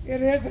time?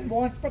 It isn't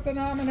once but the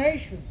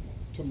nomination.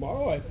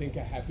 Tomorrow, I think,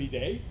 a happy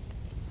day.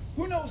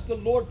 Who knows the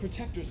Lord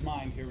Protector's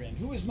mind herein?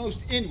 Who is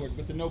most inward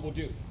with the noble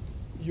Duke?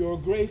 Your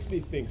Grace,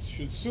 methinks,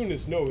 should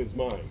soonest know his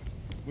mind.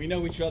 We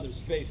know each other's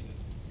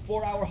faces.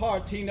 For our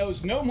hearts he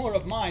knows no more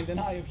of mine than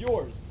I of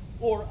yours,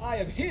 or I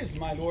of his,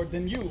 my lord,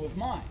 than you of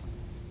mine.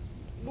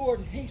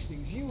 Lord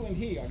Hastings, you and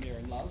he are near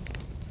in love.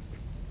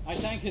 I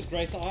thank his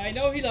grace. I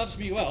know he loves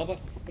me well, but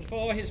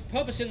for his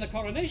purpose in the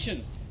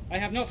coronation, I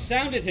have not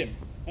sounded him,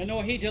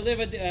 nor he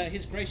delivered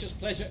his gracious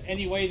pleasure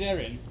any way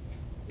therein.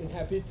 In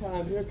happy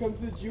time, here comes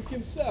the Duke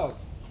himself.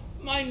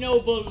 My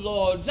noble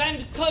lords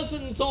and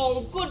cousins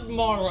all, good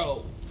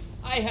morrow.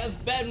 I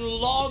have been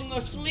long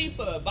a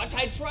sleeper, but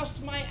I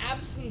trust my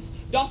absence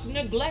doth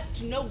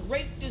neglect no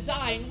great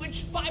design,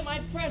 which by my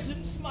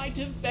presence might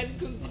have been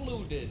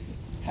concluded.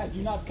 Had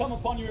you not come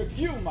upon your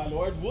cue, my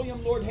lord,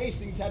 William Lord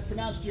Hastings had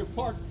pronounced your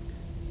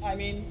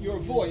your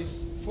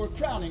voice, for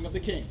crowning of the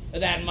king.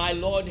 Than my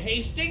Lord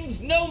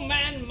Hastings, no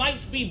man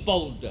might be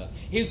bolder.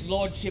 His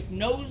lordship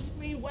knows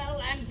me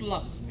well and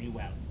loves me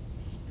well.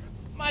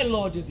 My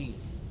Lord of Ely,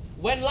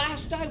 when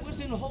last I was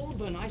in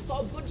Holborn, I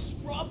saw good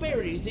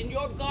strawberries in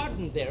your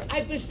garden there.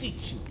 I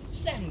beseech you,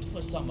 send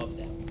for some of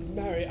them.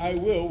 Marry, I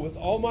will with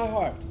all my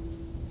heart.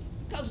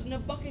 Cousin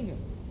of Buckingham,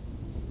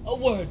 a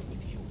word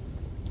with you.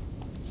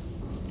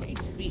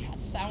 Catesby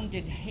hath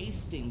sounded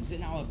Hastings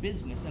in our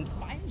business, and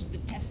finds the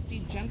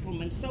testy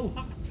gentleman so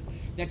hot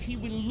that he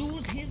will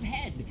lose his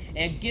head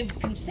ere give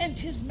consent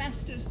his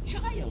master's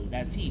child,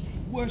 as he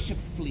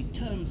worshipfully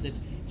terms it,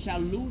 shall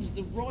lose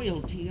the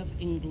royalty of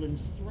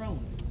England's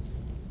throne.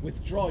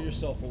 Withdraw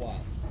yourself a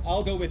while.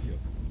 I'll go with you.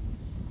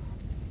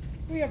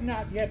 We have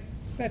not yet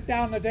set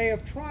down the day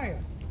of trial.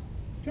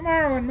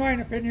 Tomorrow, in mine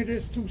opinion,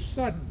 is too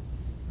sudden.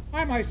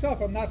 I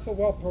myself am not so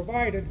well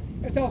provided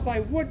as else I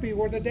would be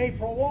were the day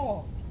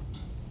prolonged.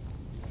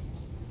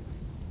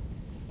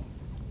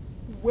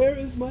 Where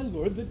is my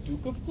lord the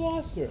Duke of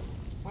Gloucester?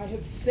 I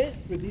have sent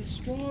for these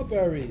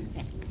strawberries.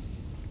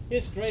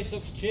 His grace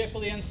looks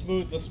cheerfully and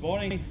smooth this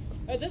morning.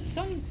 There's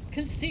some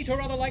conceit or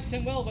other likes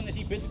him well, when that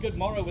he bids good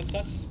morrow with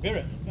such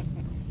spirit.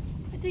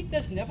 I think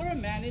there's never a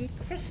man in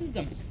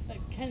Christendom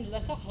can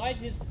lesser hide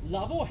his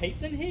love or hate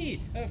than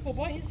he, for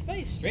by his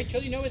face straight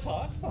shall you know his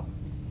heart.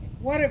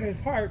 What of his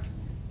heart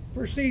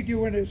perceived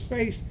you in his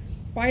face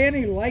by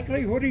any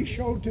likelihood he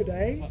showed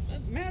today?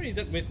 Marry,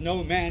 that with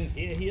no man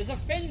here he is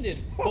offended,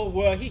 for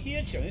were he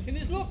had shown it in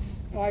his looks.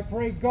 I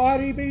pray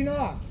God he be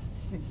not.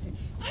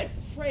 I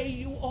pray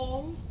you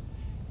all,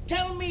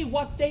 tell me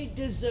what they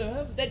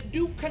deserve that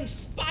do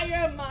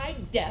conspire my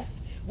death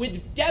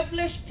with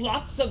devilish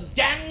plots of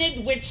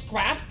damned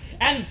witchcraft,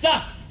 and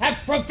thus have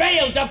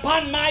prevailed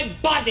upon my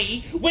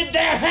body with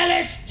their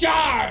hellish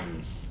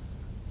charms.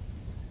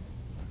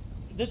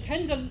 The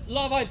tender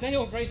love I bear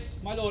your grace,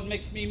 my lord,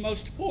 makes me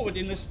most forward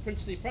in this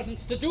princely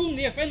presence to doom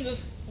the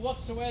offenders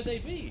whatsoe'er they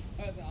be.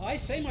 I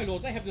say, my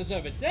lord, they have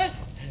deserved death.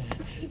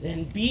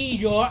 Then be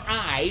your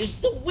eyes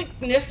the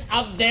witness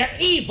of their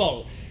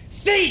evil.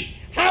 See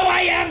how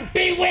I am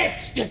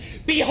bewitched!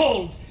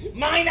 Behold,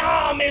 mine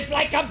arm is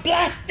like a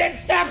blasted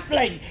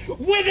sapling,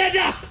 withered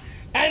up,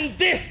 and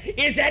this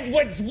is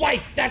Edward's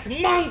wife, that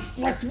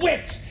monstrous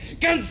witch,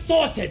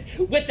 consorted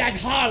with that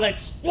harlot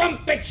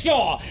Strumpet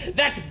Shaw,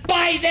 that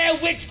by their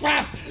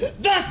witchcraft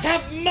thus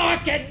have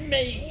marked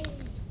me.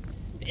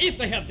 If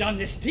they have done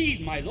this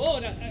deed, my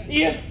lord,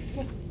 If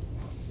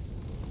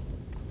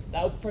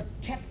thou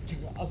protector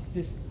of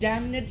this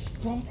damned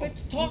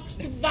strumpet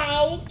talk'st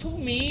thou to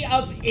me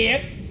of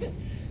ifs,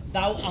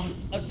 thou art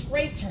a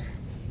traitor.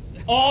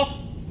 Off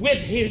with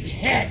his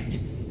head.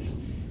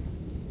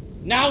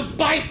 Now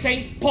by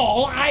St.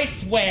 Paul I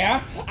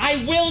swear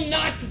I will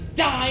not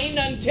dine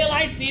until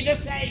I see the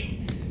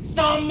same.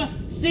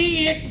 Some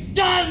see it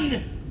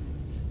done.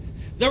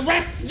 The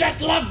rest that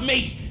love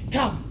me,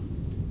 come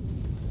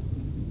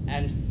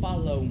and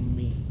follow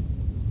me.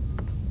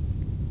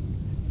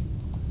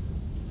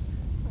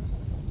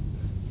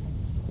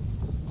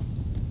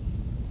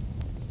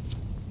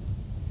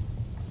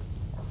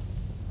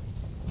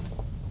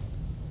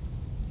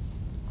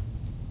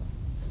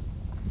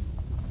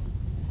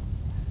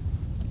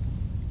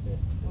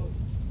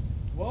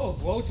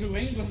 Woe to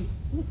England!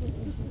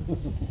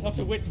 Not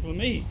a whit for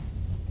me,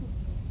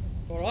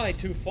 for I,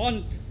 too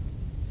fond,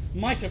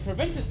 might have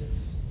prevented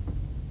this.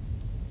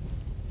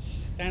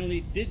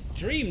 Stanley did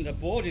dream the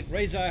boar did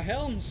raise our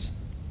helms,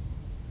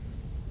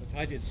 but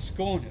I did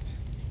scorn it,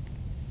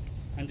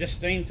 and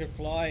disdain to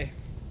fly.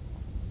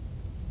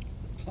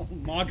 Oh,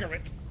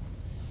 Margaret,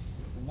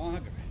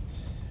 Margaret!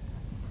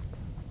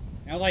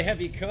 Now thy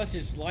heavy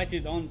curses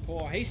lighted on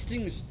poor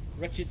Hastings'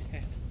 wretched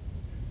head.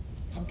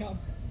 Come,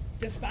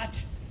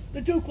 dispatch. The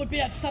Duke would be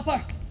at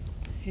supper.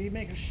 He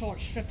make a short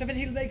shrift of it.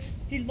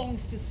 He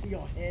longs to see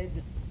your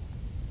head.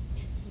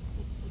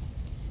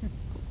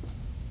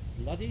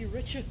 Bloody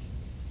Richard.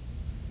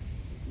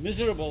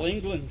 Miserable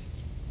England.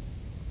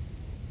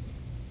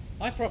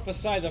 I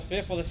prophesy the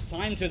fearfulest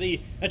time to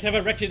thee that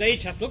ever wretched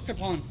age hath looked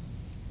upon.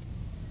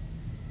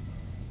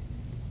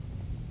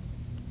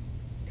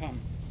 Come,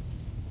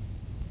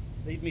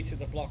 lead me to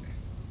the block.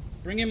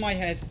 Bring in my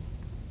head.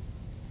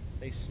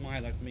 They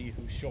smile at me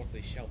who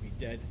shortly shall be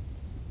dead.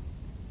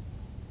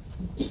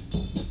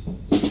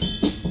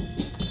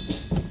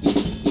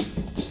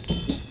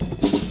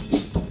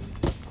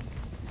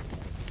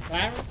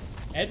 Clarence,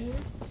 Edward,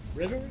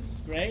 Rivers,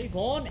 Grey,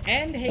 Vaughan,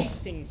 and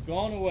Hastings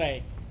gone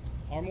away.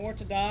 Are more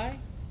to die?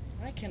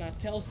 I cannot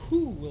tell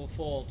who will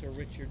fall to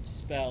Richard's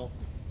spell.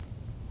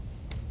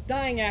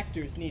 Dying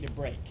actors need a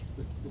break.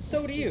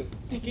 So do you,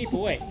 to keep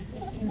awake.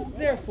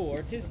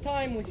 Therefore, 'tis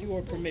time with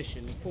your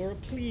permission for a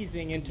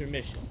pleasing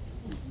intermission.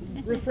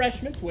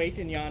 Refreshments wait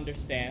in yonder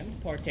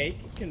stand,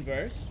 partake,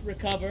 converse,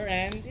 recover,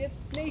 and if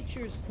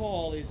nature's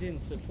call is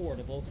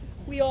insupportable,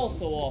 we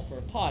also offer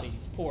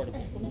potties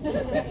portable.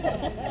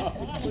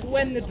 But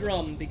when the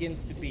drum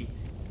begins to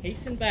beat,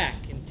 hasten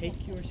back and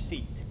take your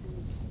seat.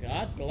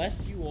 God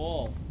bless you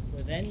all,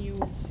 for then you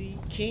will see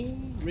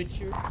King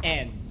Richard's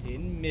end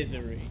in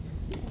misery.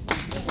 Good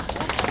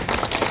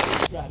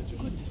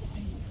to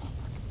see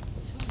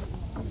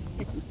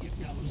you. Here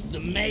comes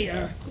the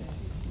mayor.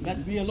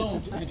 Let me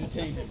alone to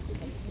entertain him.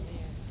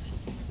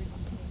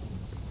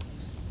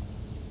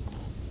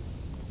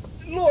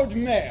 Lord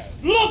Mayor!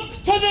 Look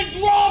to the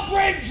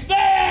drawbridge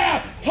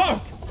there!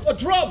 Hark! A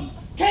drum!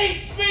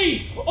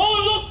 Catesby! Oh,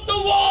 look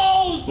the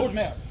walls! Lord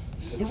Mayor,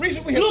 the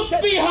reason we have Look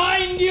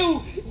behind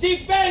you!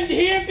 Defend,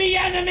 here be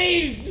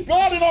enemies!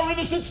 God and our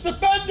innocents,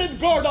 defend and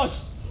guard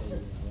us!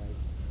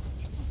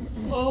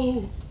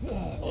 Oh,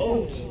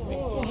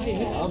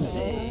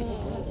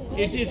 quiet.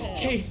 It is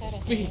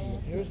Catesby.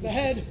 Here's the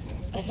head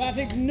of that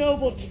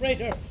ignoble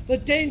traitor, the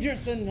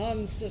dangerous and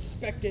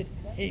unsuspected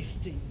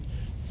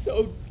Hastings.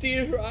 So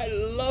dear I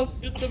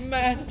loved the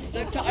man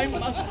that I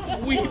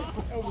must weep.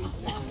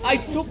 I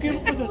took him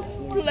for the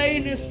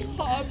plainest,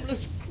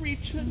 harmless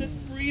creature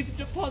that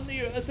breathed upon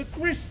the earth, a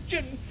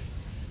Christian.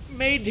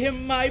 Made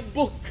him my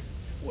book,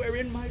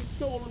 wherein my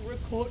soul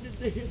recorded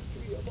the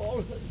history of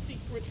all her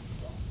secret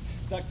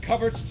thoughts. The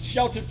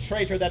covered-sheltered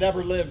traitor that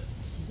ever lived.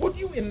 Would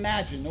you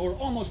imagine, or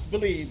almost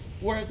believe,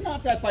 were it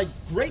not that by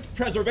great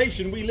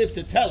preservation we live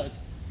to tell it,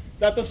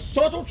 that the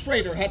subtle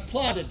traitor had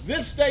plotted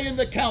this day in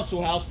the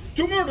council house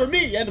to murder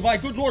me and my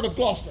good lord of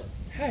Gloucester?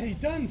 Had he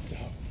done so?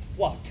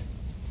 What?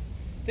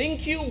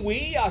 Think you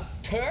we are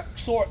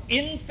Turks or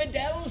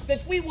infidels,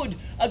 that we would,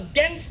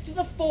 against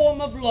the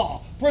form of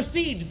law,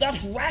 proceed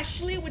thus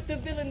rashly with the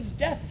villain's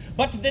death,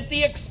 but that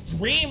the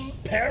extreme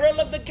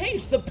peril of the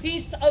case, the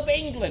peace of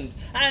England,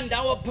 and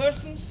our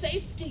person's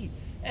safety,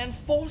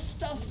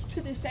 enforced us to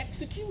this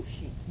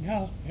execution?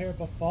 Now there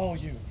befall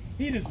you.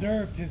 He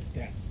deserved his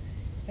death.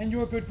 And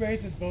your good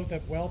graces both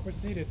have well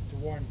proceeded to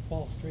warn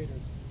false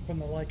traitors from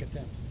the like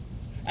attempts.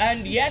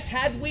 And yet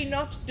had we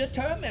not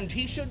determined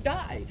he should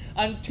die,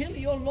 until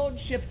your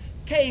lordship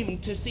came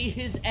to see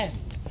his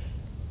end,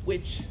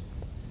 which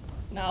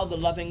now the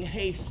loving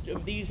haste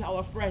of these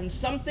our friends,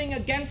 something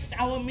against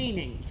our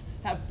meanings,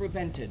 have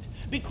prevented.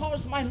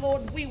 Because, my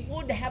lord, we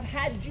would have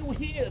had you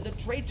hear the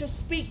traitor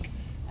speak,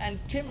 and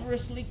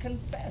timorously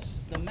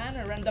confess the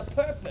manner and the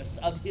purpose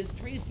of his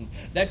treason,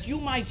 that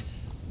you might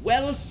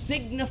well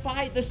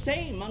signify the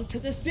same unto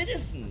the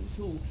citizens,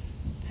 who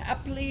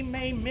haply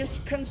may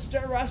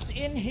misconstrue us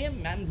in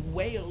him and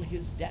wail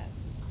his death.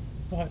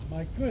 But,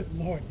 my good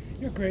lord,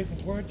 your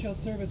grace's word shall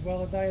serve as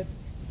well as I had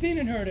seen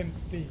and heard him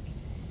speak.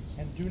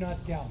 And do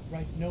not doubt,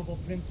 right noble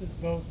princes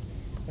both,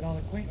 but I'll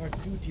acquaint our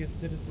duteous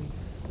citizens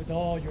with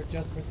all your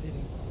just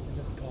proceedings in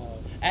this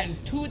cause.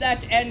 And to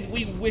that end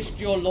we wished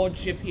your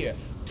lordship here,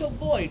 to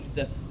avoid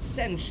the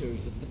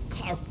censures of the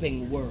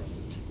carping world.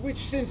 Which,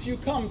 since you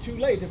come too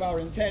late of our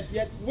intent,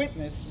 yet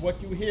witness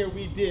what you hear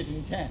we did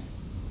intend.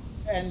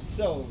 And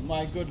so,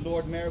 my good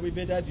Lord Mayor, we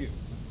bid adieu.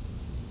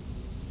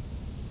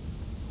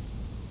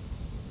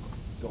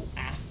 Go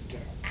after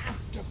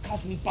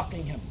cousin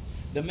Buckingham.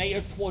 The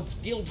mayor towards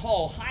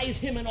Guildhall hies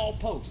him in all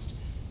post.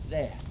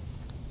 There,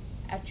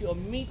 at your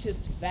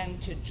meetest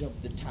vantage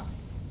of the time,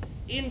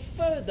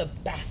 infer the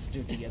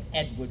bastardy of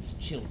Edward's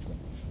children.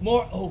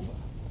 Moreover,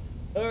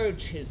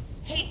 urge his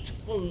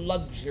hateful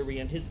luxury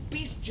and his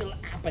bestial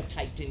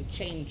appetite in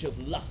change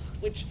of lust,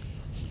 which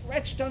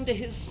stretched unto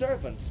his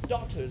servants,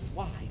 daughters,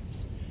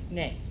 wives.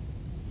 Nay,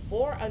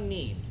 for a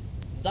need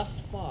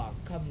thus far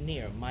come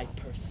near my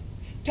person,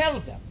 tell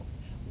them,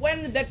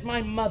 when that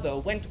my mother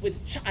went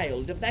with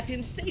child of that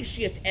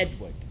insatiate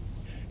Edward,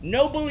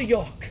 noble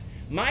York,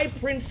 my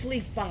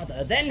princely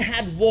father, then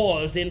had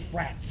wars in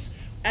France,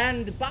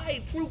 and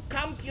by true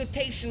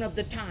computation of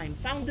the time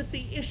found that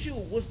the issue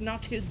was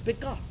not his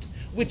begot,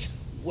 which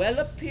well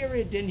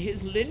appeared in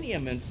his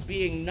lineaments,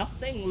 being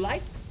nothing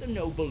like the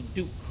noble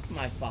duke,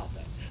 my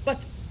father.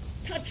 But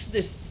touch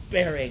this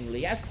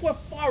sparingly, as 'twere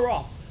far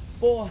off,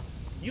 for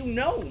you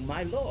know,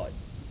 my lord,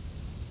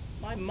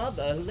 my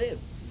mother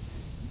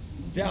lives.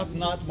 Doubt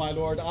not, my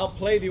lord, I'll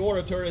play the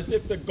orator as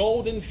if the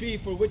golden fee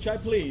for which I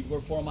plead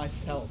were for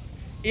myself.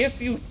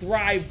 If you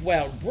thrive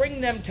well,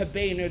 bring them to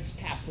Baynard's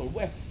castle,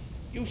 where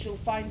you shall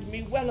find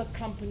me well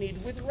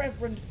accompanied with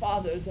reverend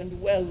fathers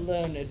and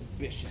well-learned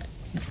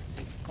bishops.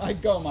 I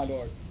go, my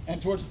lord,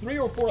 and towards 3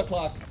 or 4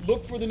 o'clock,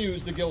 look for the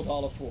news the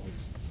Guildhall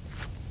affords.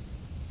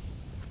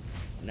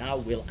 Now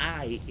will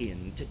I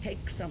in to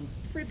take some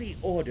privy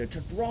order to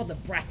draw the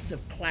brats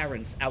of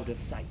Clarence out of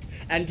sight,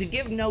 and to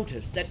give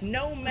notice that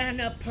no man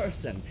or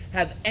person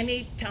have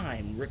any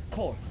time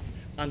recourse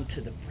unto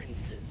the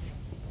princes.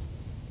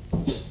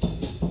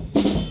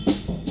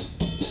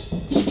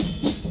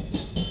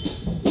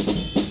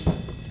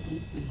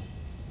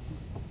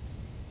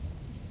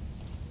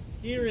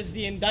 Here is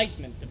the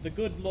indictment of the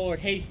good Lord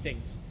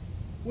Hastings,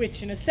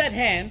 which in a set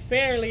hand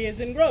fairly is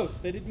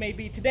engrossed, that it may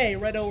be today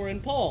read over in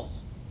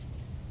Paul's.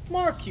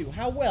 Mark you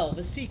how well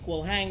the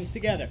sequel hangs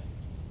together.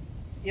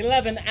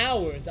 11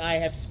 hours I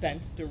have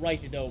spent to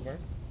write it over,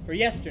 for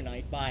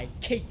yesternight by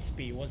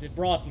Catesby was it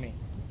brought me.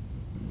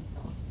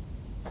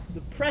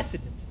 The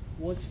precedent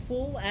was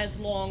full as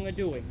long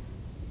a-doing,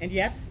 and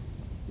yet,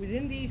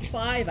 within these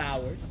 5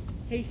 hours,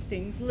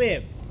 Hastings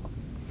lived,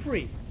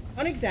 free,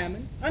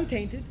 unexamined,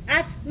 untainted,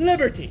 at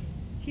liberty.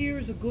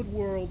 Here's a good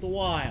world the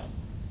while.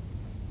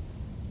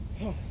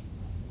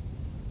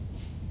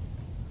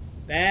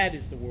 Bad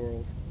is the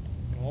world,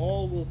 and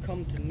all will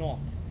come to naught,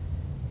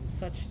 and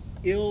such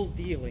ill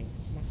dealing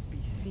must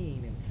be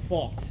seen and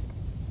fought.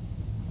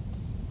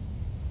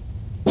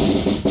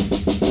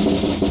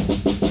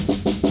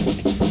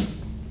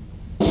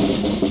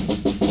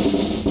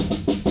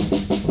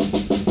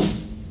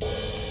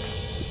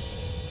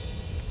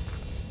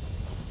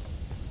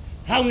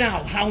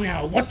 How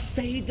now, what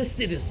say the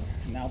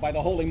citizens? Now, by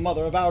the Holy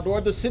Mother of our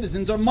Lord, the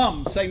citizens are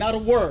mum, say not a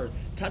word.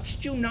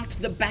 Touched you not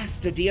the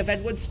bastardy of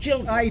Edward's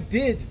children? I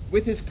did,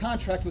 with his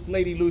contract with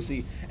Lady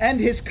Lucy, and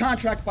his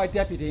contract by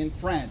deputy in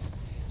France,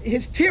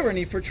 his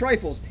tyranny for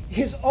trifles,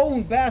 his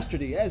own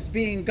bastardy, as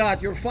being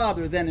got your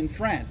father then in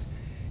France,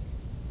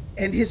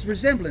 and his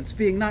resemblance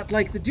being not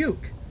like the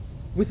Duke.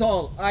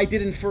 Withal, I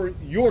did infer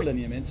your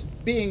lineaments,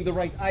 being the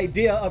right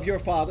idea of your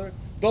father,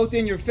 both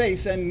in your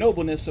face and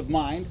nobleness of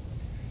mind,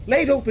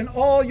 laid open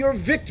all your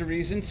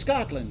victories in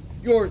Scotland,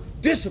 your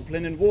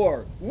discipline in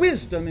war,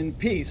 wisdom in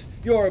peace,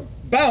 your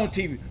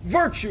bounty,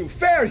 virtue,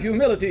 fair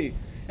humility.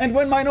 And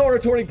when mine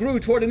oratory grew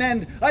toward an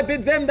end, I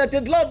bid them that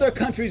did love their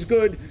country's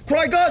good,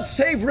 cry, God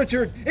save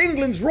Richard,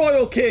 England's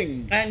royal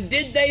king. And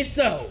did they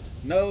so?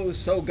 No,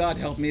 so God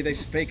help me, they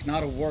spake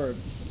not a word.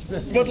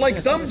 But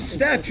like dumb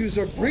statues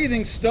or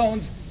breathing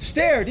stones,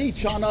 stared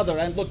each on other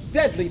and looked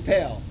deadly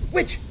pale.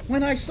 Which,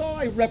 when I saw,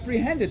 I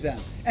reprehended them,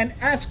 and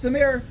asked the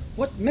mayor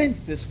what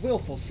meant this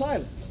wilful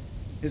silence.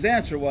 His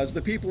answer was,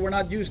 the people were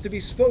not used to be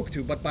spoke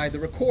to but by the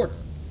recorder.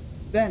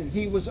 Then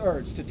he was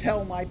urged to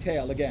tell my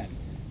tale again.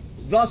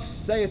 Thus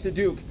saith the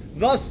Duke,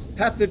 thus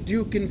hath the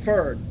Duke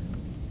inferred,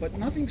 but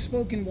nothing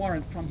spoke in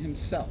warrant from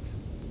himself.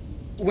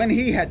 When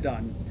he had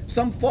done,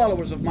 some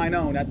followers of mine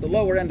own at the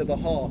lower end of the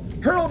hall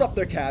hurled up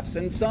their caps,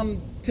 and some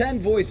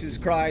 10 voices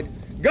cried,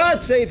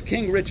 God save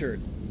King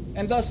Richard.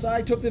 And thus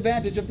I took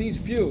advantage of these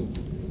few.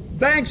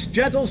 Thanks,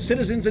 gentle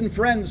citizens and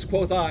friends,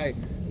 quoth I.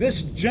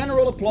 This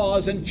general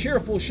applause and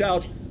cheerful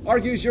shout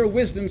argues your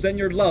wisdoms and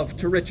your love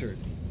to Richard.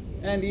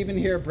 And even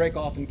here brake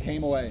off and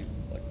came away.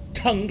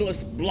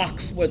 Tongueless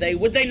blocks were they,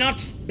 would they not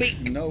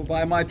speak? No,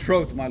 by my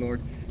troth, my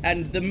lord.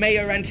 And the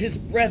mayor and his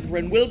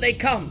brethren, will they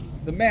come?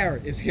 The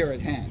mayor is here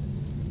at hand.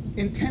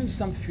 Intend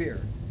some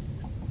fear.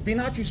 Be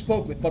not you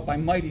spoke with, but by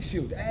mighty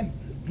suit. And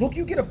look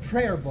you get a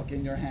prayer book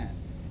in your hand.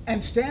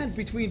 And stand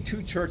between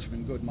 2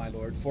 churchmen, good my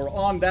lord, for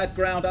on that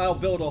ground I'll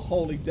build a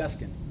holy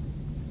descant.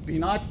 Be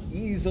not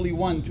easily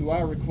won to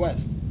our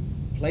request.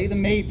 Play the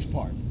maid's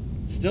part,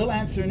 still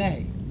answer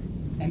nay,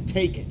 and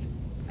take it.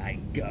 I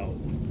go.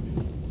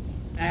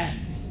 And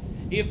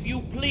if you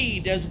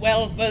plead as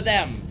well for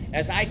them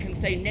as I can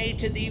say nay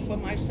to thee for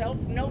myself,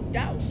 no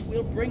doubt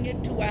we'll bring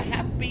it to a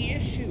happy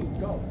issue.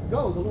 Go,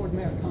 the Lord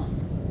Mayor comes.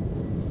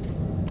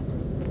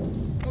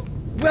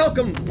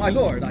 Welcome, my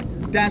lord. I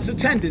dance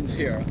attendance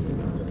here.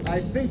 I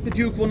think the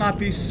Duke will not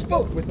be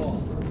spoke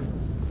withal.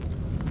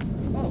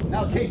 Oh,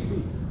 now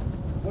Catesby,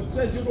 what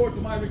says your lord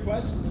to my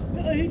request?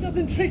 He doth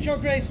entreat your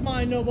grace,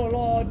 my noble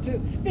lord, to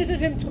visit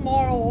him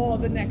tomorrow or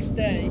the next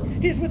day.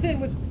 He is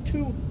within with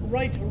 2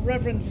 right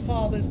reverend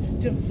fathers,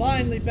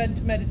 divinely bent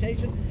to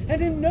meditation,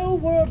 and in no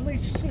worldly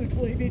suit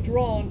will he be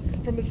drawn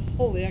from his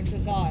holy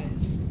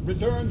exercise.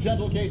 Return,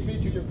 gentle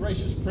Catesby, to your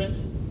gracious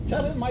prince.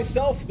 Tell him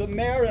myself, the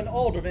mayor and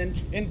aldermen,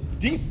 in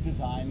deep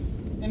designs,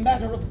 in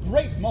matter of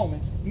great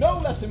moment, no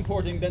less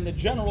importing than the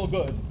general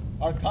good,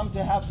 are come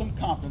to have some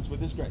conference with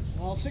his grace.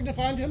 I'll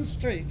signify to him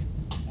straight.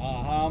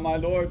 Aha, my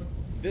lord,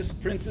 this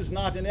prince is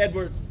not an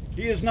Edward.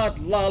 He is not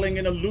lolling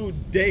in a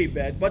lewd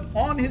daybed, but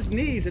on his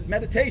knees at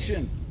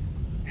meditation.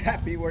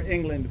 Happy were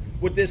England,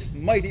 would this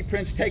mighty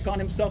prince take on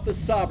himself the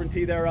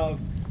sovereignty thereof.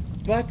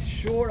 But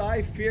sure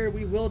I fear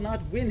we will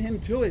not win him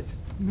to it.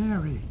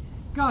 Mary,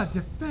 God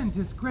defend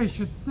his grace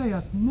should say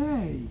us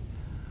nay.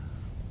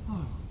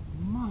 Oh,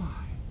 my.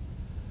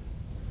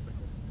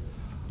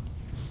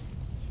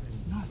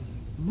 Nuts,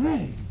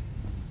 nay.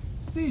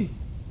 See.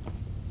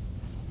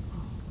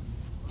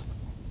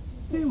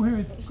 See where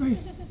his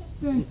grace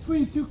stands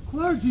between 2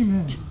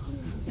 clergymen.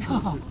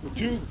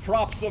 2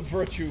 props of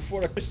virtue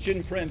for a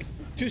Christian prince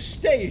to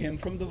stay him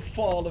from the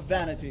fall of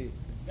vanity.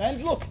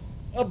 And look,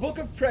 a book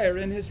of prayer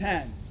in his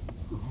hand.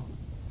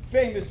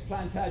 Famous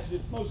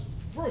Plantagenet, most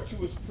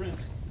virtuous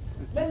prince,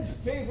 lend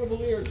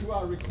favorable ear to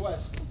our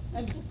request,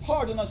 and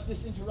pardon us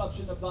this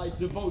interruption of thy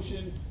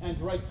devotion and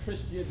right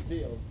Christian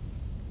zeal.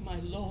 My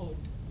lord,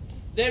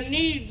 there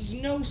needs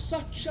no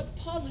such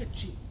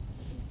apology.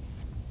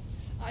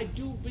 I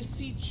do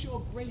beseech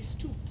your grace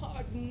to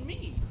pardon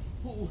me,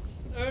 who,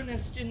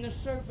 earnest in the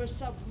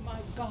service of my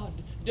God,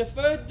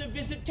 deferred the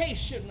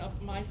visitation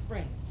of my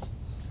friends.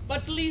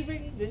 But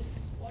leaving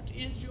this, what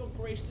is your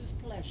grace's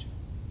pleasure?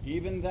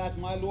 Even that,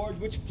 my lord,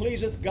 which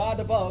pleaseth God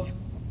above,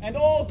 and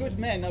all good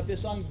men of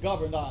this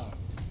ungoverned isle.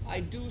 I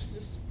do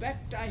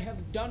suspect I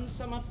have done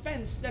some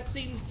offense that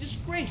seems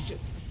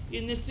disgracious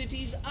in the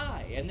city's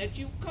eye, and that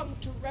you come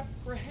to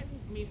reprehend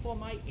me for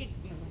my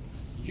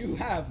ignorance. You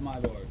have, my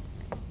lord.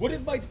 Would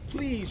it might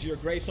please your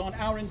grace on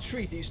our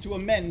entreaties to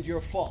amend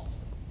your fault.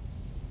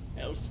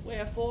 Else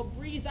wherefore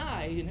breathe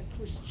I in a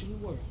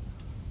Christian world?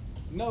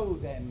 Know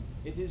then,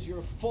 it is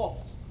your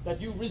fault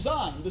that you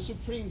resign the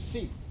supreme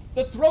seat,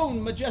 the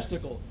throne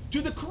majestical,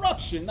 to the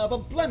corruption of a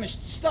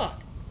blemished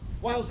stock,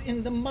 whilst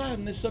in the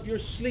mildness of your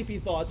sleepy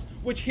thoughts,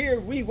 which here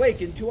we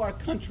waken to our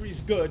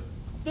country's good,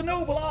 the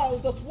noble isle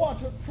doth want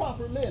her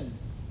proper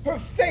limbs, her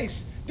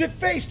face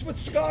defaced with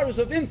scars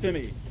of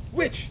infamy,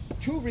 which,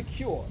 to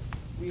recure,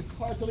 we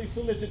heartily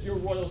solicit your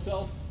royal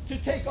self to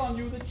take on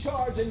you the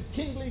charge and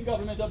kingly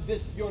government of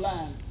this your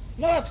land,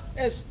 not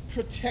as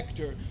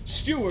protector,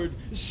 steward,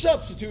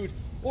 substitute,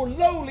 or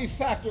lowly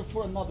factor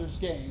for another's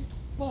gain,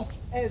 but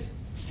as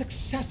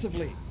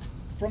successively,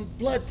 from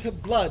blood to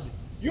blood,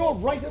 your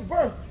right of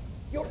birth,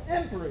 your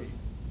empery,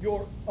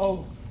 your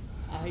own.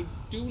 I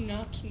do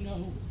not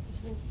know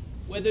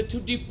whether to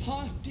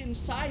depart in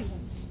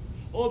silence,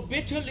 or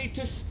bitterly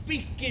to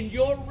speak in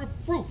your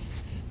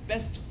reproof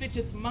best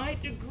fitteth my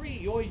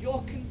degree or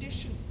your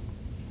condition.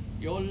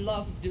 Your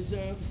love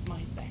deserves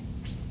my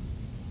thanks,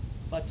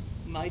 but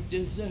my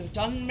desert,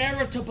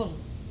 unmeritable,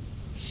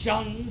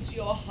 shuns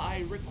your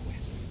high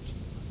request.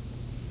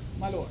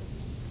 My lord,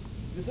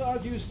 this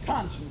argues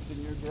conscience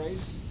in your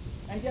grace,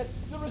 and yet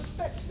the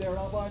respects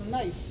thereof are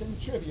nice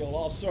and trivial,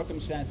 all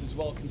circumstances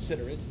well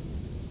considered.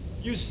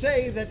 You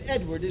say that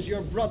Edward is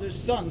your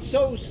brother's son,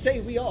 so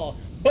say we all,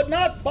 but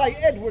not by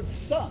Edward's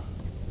son,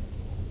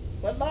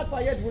 but not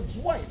by Edward's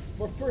wife,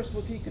 for first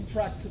was he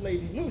contract to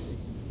Lady Lucy,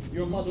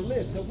 your mother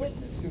lives a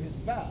witness to his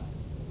vow,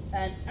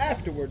 and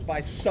afterwards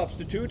by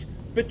substitute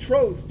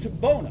betrothed to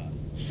Bona,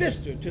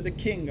 sister to the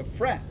King of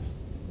France.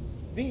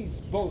 These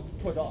both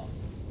put off.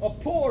 A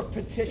poor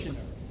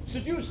petitioner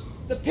seduced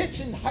the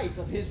pitch and height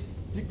of his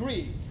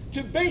degree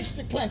to base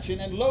declension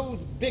and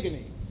loathe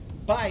bigamy.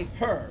 By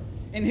her,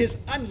 in his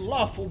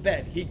unlawful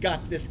bed, he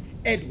got this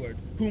Edward,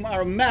 whom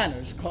our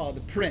manners call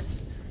the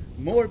prince.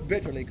 More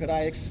bitterly could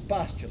I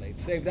expostulate,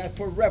 save that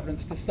for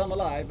reverence to some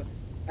alive,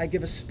 I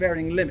give a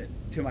sparing limit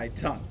to my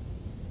tongue.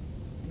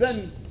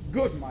 Then,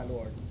 good my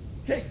lord,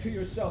 take to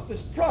yourself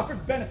this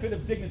proffered benefit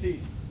of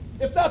dignity,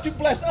 if not to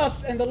bless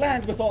us and the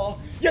land withal,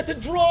 yet to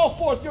draw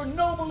forth your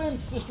noble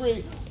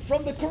ancestry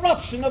from the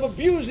corruption of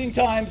abusing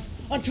times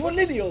unto a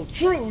lineal,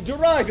 true,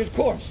 derived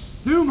course.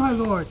 Do, my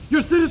lord,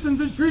 your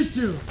citizens entreat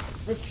you.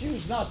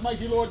 Refuse not,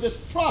 mighty lord, this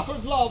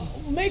proffered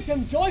love. Make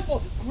them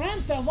joyful,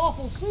 grant their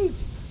lawful suit.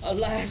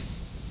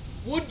 Alas,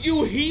 would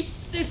you heap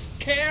this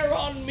care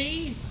on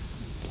me?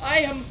 I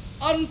am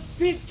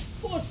unfit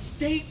for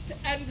state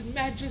and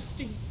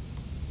majesty.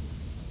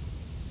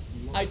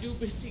 I do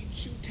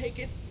beseech you, take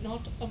it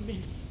not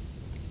amiss.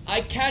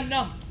 I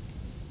cannot,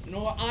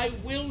 nor I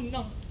will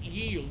not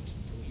yield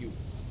to you.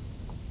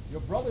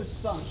 Your brother's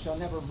son shall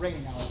never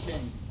reign our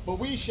king, but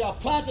we shall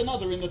plant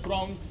another in the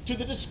throne to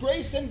the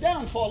disgrace and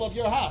downfall of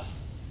your house.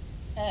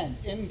 And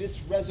in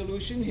this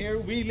resolution here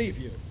we leave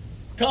you.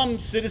 Come,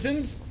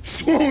 citizens.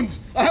 Swoons,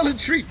 I'll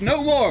entreat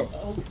no more.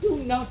 Oh, do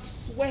not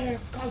swear,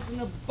 cousin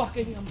of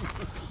Buckingham.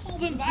 Call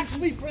them back,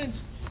 sweet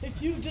prince.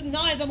 If you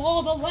deny them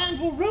all, the land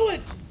will rue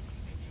it.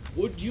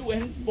 Would you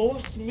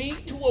enforce me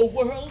to a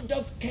world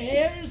of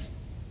cares?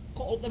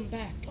 Call them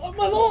back.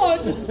 My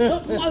lord!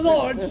 My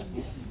lord!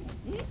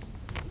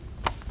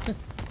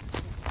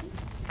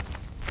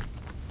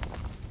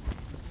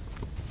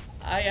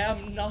 I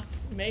am not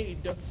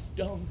made of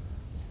stone,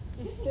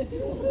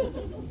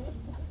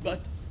 but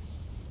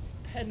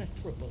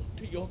penetrable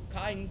to your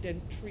kind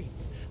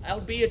entreats,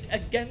 albeit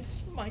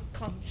against my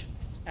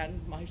conscience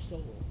and my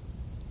soul.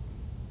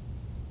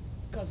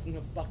 Cousin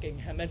of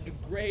Buckingham and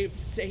grave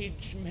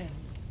sage men,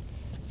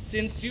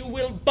 since you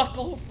will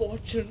buckle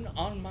fortune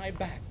on my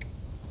back,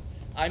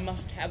 I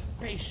must have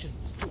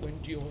patience to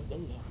endure the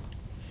load.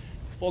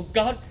 For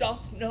God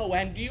doth know,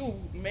 and you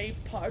may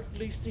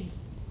partly see,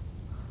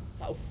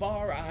 how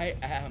far I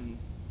am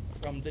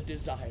from the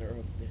desire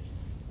of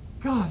this.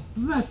 God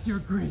bless your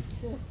grace.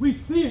 We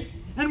see it,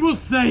 and we'll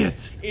say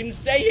it. In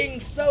saying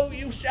so,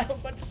 you shall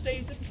but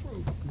say the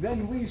truth.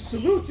 Then we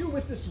salute you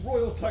with this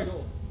royal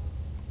title.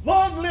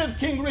 Long live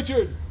King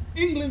Richard,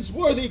 England's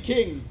worthy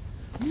king.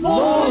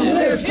 Long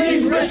live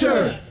King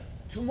Richard!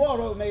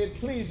 Tomorrow may it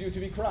please you to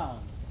be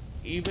crowned.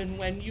 Even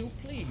when you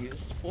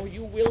please, for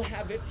you will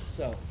have it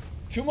so.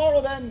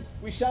 Tomorrow then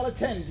we shall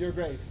attend your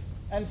grace,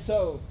 and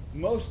so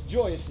most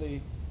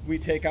joyously we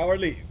take our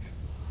leave.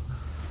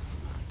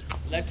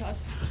 Let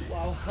us to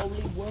our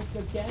holy work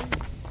again.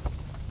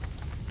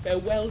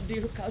 Farewell,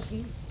 dear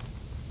cousin.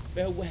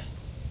 Farewell,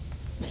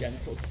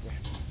 gentle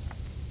friends.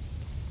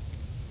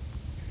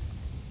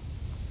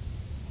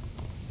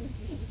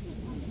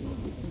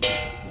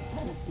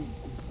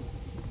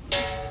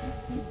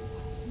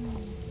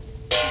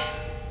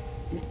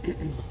 Who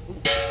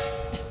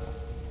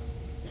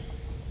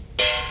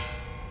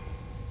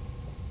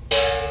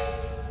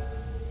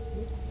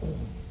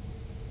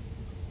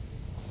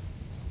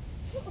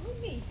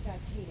meets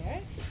us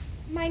here?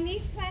 My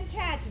niece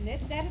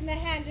Plantagenet, that in the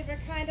hand of her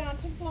kind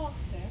aunt of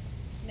Gloucester.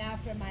 Now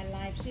for my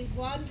life she's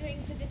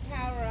wandering to the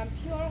tower on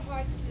pure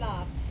heart's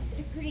love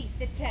to greet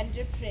the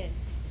tender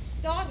prince.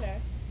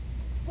 Daughter,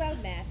 well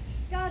met.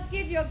 God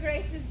give your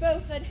graces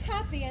both a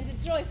happy and a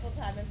joyful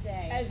time of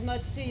day. As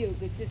much to you,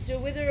 good sister.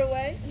 Whither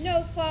away?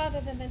 No farther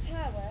than the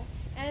tower,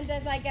 and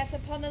as I guess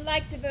upon the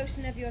like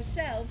devotion of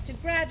yourselves, to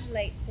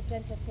gratulate the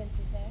gentle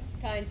princes there.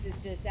 Kind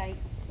sister,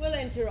 thanks. We'll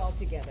enter all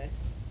together.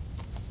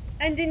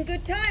 And in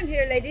good time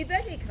here Lady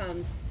Betty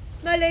comes.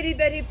 My Lady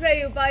Betty,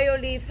 pray you by your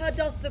leave, how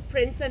doth the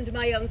prince and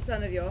my young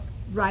son of York?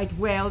 Right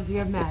well,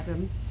 dear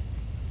madam.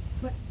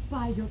 But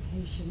by your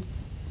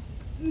patience,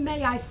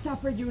 may I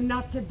suffer you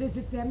not to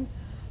visit them?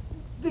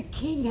 The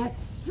king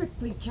hath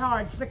strictly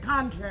charged the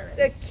contrary.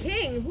 The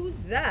king?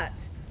 Who's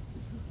that?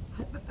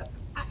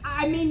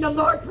 I mean the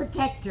Lord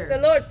Protector.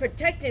 The Lord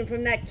protect him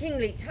from that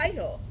kingly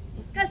title.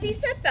 Hath he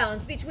set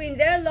bounds between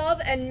their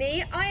love and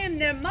me? I am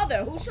their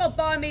mother. Who shall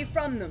bar me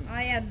from them?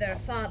 I am their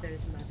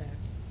father's mother.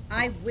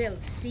 I will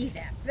see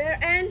them. Their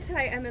aunt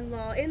I am in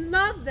law, in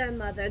love their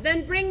mother.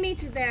 Then bring me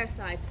to their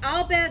sides.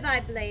 I'll bear thy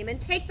blame, and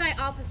take thy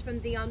office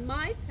from thee on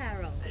my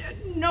peril.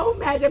 No,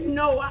 madam,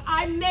 no.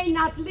 I may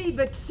not leave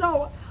it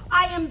so.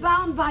 I am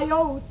bound by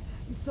oath.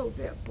 So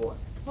therefore,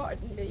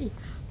 pardon me.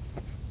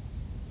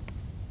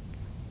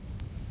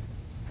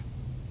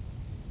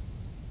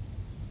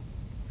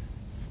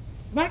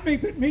 Let me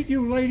but meet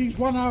you ladies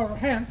 1 hour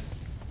hence,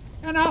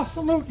 and I'll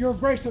salute your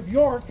Grace of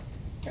York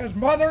as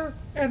mother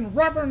and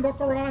reverend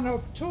looker-on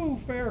of 2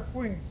 fair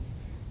queens.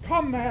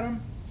 Come,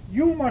 madam,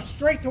 you must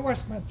straight to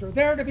Westminster,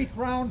 there to be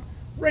crowned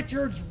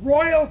Richard's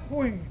royal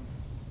queen.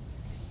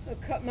 I'll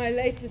cut my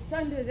lace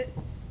asunder that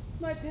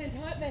my pent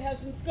heart may have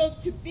some scope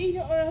to beat,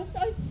 or else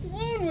I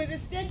swoon with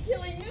this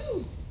dead-killing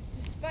news.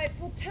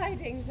 Despiteful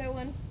tidings, O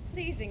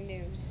unpleasing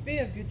news. Be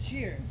of good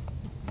cheer.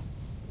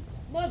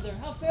 Mother,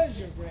 how fares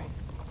your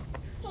grace?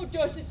 Oh,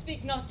 Dorset,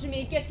 speak not to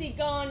me. Get thee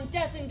gone.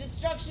 Death and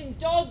destruction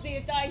dog thee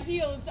at thy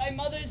heels. Thy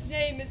mother's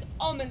name is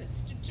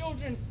ominous to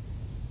children.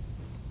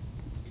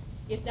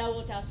 If thou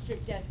wilt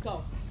outstrip death,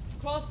 go.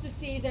 Cross the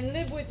seas and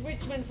live with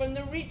Richmond from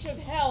the reach of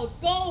hell.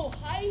 Go,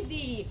 hide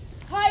thee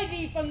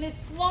from this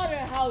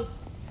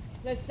slaughterhouse,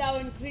 lest thou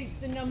increase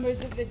the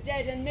numbers of the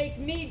dead and make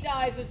me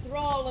die the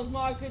thrall of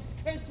Margaret's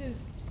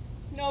curses.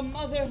 No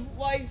mother,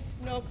 wife,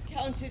 nor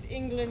counted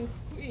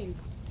England's queen.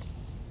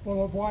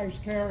 Full of wise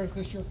care is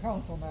this your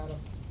counsel, madam.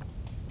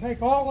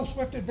 Take all the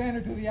swift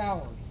advantage of the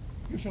hours.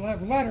 You shall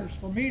have letters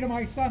from me to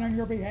my son on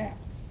your behalf,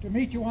 to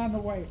meet you on the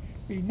way.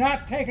 Be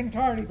not taken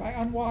tardy by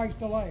unwise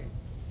delay.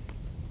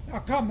 Now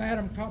come,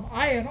 madam, come.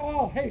 I in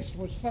all haste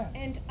was sent.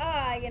 And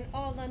I in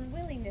all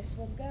unwillingness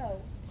will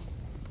go.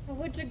 I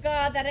would to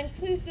God that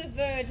inclusive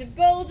verge of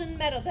golden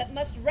metal that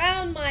must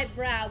round my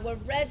brow were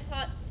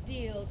red-hot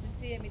steel to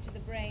sear me to the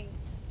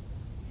brains.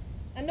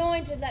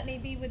 Anointed let me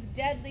be with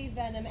deadly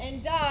venom,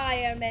 and die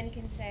ere men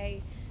can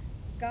say,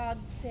 God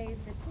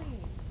save the queen.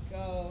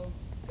 Go,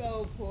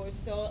 go, poor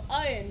soul,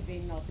 I envy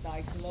not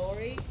thy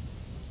glory.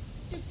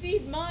 To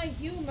feed my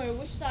humor,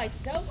 wish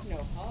thyself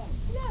no harm.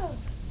 No,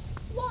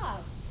 why?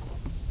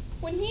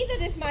 When he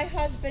that is my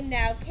husband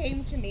now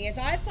came to me as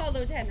I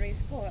followed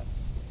Henry's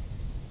corpse,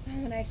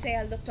 when I say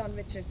I looked on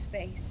Richard's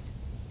face,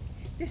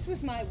 this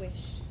was my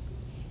wish.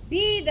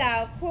 Be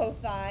thou,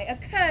 quoth I,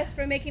 accursed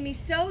for making me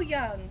so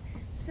young,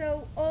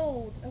 so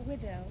old a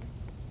widow.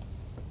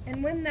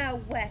 And when thou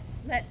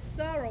wettest, let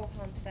sorrow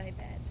haunt thy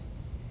bed,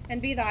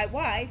 and be thy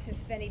wife,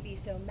 if any be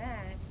so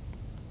mad,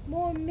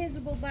 more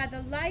miserable by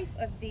the life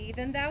of thee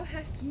than thou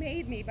hast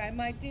made me by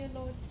my dear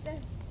lord's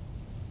death.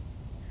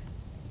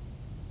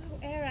 Oh,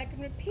 ere I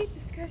can repeat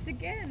this curse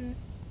again,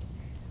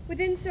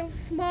 within so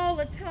small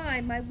a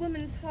time my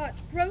woman's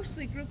heart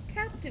grossly grew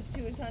captive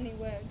to his honey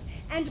words,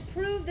 and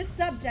proved the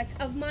subject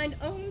of mine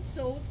own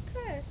soul's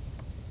curse.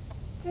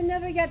 For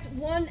never yet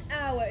 1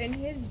 hour in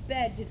his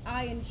bed did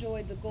I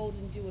enjoy the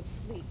golden dew of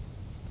sleep,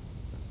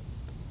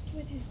 but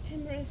with his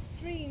timorous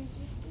dreams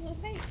was still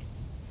awake.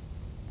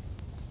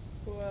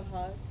 Poor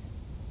heart,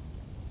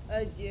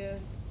 adieu.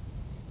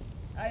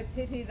 I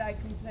pity thy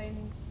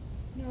complaining.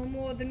 No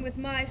more than with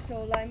my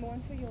soul I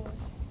mourn for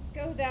yours.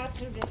 Go thou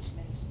to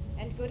Richmond,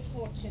 and good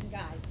fortune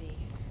guide thee.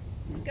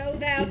 Go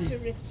thou to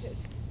Richard,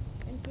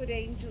 and good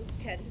angels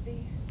tend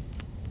thee.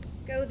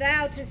 Go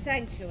thou to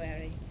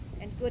sanctuary,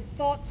 and good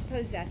thoughts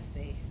possess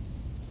thee.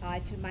 I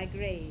to my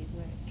grave,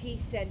 where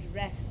peace and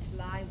rest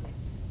lie with.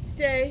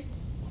 Stay,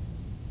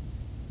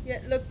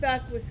 yet look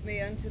back with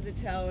me unto the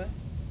tower.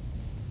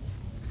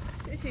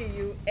 Pity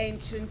you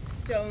ancient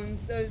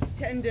stones, those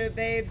tender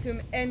babes whom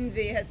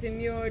envy hath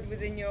immured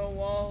within your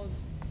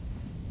walls.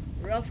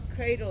 Rough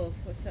cradle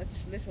for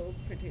such little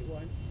pretty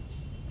ones.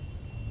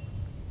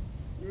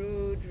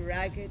 Rude,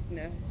 ragged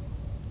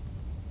nurse.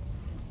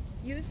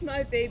 Use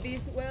my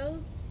babies well?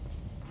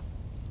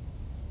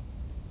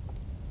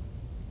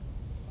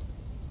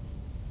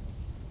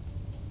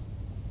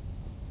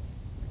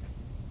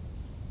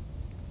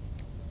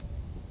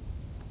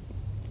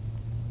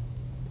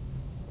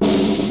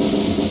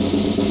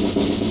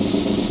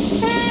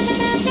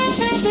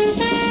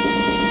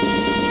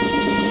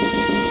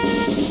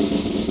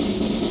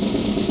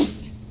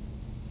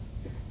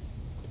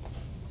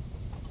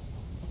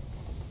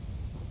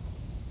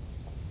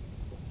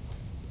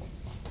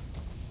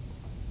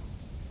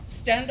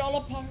 stand all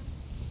apart.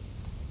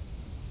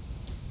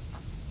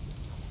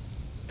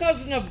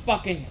 Cousin of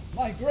Buckingham,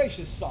 my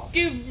gracious son,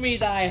 give me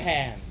thy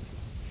hand.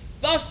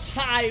 Thus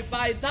high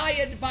by thy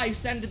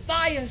advice and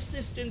thy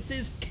assistance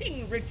is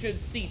King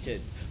Richard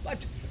seated.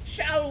 But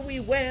shall we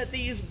wear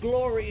these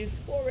glories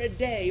for a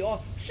day,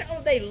 or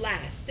shall they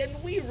last,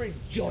 and we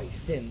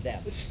rejoice in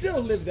them?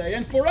 Still live they,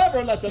 and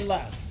forever let them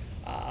last.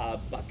 Ah,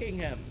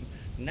 Buckingham,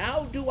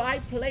 now do I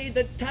play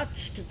the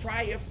touch to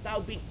try if thou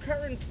be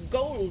current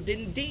gold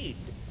indeed.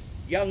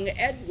 Young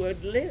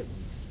Edward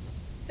lives.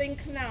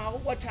 Think now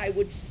what I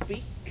would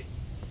speak.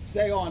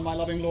 Say on, my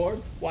loving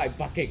lord. Why,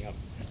 Buckingham,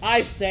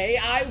 I say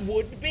I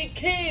would be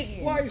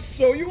king. Why,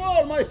 so you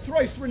are, my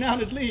thrice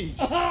renowned liege.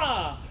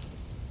 Aha!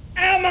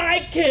 Am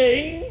I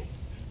king?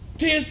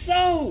 'Tis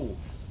so,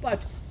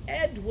 but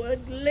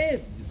Edward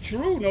lives.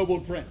 True, noble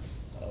prince.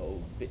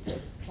 Oh, bitter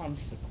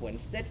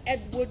consequence that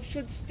Edward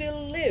should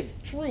still live.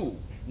 True,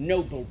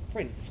 noble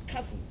prince,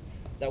 cousin,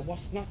 thou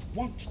wast not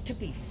wont to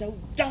be so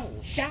dull.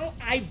 Shall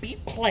I be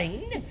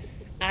plain?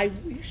 I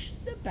wish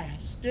the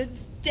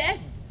bastard's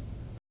dead.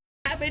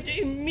 Have it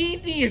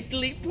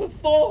immediately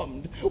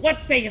performed.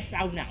 What sayest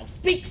thou now?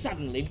 Speak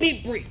suddenly,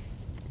 be brief.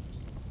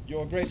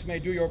 Your grace may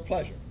do your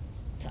pleasure.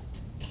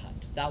 Tut,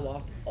 tut, thou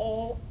art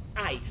all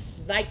ice,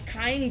 thy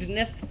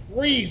kindness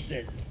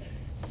freezes.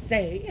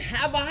 Say,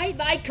 have I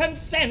thy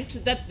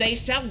consent that they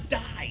shall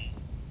die?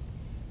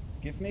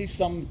 Give me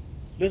some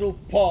little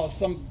pause,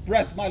 some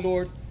breath, my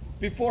lord,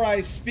 before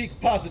I speak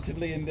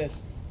positively in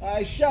this.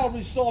 I shall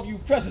resolve you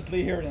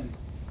presently herein.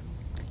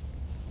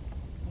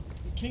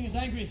 The king is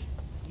angry.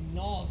 He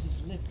gnaws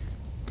his lip.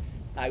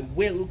 I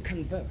will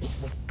converse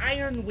with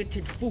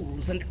iron-witted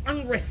fools and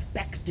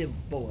unrespective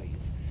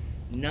boys.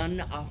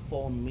 None are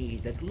for me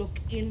that look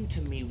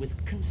into me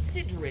with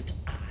considerate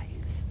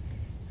eyes.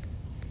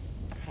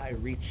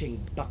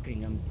 High-reaching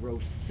Buckingham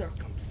grows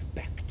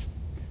circumspect.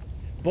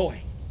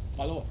 Boy,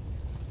 my lord,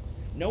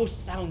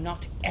 knowest thou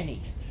not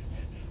any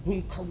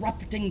whom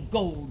corrupting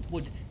gold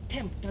would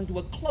tempt unto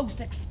a close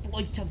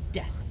exploit of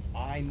death?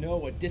 I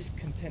know a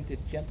discontented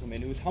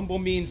gentleman whose humble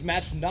means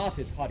match not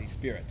his haughty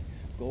spirit.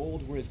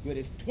 Gold were as good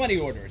as 20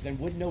 orders, and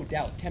would no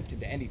doubt tempt him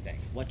to anything.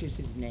 What is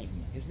his name?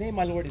 His name,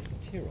 my lord, is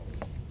Tyrrell.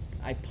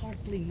 I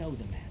partly know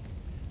the man.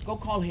 Go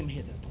call him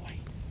hither, boy.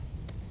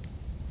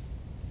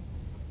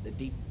 The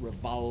deep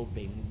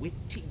revolving,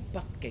 witty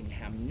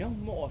Buckingham no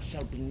more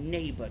shall be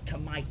neighbor to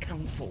my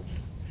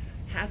counsels.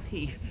 Hath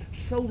he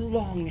so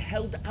long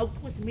held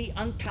out with me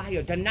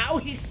untired, and now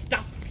he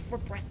stops for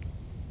breath?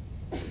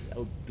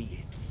 Well, be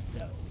it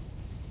so.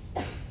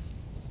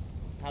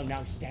 How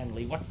now,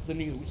 Stanley, what's the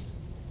news?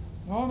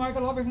 Oh, my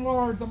loving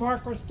lord, the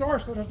Marquis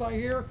Dorset, as I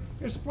hear,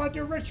 is fled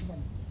to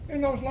Richmond,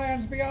 in those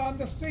lands beyond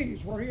the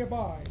seas where he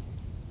abides.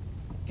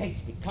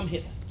 Catesby, come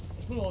hither.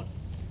 Yes, my lord.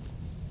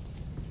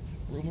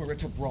 Rumor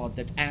it abroad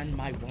that Anne,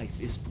 my wife,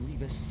 is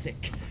grievous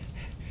sick.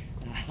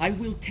 I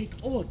will take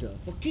order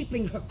for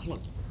keeping her close.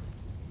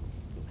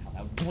 Look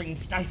how thou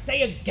dream'st, I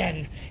say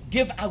again.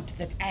 Give out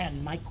that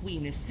Anne, my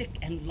queen, is sick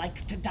and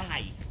like to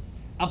die.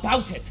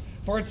 About it,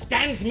 for it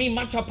stands me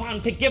much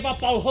upon to give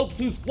up all hopes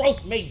whose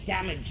growth may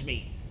damage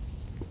me.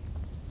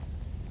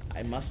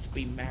 I must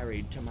be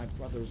married to my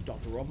brother's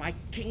daughter, or my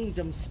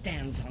kingdom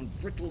stands on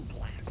brittle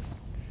glass.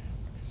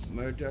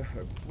 Murder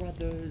her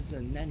brothers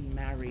and then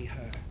marry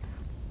her.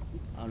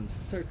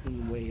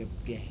 Uncertain way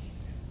of gain.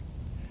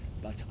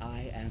 But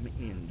I am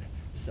in,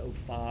 so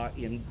far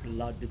in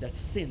blood that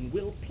sin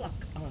will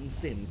pluck on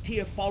sin.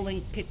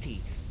 Tear-falling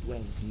pity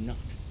dwells not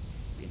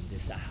in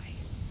this eye.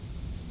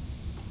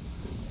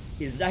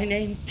 Is thy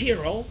name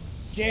Tyrrell?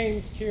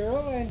 James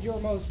Tyrrell, and your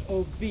most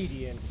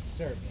obedient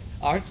servant.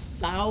 Art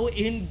thou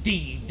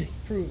indeed?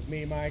 Prove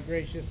me, my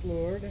gracious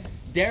lord.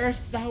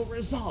 Darest thou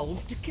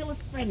resolve to kill a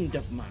friend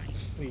of mine?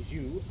 Please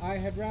you, I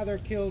had rather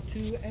kill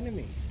 2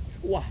 enemies.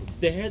 Why,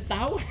 there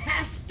thou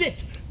hast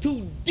it!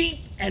 2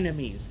 deep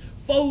enemies,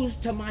 foes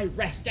to my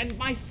rest and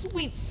my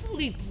sweet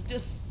sleep's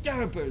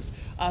disturbers,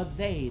 are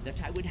they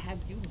that I would have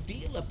you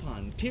deal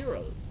upon,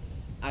 Tyrrell.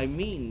 I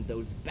mean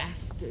those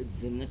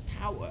bastards in the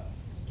tower.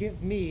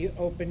 Give me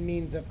open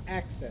means of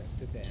access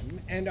to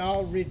them, and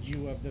I'll rid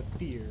you of the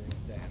fear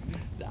of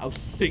them. Thou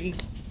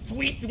singst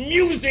sweet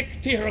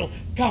music, Tyrrell.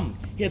 Come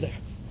hither.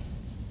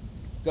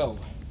 Go.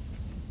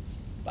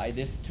 By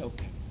this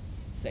token,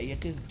 say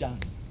it is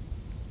done,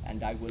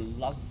 and I will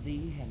love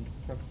thee and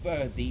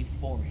prefer thee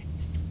for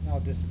it.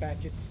 I'll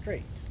dispatch it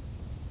straight.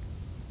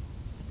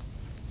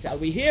 Shall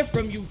we hear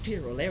from you,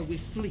 Tyrrell, ere we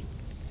sleep?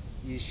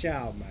 Ye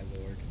shall, my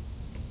lord.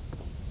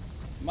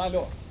 My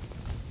lord,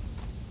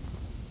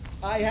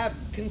 I have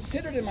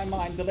considered in my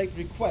mind the late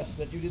request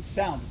that you did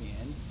sound me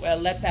in. Well,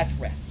 let that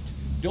rest.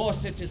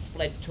 Dorset is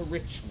fled to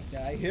Richmond.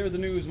 I hear the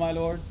news, my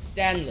lord.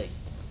 Stanley,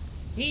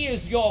 he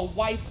is your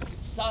wife's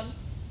son?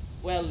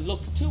 Well, look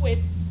to it.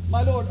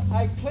 My lord,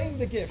 I claim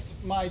the gift,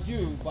 my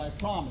due by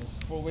promise,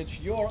 for which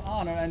your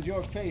honor and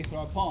your faith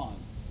are pawned.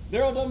 The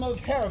earldom of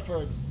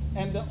Hereford,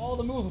 and all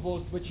the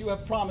movables which you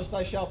have promised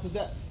I shall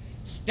possess.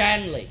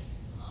 Stanley,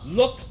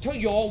 Look to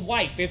your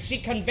wife. If she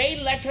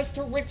convey letters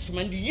to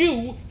Richmond,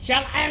 you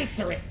shall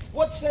answer it.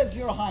 What says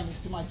your highness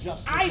to my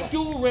just I request?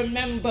 do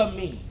remember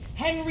me.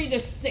 Henry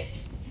VI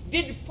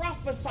did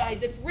prophesy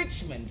that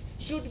Richmond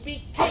should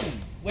be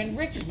king when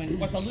Richmond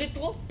was a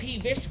little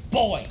peevish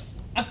boy.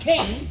 A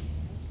king?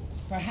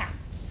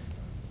 Perhaps.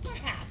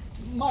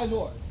 Perhaps. My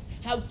lord.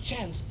 How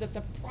chanced that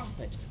the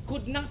prophet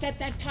could not at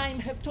that time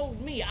have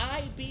told me,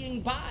 I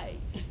being by,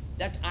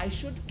 that I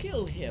should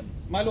kill him.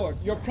 My lord,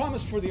 your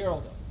promise for the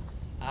earldom.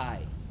 Aye,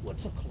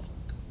 what's o'clock?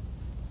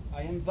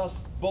 I am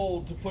thus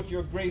bold to put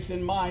your grace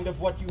in mind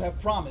of what you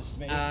have promised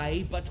me.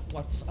 Aye, but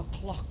what's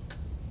o'clock?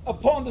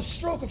 Upon the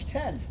stroke of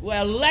 10.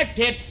 Well, let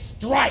it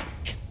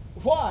strike!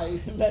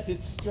 Why let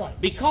it strike?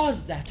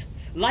 Because that,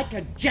 like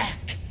a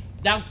jack,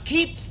 thou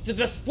keep'st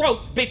the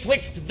stroke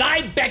betwixt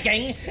thy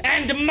begging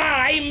and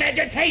my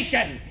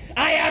meditation.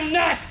 I am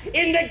not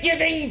in the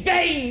giving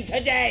vein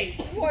today.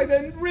 Why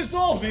then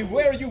resolve me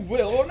where you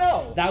will or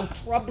no. Thou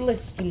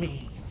troublest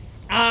me.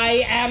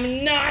 I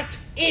am not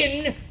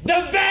in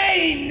the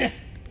vein.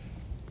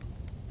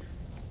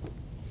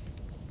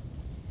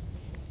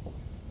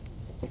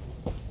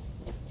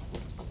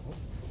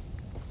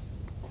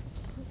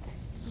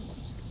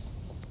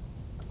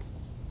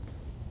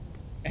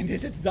 And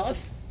is it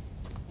thus?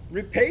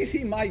 Repays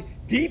he my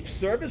deep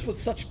service with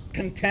such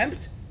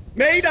contempt?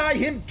 Made I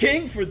him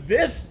king for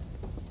this?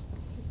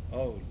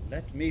 Oh,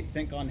 let me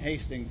think on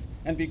Hastings,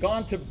 and be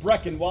gone to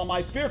Brecon while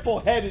my fearful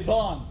head is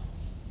on.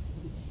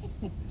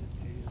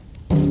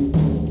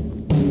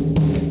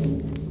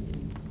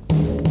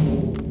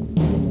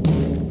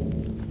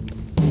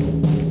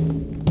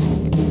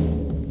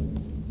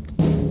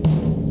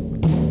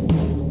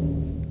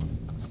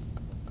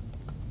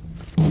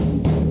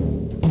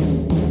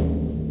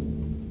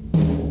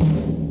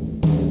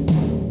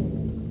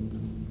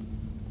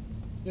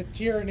 The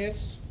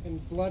tyrannous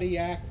and bloody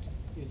act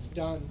is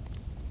done.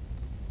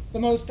 The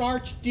most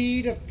arch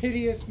deed of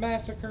piteous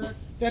massacre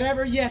that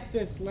ever yet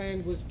this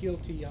land was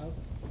guilty of.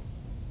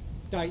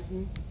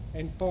 Dighton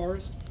and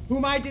Forrest,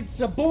 whom I did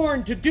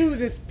suborn to do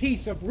this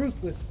piece of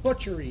ruthless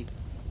butchery,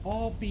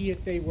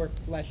 albeit they were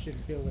fleshed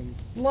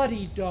villains,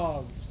 bloody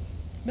dogs,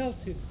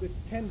 melted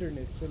with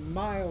tenderness and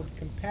mild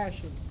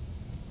compassion,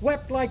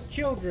 wept like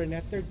children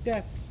at their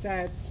death's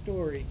sad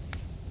story.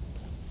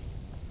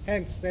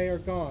 Hence they are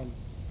gone,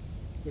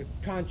 with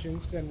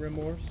conscience and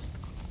remorse.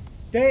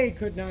 They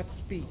could not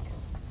speak,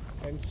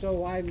 and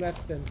so I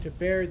left them to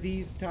bear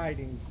these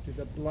tidings to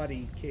the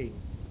bloody king.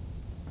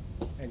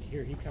 And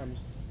here he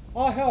comes.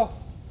 All health,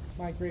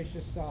 my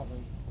gracious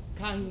sovereign.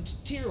 Kind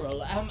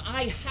Tyrrell, am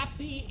I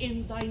happy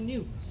in thy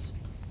news?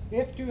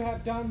 If to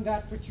have done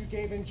that which you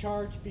gave in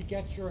charge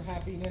begets your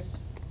happiness,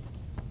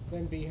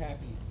 then be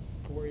happy,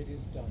 for it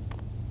is done.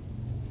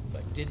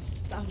 But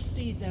didst thou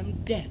see them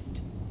dead?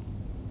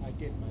 I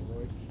did, my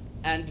lord.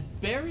 And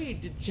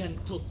buried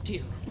gentle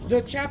Tyrrell?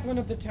 The chaplain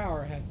of the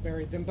tower hath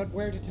buried them, but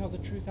where to tell the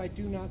truth I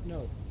do not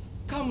know.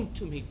 Come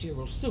to me,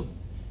 Tyrrell, soon,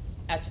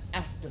 at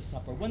after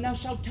supper, when thou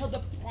shalt tell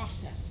the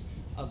process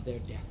of their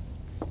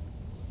death.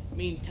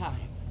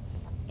 Meantime,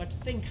 but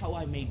think how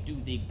I may do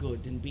thee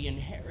good and be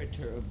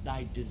inheritor of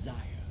thy desire.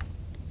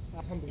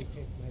 I humbly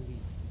take my leave.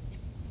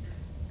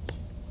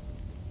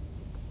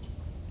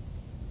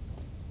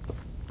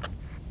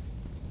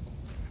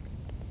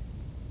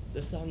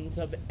 The sons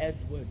of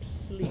Edward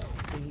sleep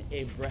in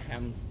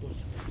Abraham's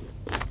bosom,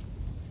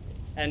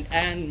 and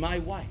Anne, my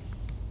wife,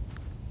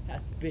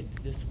 hath bid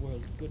this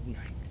world good night.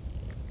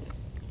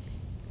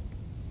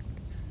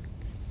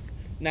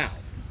 Now,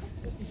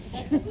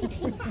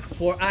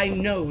 for I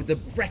know the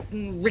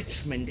Breton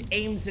Richmond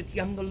aims at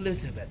young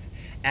Elizabeth,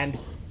 and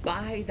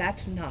by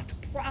that knot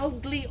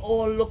proudly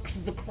o'erlooks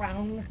the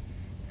crown.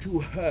 To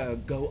her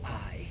go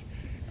I,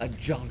 a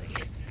jolly,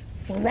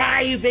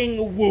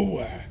 thriving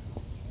wooer.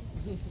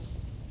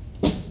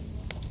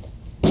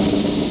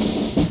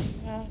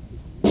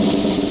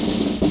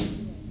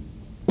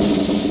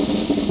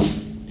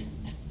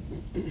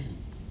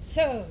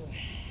 So,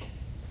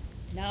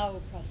 now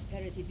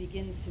prosperity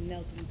begins to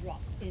melt and drop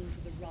into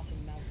the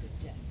rotting mouth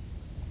of death.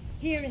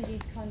 Here in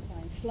these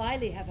confines,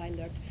 slyly have I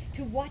lurked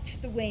to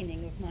watch the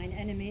waning of mine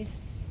enemies.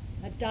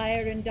 A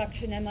dire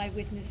induction am I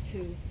witness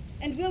to,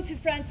 and will to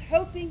France,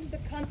 hoping the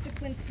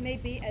consequence may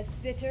be as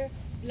bitter,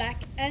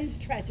 black, and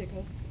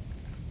tragical.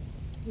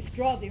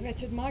 Withdraw thee,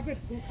 wretched Margaret,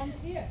 who comes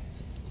here?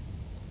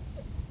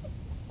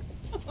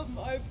 Oh,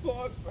 my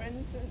poor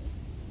princess.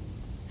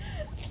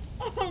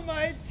 Oh,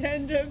 my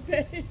tender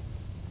babes.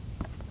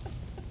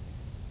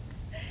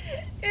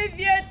 If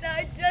yet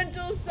thy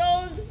gentle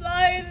souls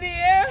fly in the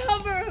air,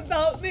 hover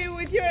about me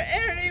with your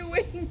airy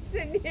wings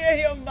and hear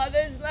your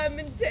mother's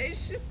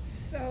lamentation.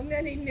 So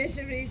many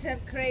miseries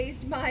have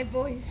crazed my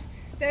voice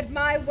that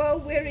my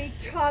woe-weary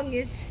tongue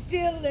is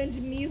still and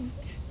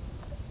mute.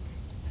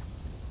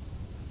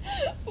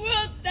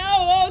 Wilt thou,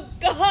 O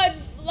God,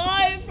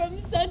 fly from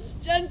such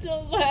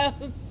gentle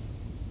lambs?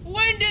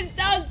 When didst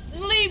thou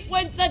sleep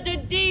when such a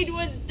deed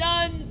was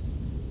done?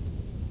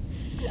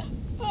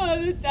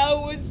 Oh, that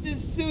thou wouldst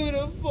as soon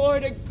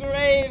afford a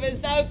grave as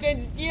thou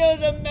couldst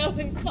yield a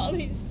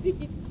melancholy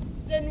seat,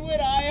 then would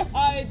I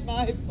hide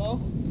my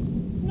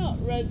bones, not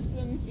rest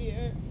them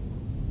here.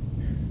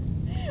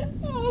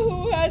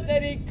 Oh, who hath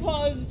any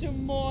cause to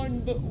mourn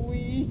but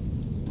we?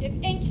 If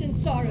ancient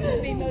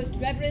sorrows be most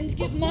reverend,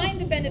 give mine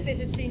the benefit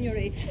of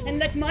signory, and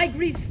let my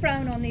griefs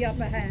frown on the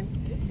upper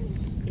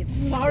hand. If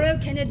sorrow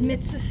can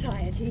admit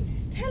society,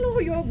 tell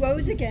all your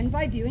woes again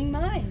by viewing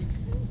mine.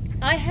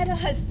 I had a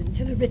husband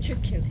till a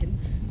Richard killed him.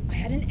 I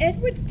had an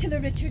Edward till a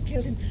Richard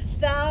killed him.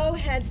 Thou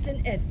hadst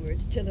an Edward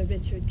till a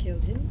Richard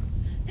killed him.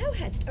 Thou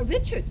hadst a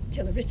Richard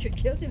till a Richard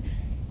killed him.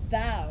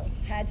 Thou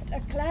hadst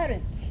a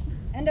Clarence,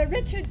 and a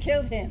Richard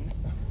killed him.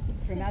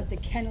 From out the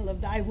kennel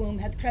of thy womb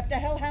hath crept a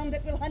hellhound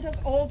that will hunt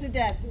us all to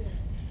death.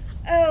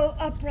 O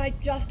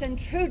upright, just, and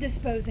true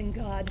disposing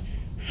God,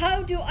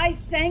 how do I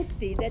thank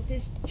thee that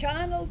this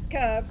charnel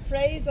cur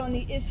preys on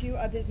the issue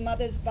of his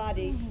mother's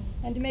body,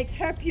 and makes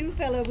her pew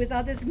fellow with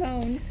others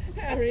moan.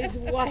 Harry's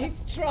wife,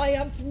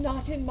 triumph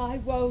not in my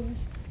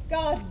woes.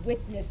 God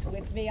witness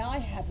with me, I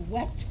have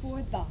wept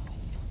for thine.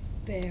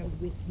 Bear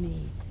with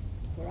me,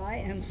 for I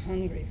am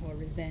hungry for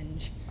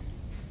revenge.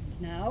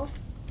 And now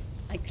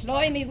I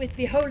cloy me with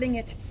beholding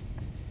it.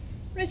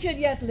 Richard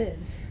yet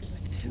lives,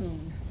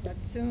 but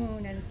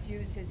soon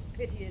ensues his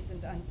piteous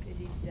and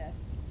unpitied death.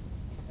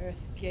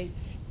 Earth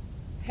gapes,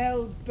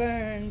 hell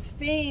burns,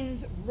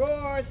 fiends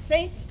roar,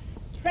 saints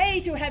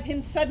pray to have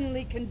him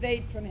suddenly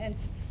conveyed from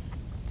hence.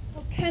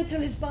 Oh,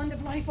 cancel his bond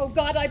of life, O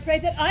God, I pray,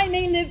 that I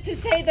may live to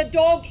say the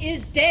dog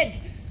is dead.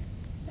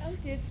 Thou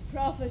didst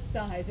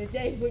prophesy the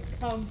day would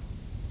come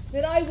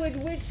that I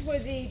would wish for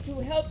thee to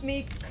help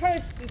me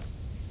curse this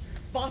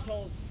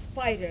bottled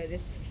spider,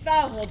 this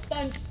foul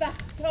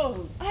bunch-backed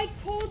toad. I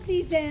called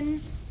thee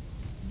then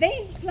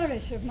vain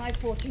flourish of my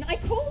fortune. I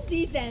called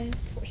thee then,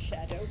 poor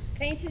shadow,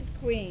 painted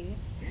queen.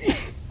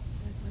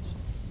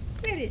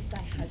 Where is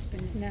thy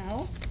husband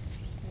now?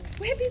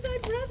 Where be thy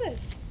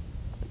brothers?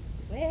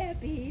 Where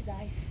be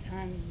thy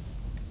sons?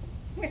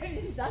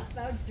 Wherein dost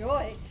thou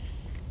joy?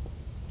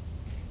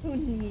 Who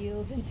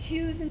kneels and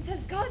chews and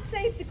says, God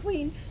save the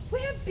queen?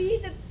 Where be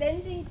the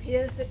bending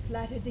peers that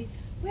flattered thee?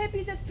 Where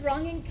be the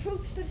thronging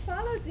troops that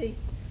followed thee?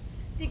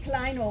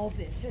 Decline all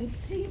this, and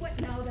see what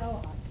now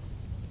thou art.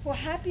 For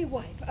happy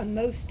wife, a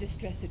most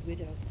distressed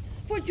widow.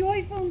 For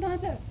joyful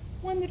mother,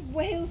 one that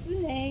wails the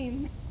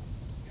name.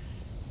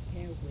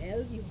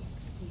 Farewell,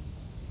 York's queen,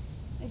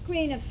 and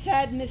queen of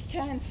sad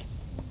mischance.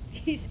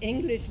 These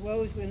English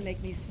woes will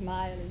make me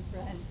smile in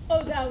France.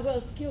 Oh, thou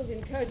well skilled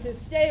in curses,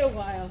 stay a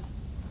while,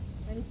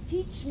 and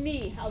teach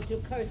me how to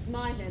curse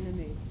mine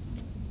enemies.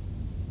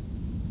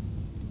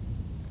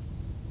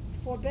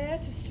 Forbear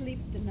to sleep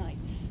the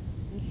nights,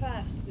 and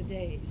fast the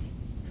days.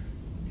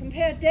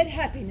 Compare dead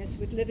happiness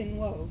with living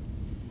woe.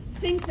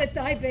 Think that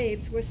thy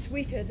babes were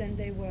sweeter than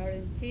they were,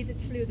 and he that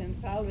slew them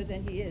fouler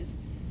than he is.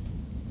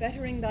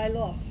 Bettering thy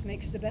loss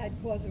makes the bad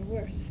causer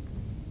worse.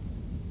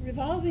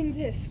 Revolving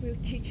this will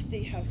teach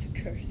thee how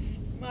to curse.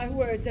 My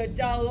words are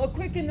dull, oh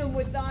quicken them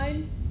with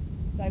thine.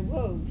 Thy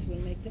woes will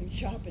make them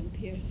sharp and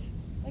pierce,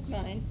 like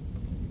mine.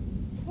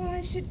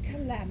 Why should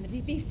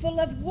calamity be full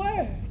of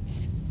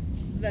words?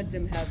 Let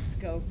them have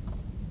scope.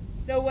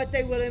 Though what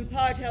they will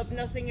impart help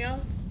nothing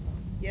else,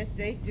 yet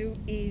they do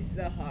ease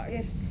the heart.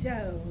 If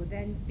so,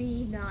 then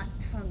be not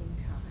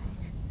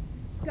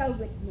tongue-tied. Go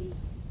with me,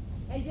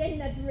 and in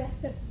the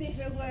breath of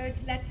bitter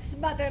words let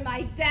smother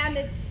my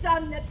damned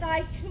son that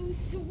thy too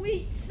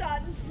sweet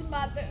son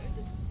smothered.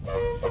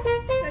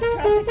 The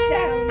trumpet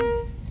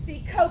sounds,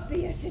 be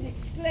copious and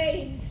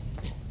exclaims.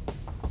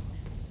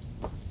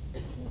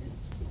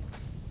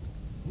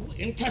 Who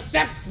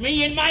intercepts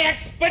me in my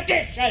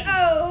expedition?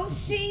 Oh,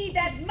 she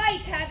that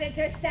might have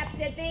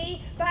intercepted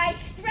thee by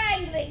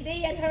strangling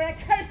thee in her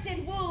accursed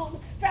womb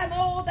from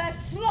all the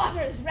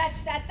slaughters,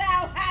 wretch, that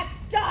thou hast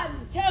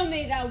done. Tell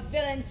me, thou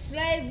villain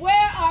slave,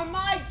 where are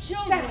my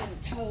children?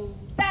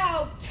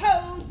 Thou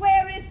toad,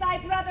 where is thy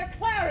brother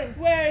Clarence?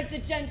 Where is the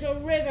gentle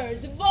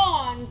Rivers,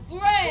 Vaughan,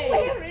 Gray?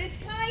 Where is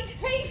kind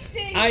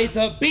Hastings?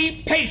 Either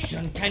be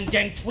patient and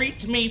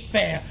entreat me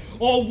fair,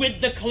 or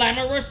with the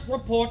clamorous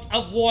report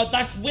of war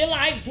thus will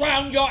I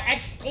drown your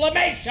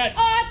exclamation.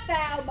 Art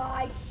thou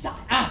my son?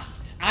 Ah,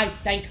 I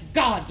thank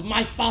God,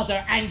 my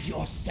father, and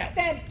yourself.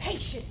 Then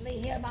patiently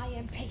hear my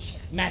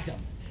impatience. Madam,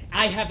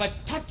 I have a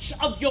touch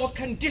of your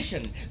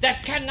condition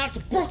that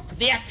cannot brook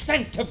the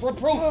accent of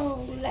reproof.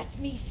 Oh, let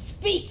me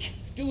speak.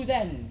 Do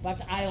then,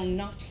 but I'll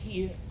not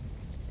hear.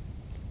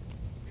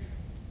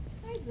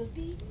 I will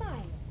be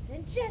mild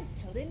and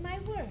gentle in my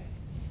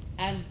words.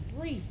 And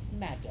brief,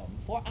 madam,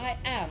 for I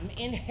am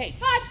in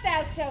haste. Art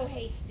thou so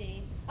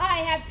hasty? I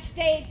have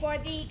stayed for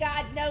thee,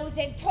 God knows,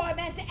 in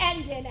torment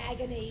and in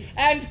agony.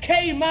 And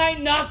came I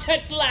not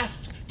at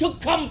last to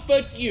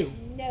comfort you?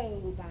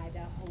 No, by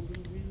the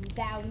holy rune,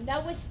 thou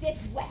knowest it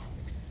well.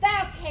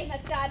 Thou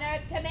camest on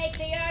earth to make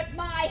the earth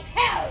my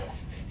hell.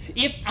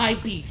 If I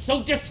be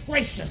so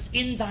disgracious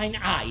in thine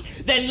eye,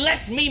 then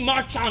let me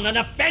march on and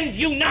offend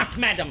you not,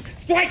 madam.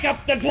 Strike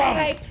up the drum.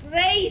 I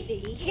pray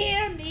thee,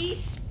 hear me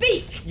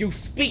speak. You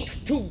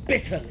speak too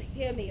bitterly.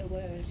 Hear me a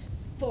word,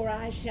 for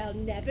I shall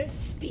never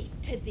speak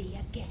to thee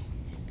again.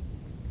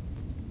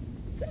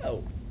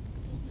 So,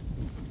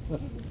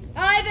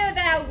 either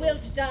thou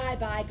wilt die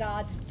by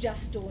God's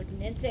just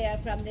ordinance, ere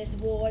from this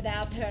war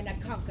thou turn a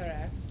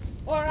conqueror,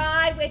 or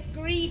I with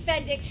grief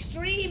and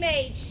extreme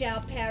age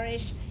shall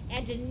perish,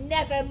 and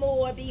never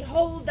more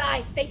behold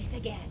thy face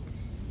again.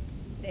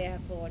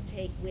 Therefore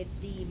take with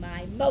thee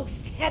my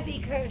most heavy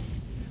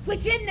curse,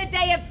 which in the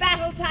day of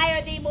battle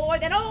tire thee more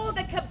than all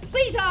the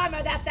complete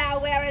armor that thou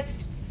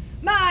wearest.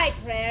 My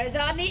prayers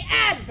on the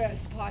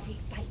adverse party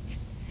fight.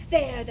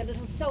 There the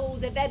little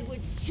souls of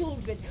Edward's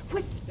children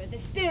whisper the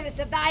spirits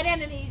of thine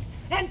enemies,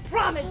 and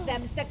promise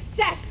them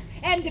success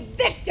and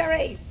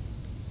victory.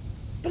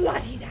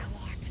 Bloody thou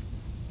art.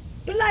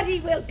 Bloody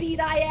will be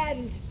thy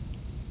end.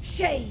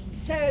 Shame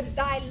serves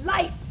thy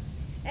life,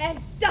 and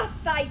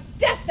doth thy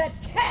death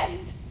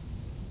attend.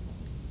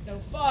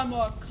 Though far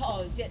more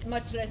cause, yet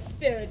much less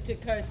spirit to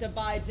curse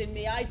abides in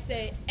me, I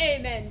say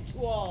amen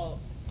to all.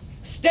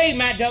 Stay,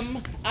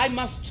 madam. I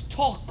must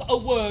talk a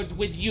word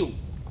with you.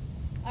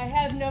 I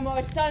have no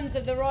more sons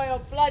of the royal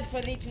blood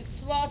for thee to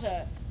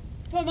slaughter.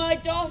 For my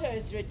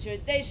daughters,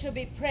 Richard, they shall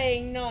be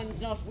praying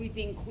nuns, not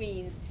weeping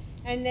queens,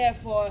 and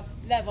therefore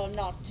level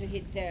not to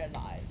hid their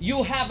lives.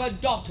 You have a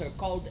daughter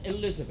called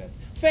Elizabeth,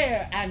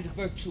 fair and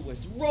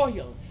virtuous,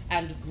 royal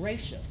and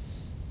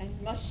gracious.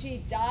 And must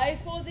she die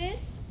for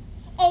this?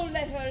 Oh,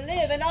 let her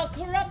live, and I'll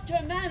corrupt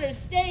her manners,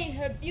 stain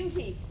her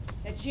beauty,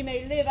 that she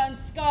may live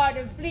unscarred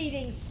of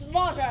bleeding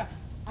slaughter.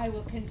 I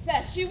will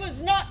confess she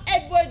was not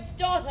Edward's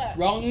daughter.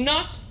 Wrong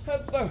not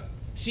her birth.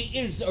 She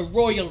is a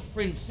royal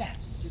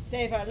princess. To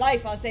save her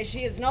life, I'll say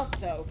she is not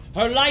so.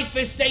 Her life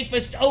is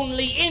safest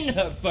only in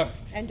her birth.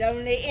 And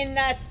only in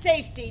that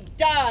safety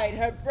died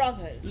her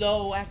brothers.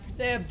 Lo, at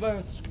their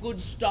births good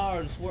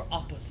stars were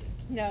opposite.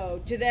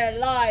 No, to their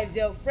lives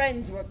ill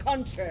friends were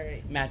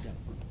contrary. Madam,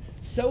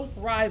 so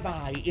thrive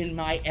I in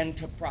my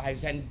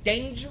enterprise and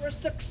dangerous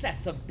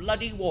success of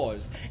bloody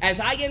wars, as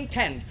I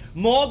intend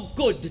more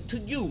good to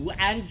you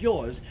and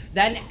yours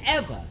than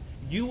ever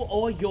you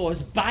or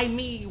yours by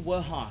me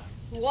were harmed.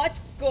 What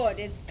good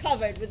is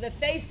covered with the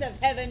face of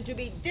heaven to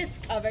be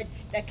discovered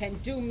that can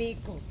do me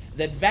good?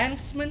 The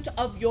advancement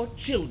of your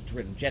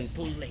children,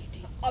 gentle lady.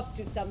 Up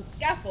to some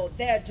scaffold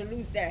there to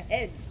lose their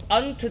heads.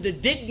 Unto the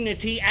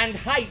dignity and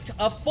height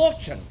of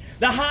fortune,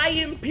 the high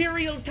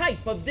imperial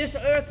type of this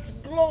earth's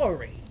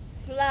glory.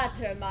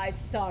 Flatter my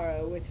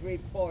sorrow with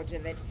report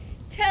of it.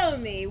 Tell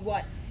me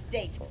what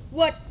state,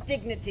 what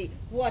dignity,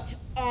 what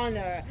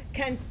honor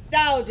canst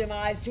thou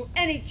demise to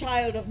any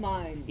child of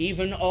mine?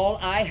 Even all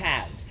I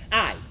have,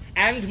 I,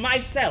 and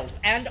myself,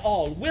 and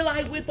all, will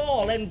I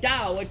withal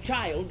endow a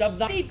child of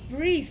thy... Be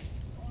brief,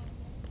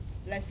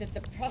 lest that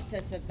the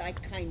process of thy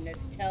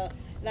kindness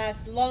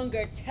last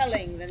longer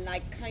telling than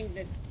thy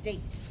kindness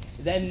date.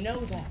 Then know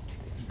that,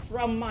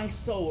 from my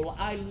soul,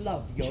 I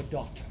love your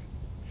daughter.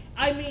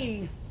 I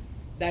mean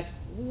that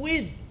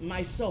with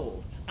my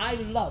soul, I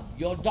love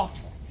your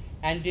daughter,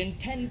 and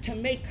intend to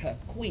make her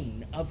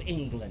Queen of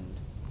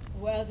England.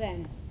 Well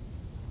then,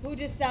 who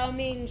dost thou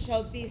mean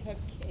shall be her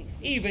king?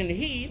 Even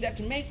he that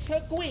makes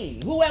her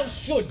queen. Who else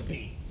should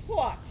be?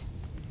 What,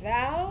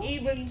 thou?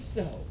 Even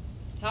so.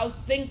 How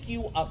think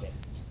you of it?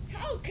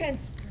 How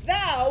canst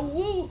thou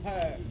woo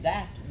her?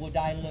 That would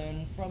I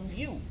learn from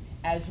you,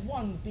 as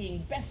one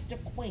being best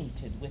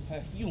acquainted with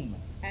her humor.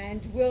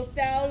 And wilt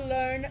thou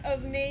learn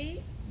of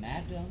me?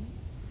 Madam,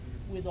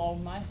 with all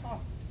my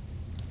heart.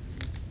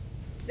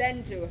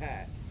 Send to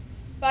her,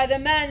 by the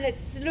man that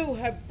slew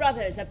her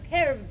brothers, a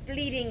pair of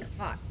bleeding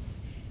hearts.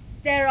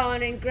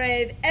 Thereon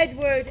engrave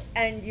Edward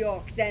and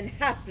York, then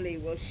haply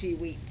will she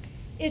weep.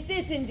 If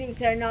this induce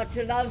her not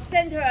to love,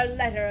 send her a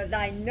letter of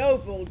thy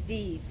noble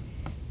deeds.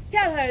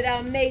 Tell her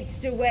thou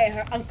madest away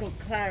her uncle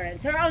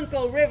Clarence, her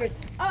uncle Rivers,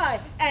 aye,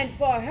 and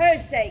for her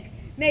sake,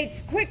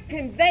 madest quick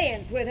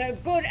conveyance with her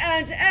good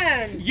Aunt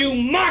Anne. You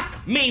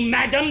mock me,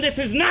 madam! This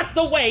is not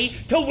the way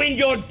to win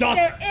your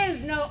daughter! There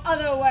is no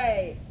other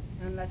way,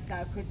 unless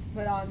thou couldst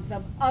put on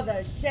some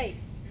other shape,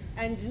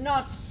 and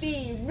not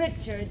be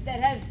Richard that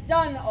hath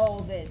done all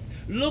this.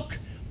 Look,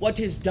 what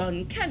is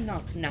done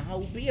cannot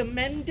now be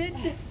amended.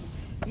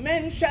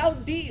 Men shall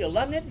deal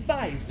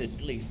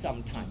unadvisedly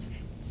sometimes.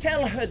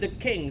 Tell her the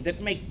king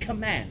that may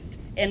command,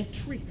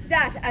 entreats.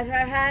 That at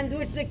her hands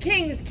which the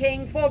king's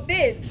king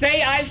forbids.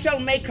 Say I shall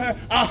make her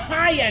a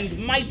high and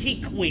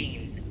mighty queen.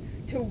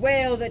 To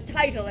wail the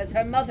title as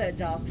her mother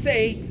doth.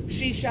 Say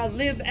she shall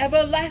live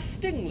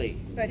everlastingly.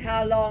 But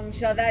how long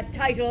shall that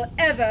title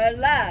ever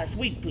last?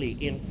 Sweetly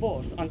in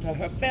force unto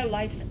her fair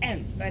life's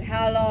end. But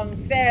how long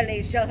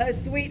fairly shall her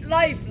sweet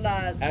life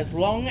last? As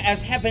long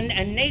as heaven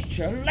and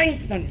nature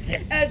lengthens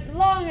it. As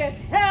long as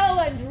hell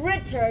and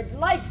Richard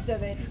likes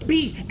of it.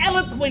 Be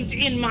eloquent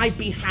in my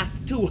behalf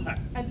to her.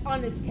 An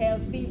honest tale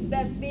speeds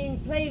best being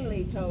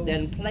plainly told.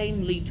 Then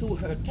plainly to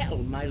her tell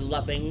my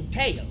loving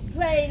tale.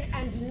 Plain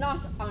and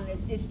not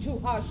honest is too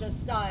harsh a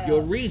style.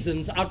 Your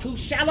reasons are too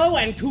shallow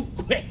and too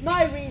quick.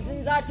 My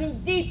reasons are too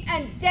deep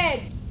and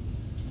dead.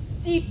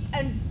 deep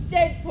and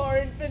dead poor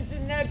infants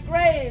in their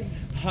graves.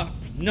 Harp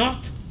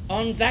not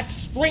on that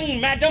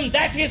string, madam,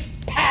 that is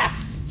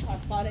past.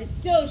 Harp on it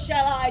still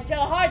shall I, till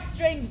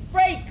heartstrings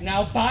break.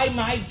 Now by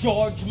my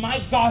George,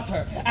 my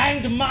garter,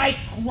 and my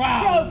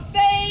crown.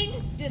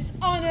 Profane,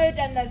 dishonored,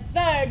 and the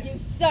third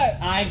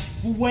usurped. I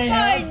swear.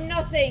 By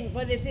nothing,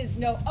 for this is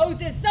no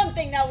oath. If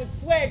something thou would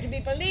swear to be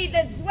believed,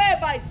 then swear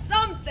by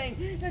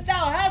something that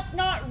thou hast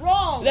not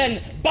wronged.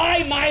 Then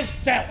by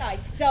myself.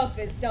 Thyself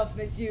is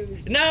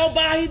self-misused. Now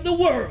by the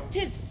world.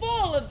 'Tis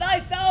full of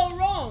thy foul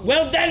wrong.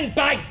 Well then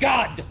by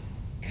God.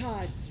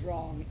 God's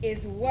wrong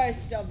is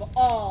worst of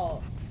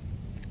all.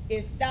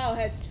 If thou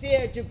hadst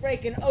feared to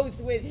break an oath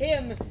with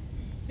him,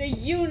 the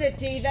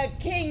unity the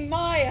king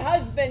my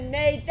husband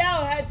made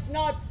thou hadst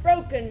not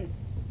broken.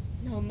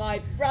 No,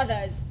 my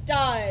brothers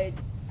died.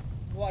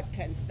 What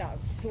canst thou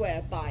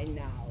swear by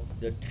now?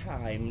 The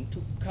time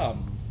to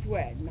come.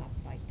 Swear not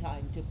by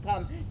time to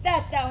come,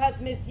 that thou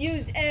hast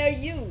misused ere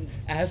used.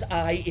 As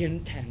I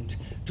intend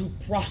to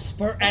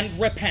prosper and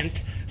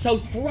repent, so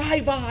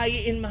thrive I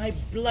in my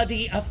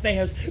bloody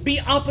affairs, be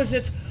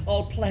opposite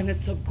all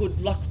planets of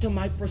good luck to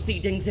my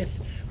proceedings, if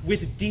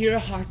with dear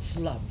heart's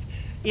love,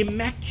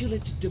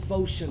 immaculate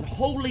devotion,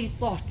 holy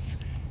thoughts,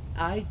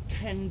 I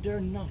tender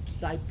not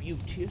thy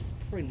beauteous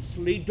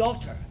princely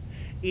daughter.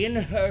 In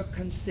her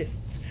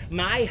consists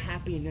my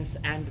happiness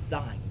and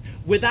thine.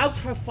 Without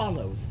her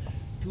follows,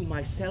 to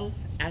myself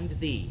and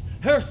thee,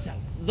 herself,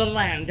 the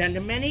land,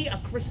 and many a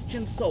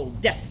Christian soul,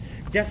 death,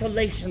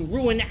 desolation,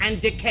 ruin,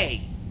 and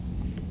decay.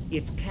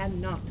 It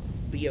cannot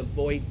be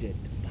avoided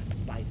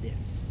but by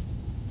this.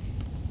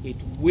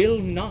 It will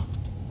not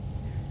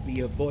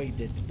be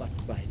avoided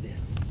but by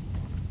this.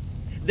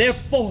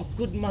 Therefore,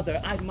 good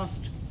mother, I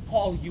must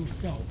call you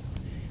so.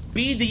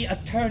 Be the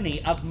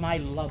attorney of my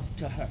love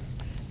to her.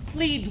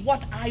 Plead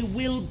what I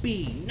will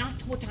be,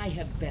 not what I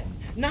have been,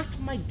 not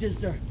my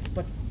deserts,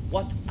 but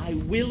what I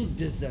will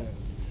deserve.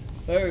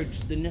 Urge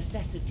the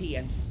necessity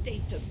and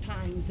state of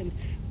times, and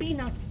be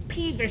not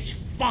peevish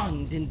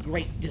fond in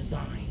great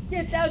design.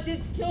 Yet thou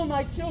didst kill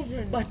my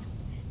children. But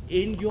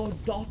in your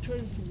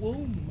daughter's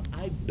womb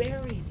I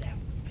bury them,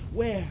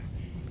 where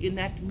in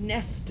that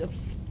nest of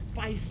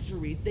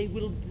spicery they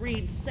will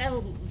breed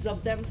selves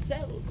of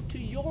themselves to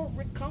your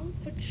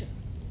recomfiture.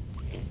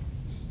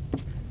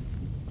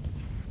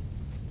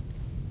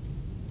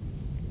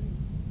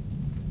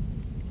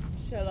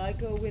 Shall I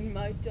go win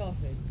my daughter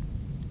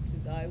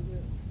to thy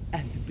will?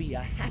 And be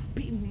a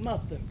happy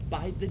mother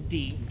by the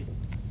deed.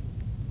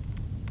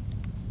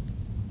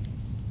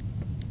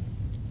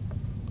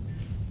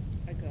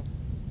 I go.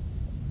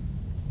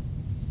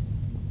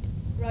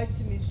 Write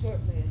to me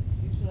shortly, and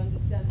you shall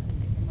understand from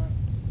me the mind.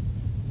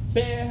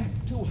 Bear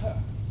to her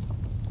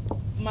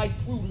my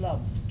true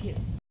love's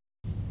kiss.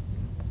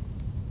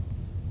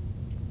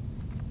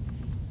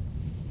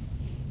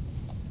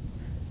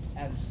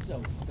 And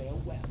so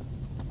farewell.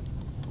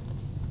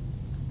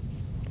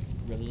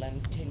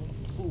 Relenting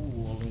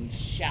fool and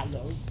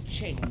shallow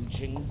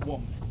changing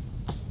woman.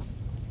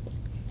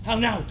 How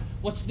now?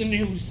 What's the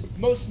news?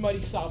 Most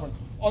mighty sovereign,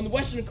 on the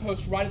western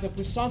coast rideth a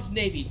puissant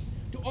navy.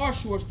 To our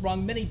shores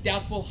throng many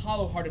doubtful,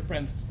 hollow-hearted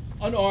friends,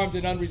 unarmed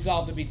and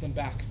unresolved to beat them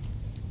back.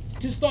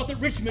 'Tis thought that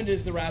Richmond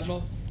is their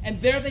admiral,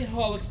 and there they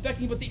haul,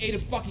 expecting but the aid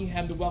of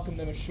Buckingham to welcome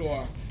them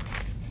ashore.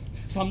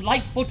 Some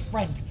lightfoot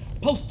friend,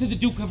 post to the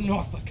Duke of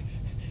Norfolk.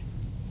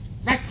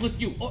 Ratcliffe,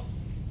 you. Oh,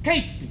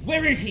 Catesby,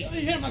 where is he?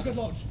 Here, my good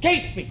lord.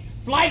 Catesby,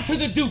 fly to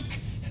the Duke.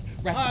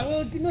 I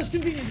will in most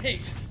convenient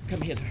haste.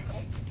 Come hither.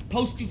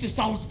 Post you to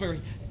Salisbury.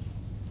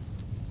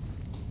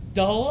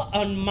 Dull,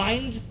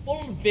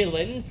 unmindful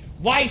villain,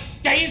 why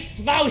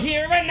stayest thou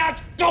here and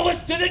not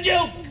goest to the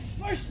Duke?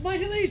 First,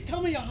 mighty liege,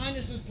 tell me your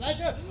highness's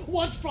pleasure.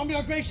 What from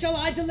your grace shall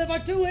I deliver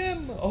to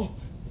him? Oh,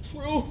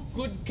 true,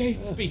 good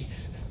Catesby.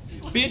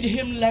 Bid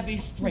him levy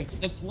straight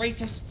the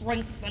greatest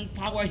strength and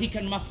power he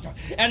can muster,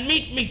 and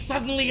meet me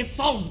suddenly at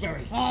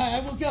Salisbury. I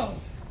will go.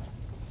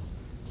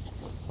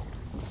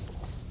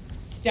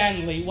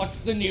 Stanley,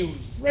 what's the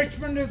news?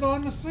 Richmond is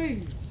on the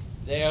seas.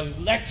 There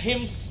let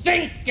him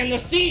sink, and the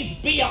seas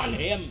be on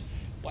him.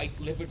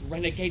 White-livered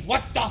renegade,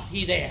 what doth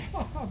he there?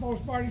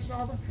 Most mighty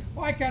sovereign,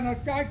 I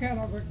cannot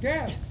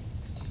guess.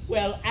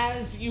 Well,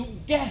 as you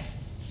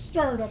guess.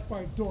 Stirred up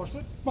by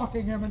Dorset,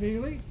 Buckingham, and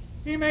Ely,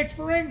 he makes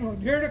for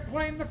England, here to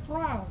claim the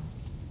crown.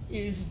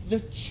 Is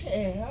the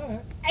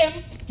chair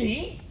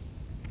empty?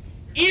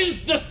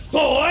 Is the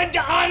sword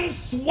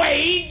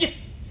unswayed?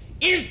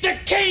 Is the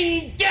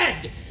king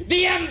dead?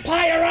 The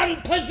empire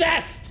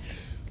unpossessed?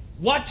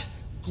 What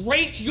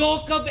great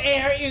York of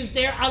air is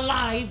there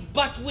alive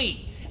but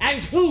we?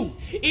 And who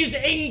is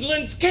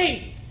England's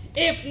king,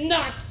 if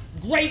not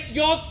great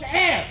York's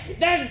heir?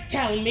 Then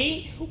tell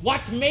me,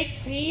 what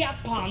makes he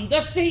upon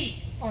the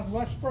seas?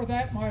 Unless for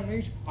that, my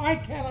liege, I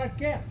cannot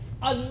guess.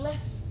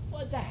 Unless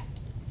for that,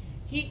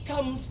 he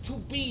comes to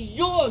be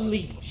your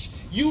liege.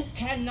 You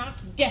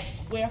cannot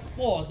guess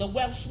wherefore the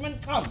Welshman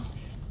comes.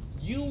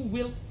 You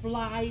will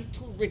fly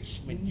to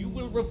Richmond. You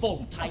will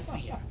revolt, I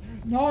fear.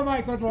 No,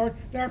 my good lord,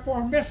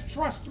 therefore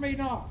mistrust me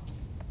not.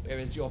 Where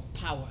is your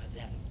power, then?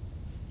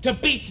 to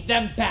beat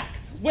them back.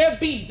 Where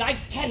be thy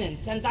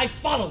tenants and thy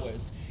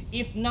followers,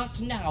 if not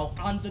now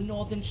on the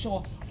northern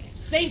shore,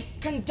 safe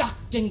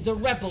conducting the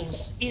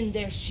rebels in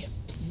their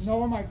ships?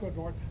 No, my good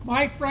lord.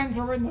 My friends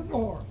are in the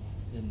north.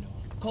 The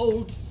north,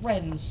 cold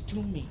friends to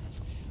me.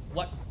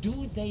 What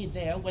do they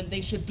there when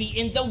they should be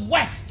in the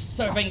west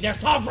serving their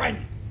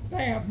sovereign?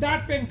 They have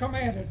not been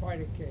commanded by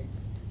the king.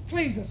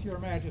 Pleases your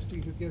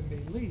majesty to give me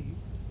leave.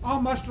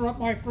 I'll muster up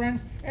my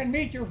friends and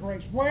meet your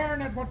grace where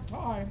and at what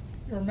time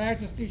your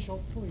majesty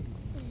shall please.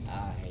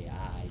 Aye,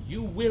 aye,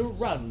 you will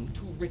run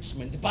to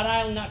Richmond, but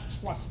I'll not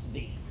trust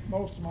thee.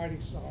 Most mighty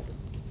sovereign,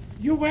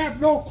 you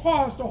have no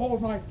cause to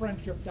hold my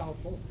friendship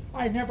doubtful.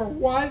 I never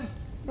was,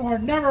 nor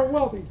never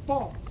will be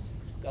false.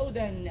 Go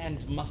then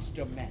and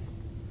muster men.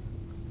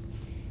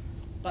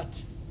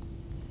 But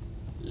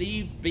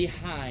leave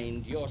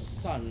behind your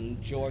son,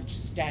 George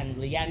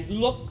Stanley, and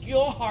look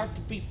your heart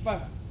be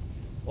firm,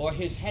 or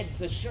his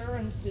head's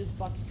assurance is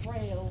but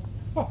frail.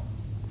 Oh,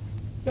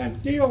 then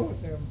deal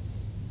with him,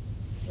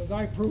 as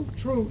I prove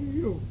true to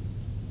you.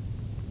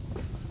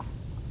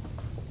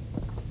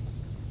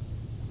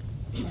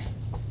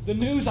 The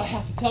news I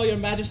have to tell your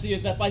majesty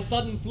is that by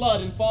sudden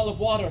flood and fall of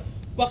water,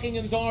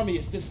 Buckingham's army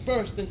is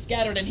dispersed and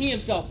scattered, and he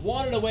himself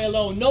wandered away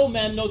alone, no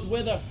man knows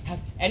whither. Have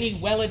any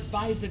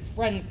well-advised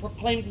friend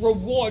proclaimed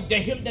reward to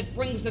him that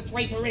brings the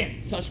traitor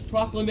in? Such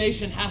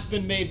proclamation hath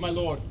been made, my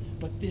lord.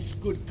 But this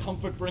good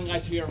comfort bring I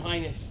to your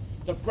highness.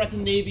 The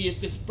Breton navy is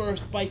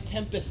dispersed by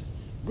tempest.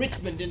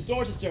 Richmond and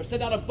Dorchester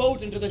sent out a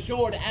boat into the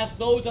shore to ask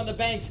those on the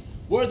banks,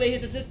 were they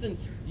his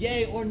assistants,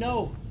 yea or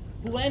no?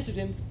 Who answered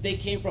him, they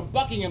came from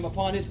Buckingham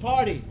upon his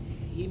party.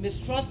 He,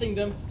 mistrusting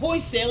them,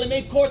 hoist sail and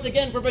made course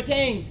again for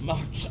Bretagne.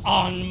 March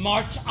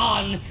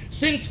on,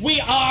 since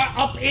we are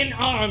up in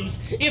arms,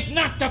 if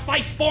not to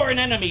fight foreign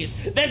enemies,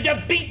 then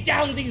to beat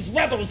down these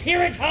rebels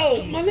here at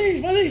home. My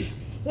liege,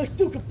 the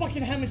Duke of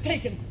Buckingham is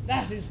taken.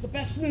 That is the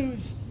best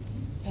news.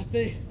 That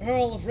the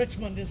Earl of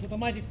Richmond is with a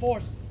mighty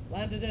force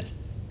landed at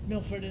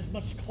Milford is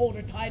much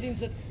colder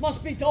tidings that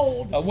must be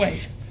told.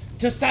 Away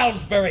to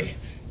Salisbury.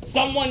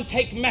 Someone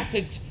take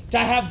message to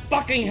have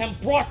Buckingham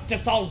brought to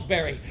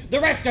Salisbury. The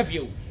rest of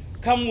you,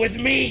 come with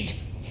me.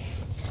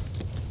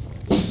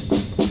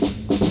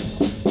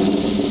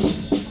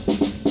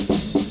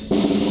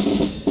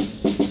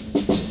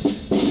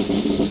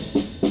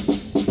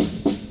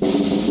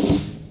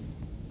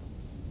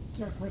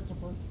 Sir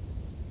Christopher,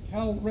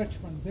 tell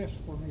Richmond this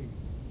for me,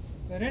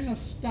 that in the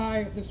sty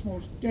of this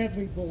most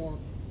deadly boar,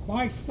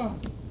 my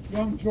son,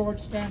 young George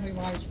Stanley,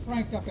 lies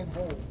franked up and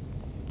whole.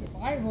 If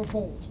I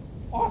revolt,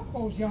 off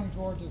goes young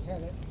George's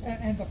head,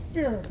 and the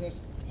fear of this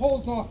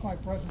holds off my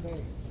present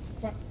aid.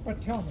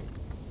 But tell me,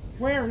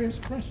 where is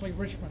princely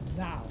Richmond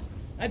now?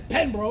 At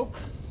Pembroke,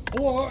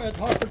 or at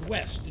Harford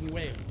West in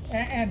Wales.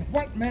 And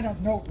what men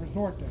of note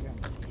resort to him?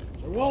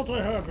 Sir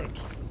Walter Herbert,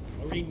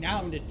 a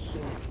renowned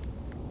soldier.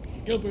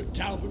 Gilbert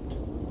Talbot,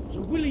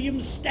 Sir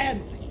William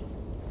Stanley,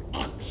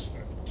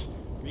 Oxford,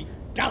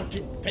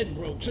 redoubted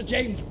Pembroke, Sir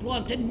James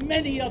Blunt, and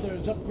many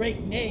others of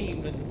great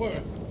name and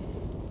worth.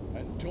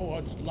 And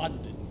towards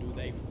London do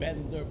they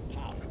bend their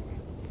power,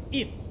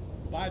 if,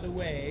 by the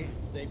way,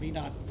 they be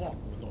not fought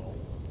withal.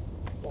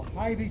 Well,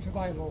 hie thee to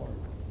thy lord.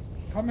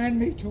 Commend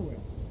me to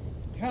him.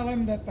 Tell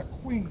him that the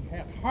queen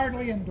hath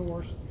hardly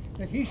endorsed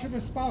that he should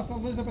espouse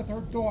Elizabeth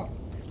her daughter.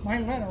 My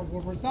letter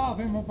will resolve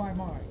him of my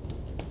mind.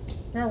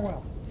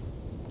 Farewell.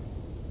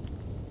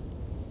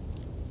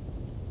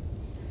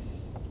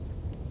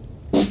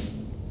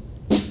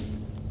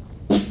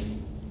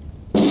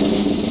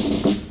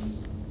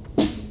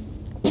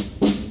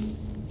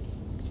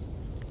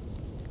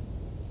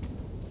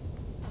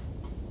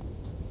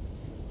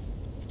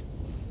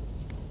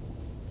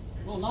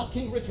 Will not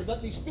King Richard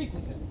let me speak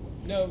with him?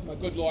 No, my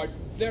good lord.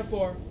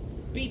 Therefore,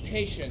 be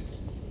patient.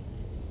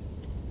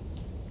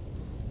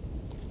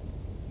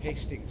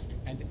 Hastings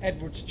and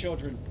Edward's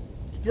children,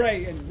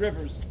 Grey and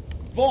Rivers,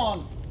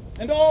 Vaughan,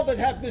 and all that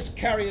have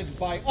miscarried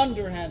by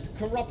underhand,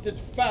 corrupted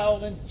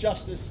foul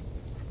injustice,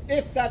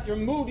 if that your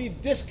moody,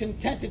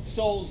 discontented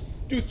souls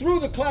do through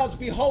the clouds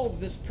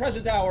behold this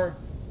present hour,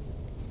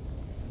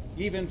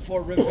 even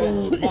for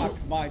revenge mark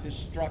my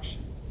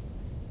destruction.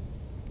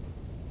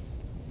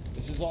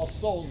 This is All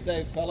Souls'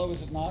 Day, fellow,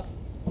 is it not?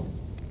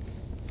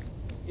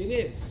 It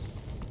is.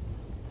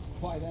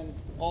 Why then,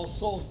 All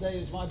Souls' Day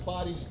is my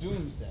body's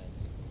doomsday.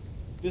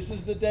 This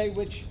is the day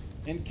which,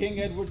 in King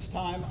Edward's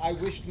time, I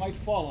wished might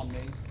fall on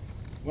me,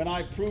 when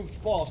I proved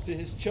false to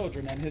his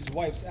children and his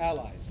wife's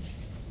allies.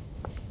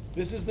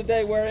 This is the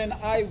day wherein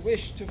I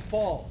wished to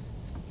fall,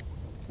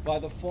 by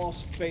the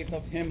false faith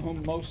of him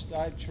whom most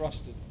I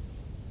trusted.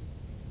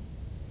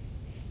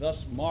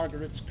 Thus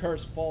Margaret's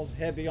curse falls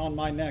heavy on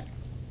my neck.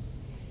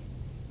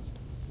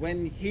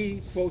 When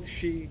he, quoth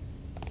she,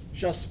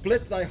 shall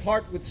split thy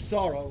heart with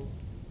sorrow,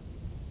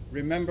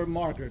 remember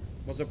Margaret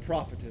was a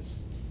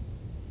prophetess.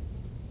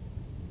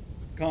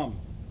 Come,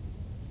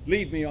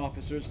 lead me,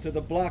 officers, to the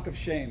block of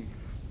shame.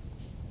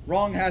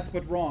 Wrong hath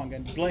but wrong,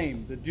 and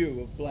blame the due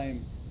of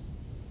blame.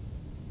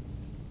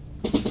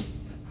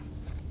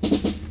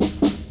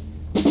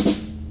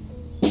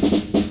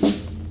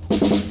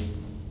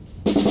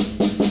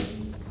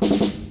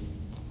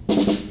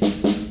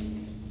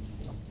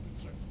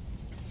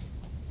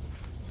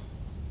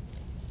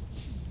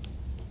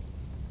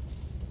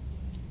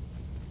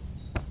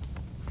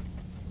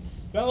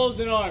 Fellows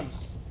in arms,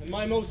 and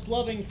my most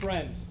loving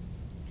friends,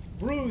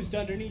 bruised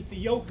underneath the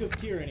yoke of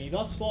tyranny,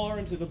 thus far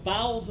into the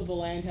bowels of the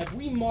land have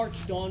we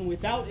marched on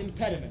without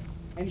impediment.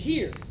 And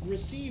here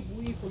receive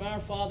we from our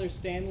father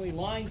Stanley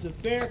lines of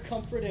fair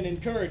comfort and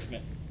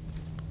encouragement.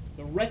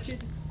 The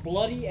wretched,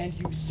 bloody, and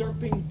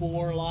usurping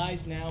boar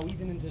lies now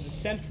even into the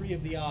century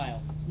of the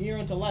isle, near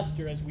unto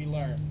Leicester as we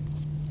learn.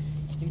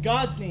 In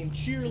God's name,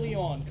 cheerly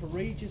on,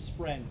 courageous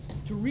friends,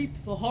 to reap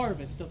the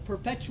harvest of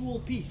perpetual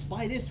peace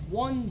by this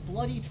one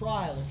bloody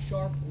trial of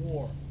sharp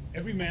war.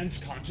 Every man's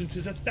conscience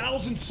is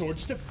 1,000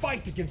 swords to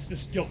fight against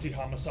this guilty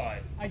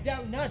homicide. I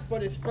doubt not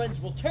but his friends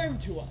will turn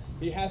to us.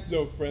 He hath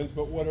no friends,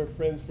 but what are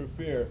friends for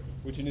fear,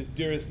 which in his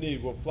dearest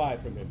need will fly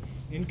from him.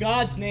 In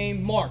God's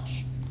name,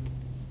 march.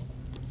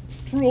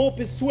 True hope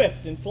is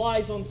swift and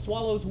flies on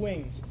swallows'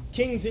 wings.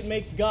 Kings it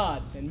makes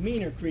gods, and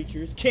meaner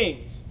creatures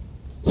kings.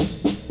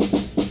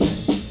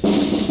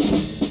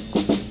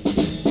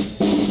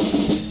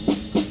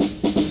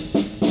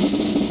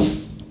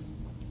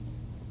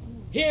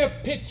 Here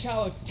pitch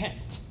our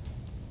tent,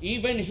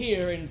 even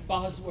here in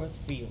Bosworth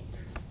Field.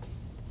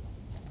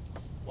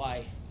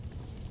 Why,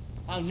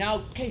 how now,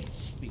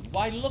 Catesby,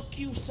 why look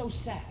you so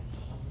sad?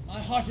 My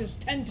heart is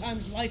 10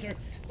 times lighter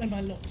than my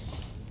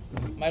looks.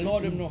 My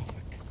lord of Norfolk.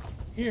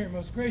 Here,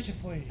 most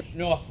gracious liege.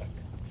 Norfolk,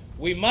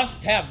 we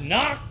must have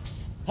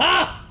knocks.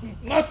 Ha!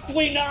 Must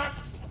we not?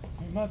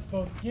 We must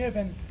both give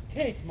and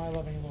take, my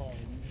loving lord.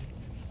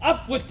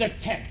 Up with the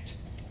tent.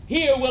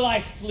 Here will I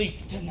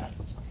sleep tonight.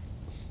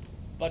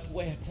 But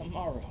where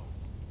tomorrow?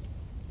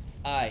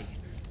 Aye,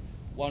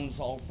 one's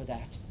all for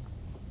that.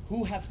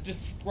 Who hath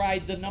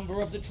descried the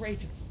number of the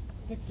traitors?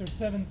 6,000 or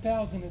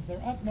 7,000 is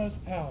their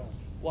utmost power.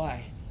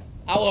 Why,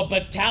 our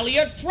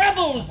battalion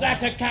trebles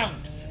that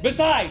account.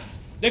 Besides,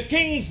 the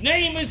king's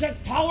name is a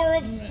tower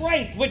of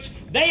strength, which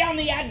they on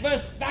the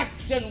adverse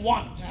faction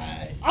want.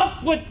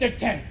 Up with the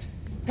tent!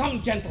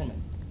 Come,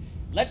 gentlemen,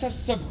 let us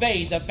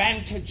survey the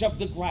vantage of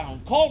the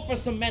ground. Call for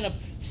some men of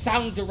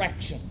sound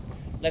direction.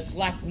 Let's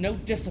lack no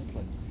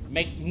discipline,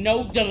 make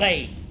no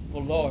delay,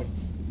 for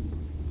lords,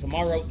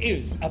 tomorrow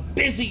is a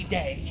busy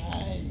day.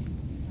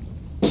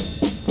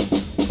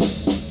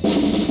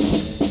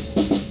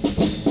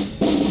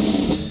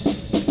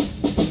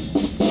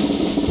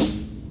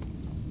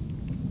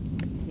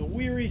 The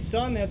weary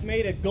sun hath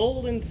made a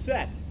golden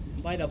set,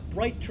 and by the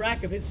bright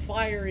track of his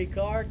fiery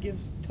car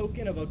gives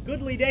token of a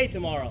goodly day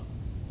tomorrow.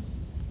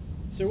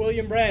 Sir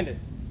William Brandon,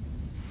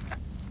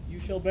 you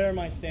shall bear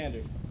my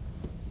standard.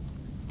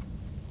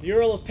 The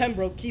Earl of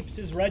Pembroke keeps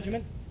his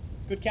regiment.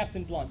 Good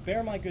Captain Blunt,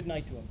 bear my good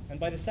night to him, and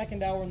by the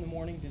 2nd hour in the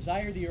morning,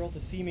 desire the Earl to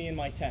see me in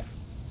my tent.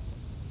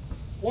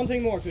 One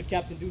thing more, good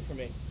Captain, do for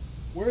me.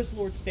 Where is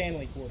Lord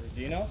Stanley quartered,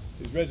 do you know?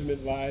 His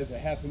regiment lies a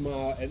half a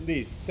mile at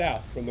least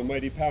south from the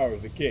mighty power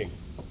of the king.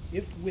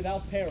 If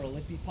without peril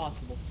it be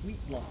possible,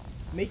 sweet Blunt,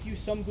 make you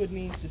some good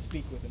means to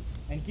speak with him,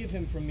 and give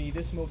him from me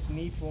this most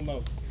needful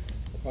note.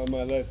 Upon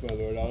my life, my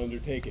lord, I'll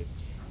undertake it.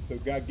 So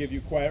God give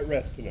you quiet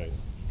rest tonight.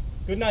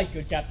 Good night,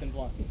 good Captain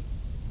Blunt.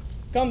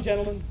 Come,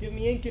 gentlemen, give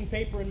me ink and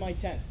paper in my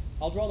tent.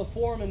 I'll draw the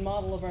form and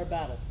model of our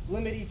battle,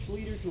 limit each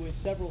leader to his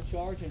several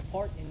charge, and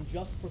part in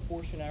just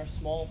proportion our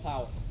small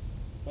power.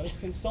 Let us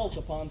consult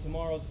upon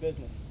tomorrow's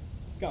business.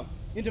 Come,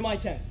 into my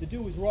tent. The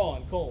dew is raw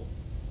and cold.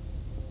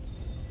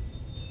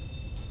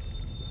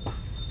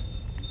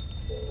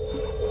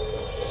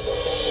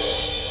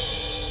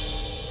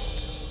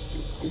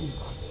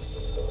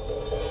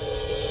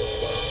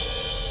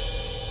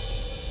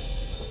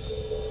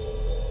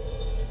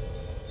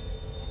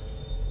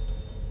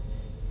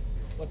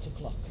 What's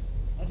o'clock?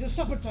 It is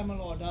supper time, my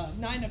lord,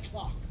 9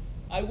 o'clock.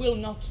 I will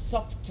not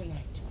sup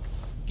tonight.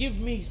 Give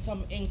me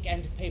some ink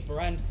and paper,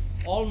 and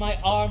all my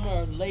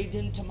armor laid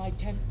into my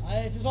tent.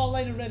 It is all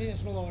laid in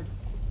readiness, my lord.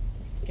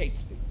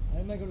 Catesby,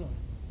 My good lord.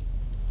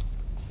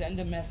 send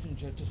a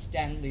messenger to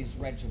Stanley's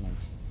regiment.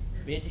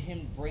 Bid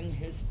him bring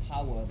his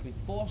power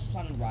before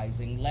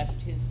sunrising, lest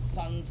his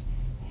son's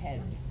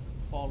head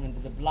fall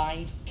into the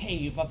blind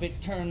cave of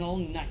eternal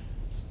night.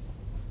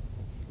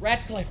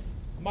 Ratcliffe,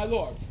 my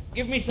lord,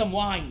 give me some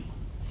wine.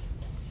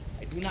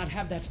 I do not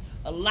have that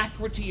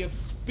alacrity of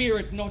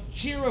spirit nor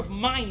cheer of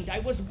mind I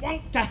was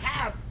wont to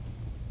have.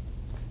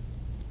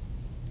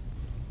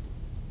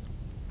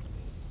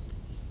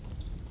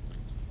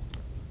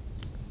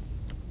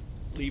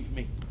 Leave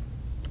me.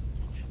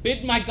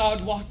 Bid my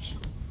guard watch.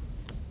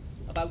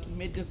 About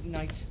mid of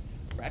night,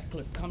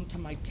 Ratcliffe, come to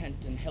my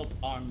tent and help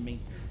arm me.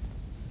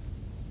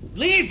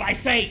 Leave, I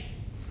say!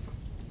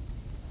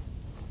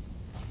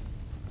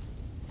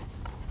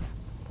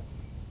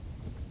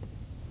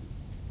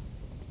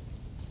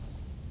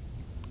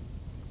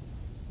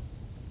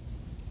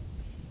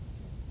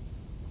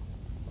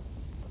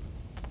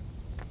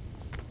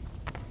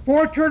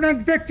 Fortune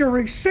and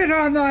victory sit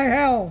on thy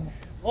helm.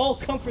 All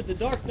comfort the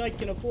dark night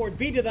can afford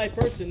be to thy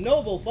person,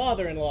 noble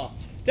father-in-law.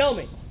 Tell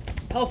me,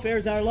 how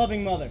fares our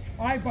loving mother?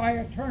 I by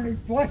attorney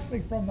bless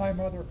thee from thy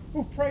mother,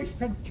 who prays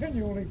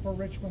continually for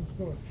Richmond's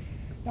good.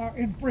 Now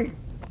in brief,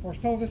 for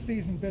so the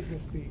season bids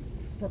us be,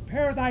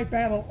 prepare thy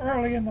battle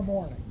early in the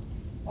morning.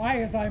 I,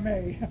 as I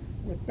may,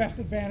 with best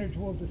advantage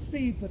will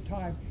deceive the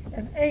time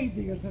and aid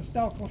thee as the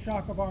stealthful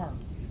shock of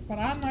arms. But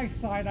on thy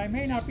side I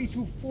may not be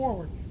too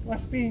forward,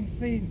 lest being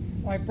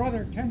seen, my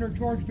brother tender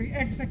George be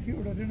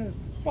executed in his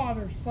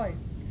father's sight.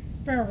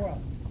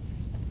 Farewell.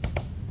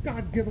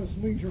 God give us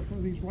leisure for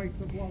these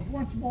rites of love.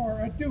 Once more,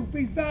 adieu,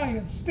 be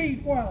valiant,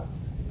 speed well.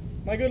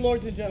 My good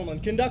lords and gentlemen,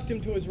 conduct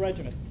him to his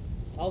regiment.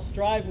 I'll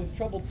strive with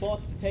troubled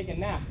thoughts to take a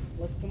nap,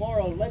 lest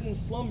tomorrow leaden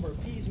slumber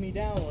pease me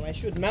down when I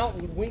should mount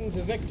with wings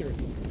of victory.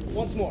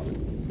 Once more,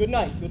 good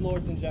night, good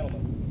lords and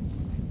gentlemen.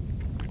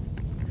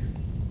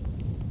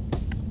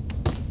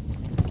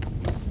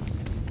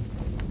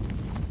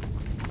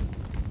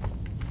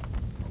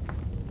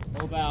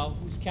 O thou,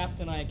 whose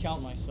captain I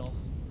account myself,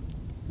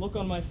 look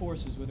on my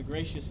forces with a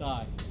gracious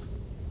eye.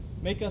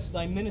 Make us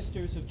thy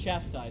ministers of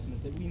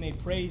chastisement, that we may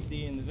praise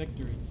thee in the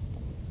victory.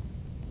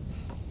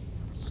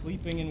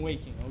 Sleeping and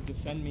waking, O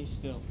defend me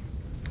still.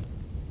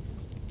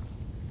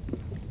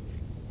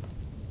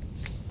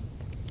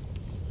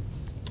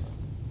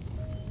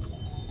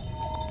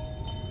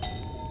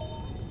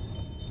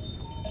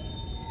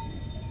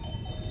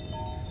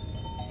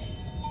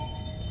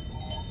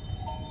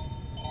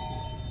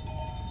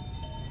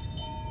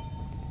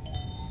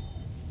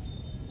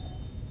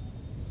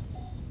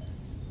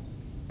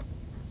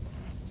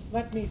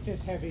 Let me sit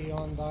heavy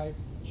on thy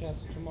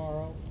chest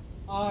tomorrow,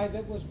 I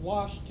that was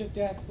washed to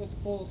death with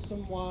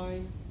fulsome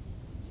wine.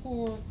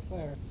 Poor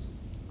Clarence,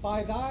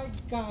 by thy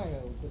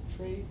guile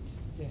betrayed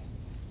to death.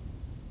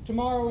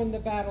 Tomorrow in the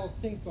battle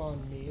think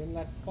on me, and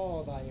let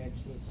fall thy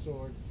edgeless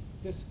sword.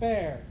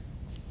 Despair,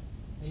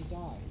 and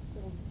die.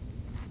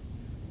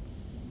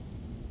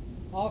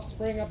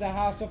 Offspring of the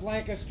house of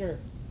Lancaster,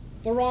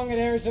 the wronged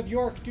heirs of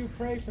York do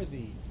pray for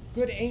thee.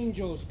 Good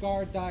angels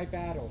guard thy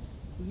battle.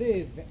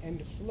 Live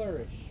and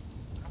flourish.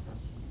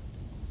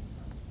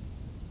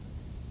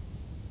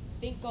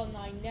 Think on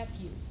thy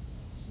nephews,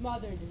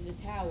 smothered in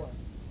the tower.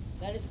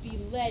 Let us be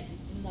led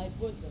in thy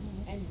bosom,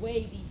 and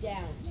weigh thee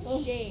down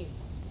to shame,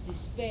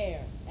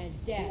 despair, and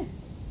death.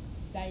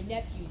 Thy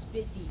nephews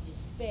bid thee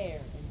despair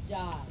and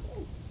die.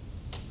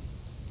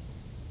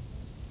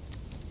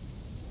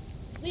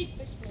 Sleep,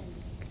 Richmond.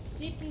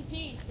 Sleep in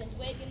peace and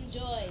wake in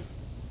joy.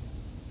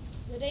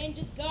 Let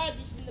angels guard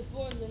thee from the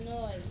bour's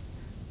annoy.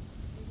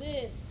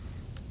 Live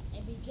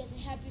and beget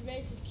a happy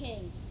race of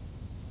kings.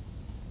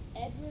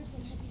 Edward's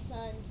unhappy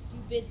sons do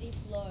bid thee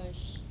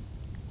flourish.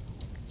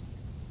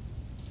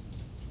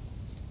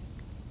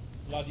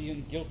 Bloody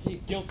and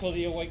guilty,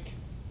 guiltily awake,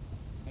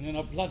 and in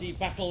a bloody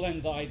battle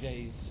end thy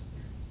days.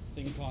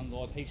 Think on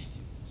Lord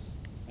Hastings,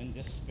 and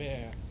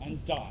despair,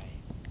 and die.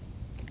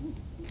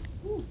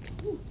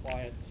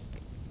 Quiet,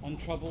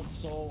 untroubled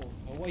soul,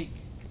 awake,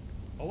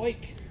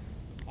 awake,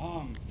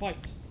 arm,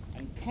 fight,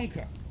 and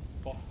conquer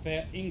for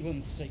fair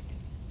England's sake.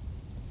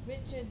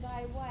 Richard,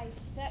 thy wife,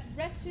 that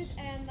wretched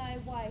Anne, thy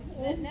wife,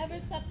 that never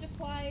slept a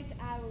quiet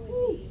hour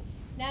with thee,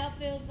 now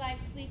fills thy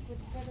sleep with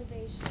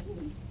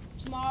perturbations.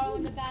 Tomorrow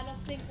in the battle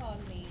think on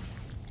me,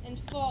 and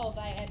fall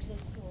thy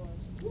edgeless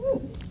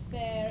sword.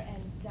 Despair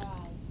and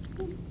die.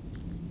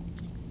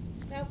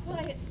 Thou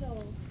quiet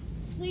soul,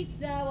 sleep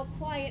thou a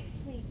quiet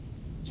sleep.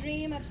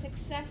 Dream of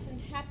success and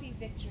happy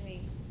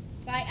victory.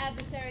 Thy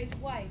adversary's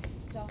wife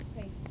doth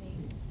pray for thee.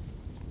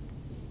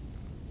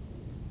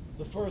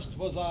 The first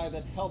was I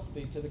that helped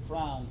thee to the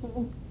crown.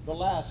 The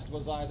last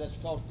was I that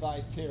felt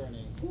thy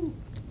tyranny.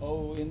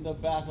 Oh, in the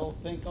battle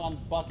think on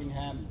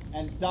Buckingham,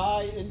 and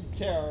die in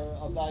terror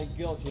of thy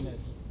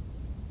guiltiness.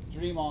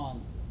 Dream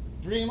on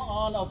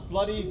of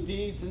bloody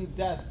deeds and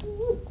death.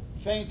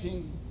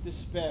 Fainting,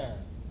 despair.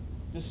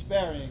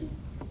 Despairing,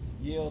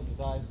 yield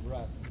thy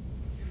breath.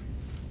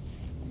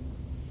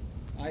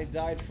 I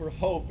died for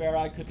hope ere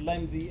I could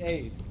lend thee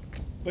aid.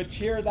 But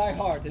cheer thy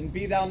heart, and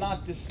be thou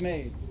not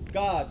dismayed.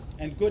 God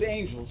and good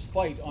angels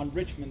fight on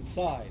Richmond's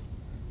side,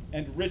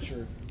 and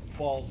Richard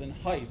falls in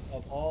height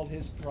of all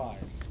his pride.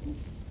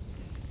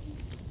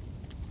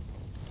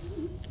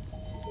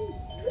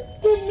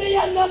 Give me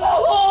another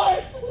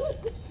horse!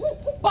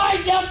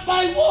 Bind up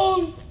my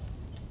wounds!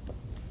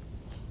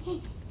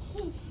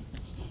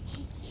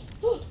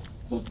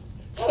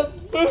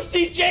 Have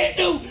mercy,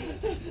 Jesus!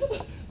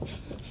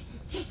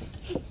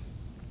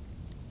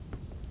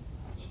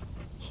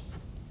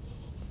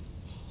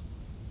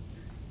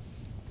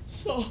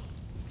 So,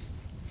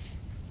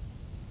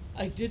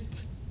 I did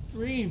but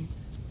dream.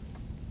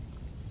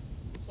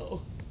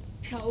 Oh,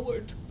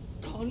 coward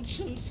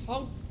conscience,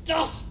 how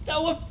dost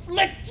thou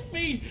afflict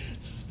me!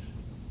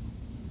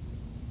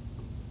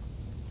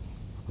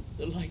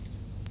 The light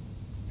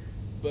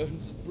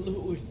burns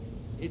blue.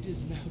 It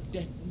is now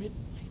dead midnight.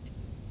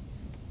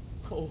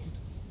 Cold,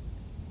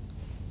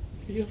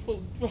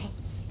 fearful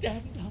drops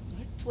stand on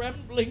my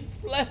trembling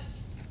flesh.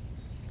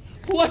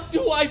 What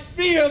do I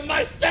fear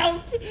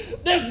myself?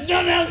 There's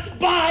none else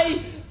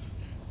by.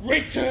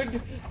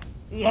 Richard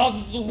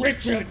loves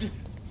Richard.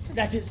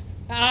 That is,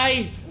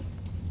 I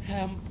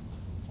am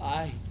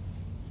I.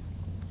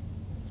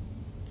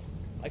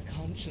 My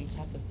conscience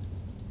hath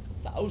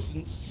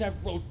 1,000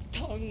 several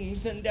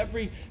tongues, and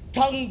every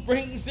tongue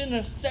brings in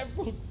a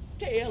several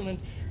tale, and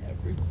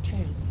every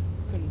tale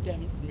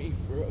condemns me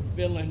for a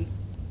villain.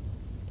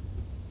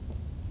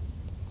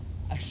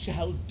 I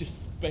shall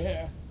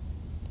despair.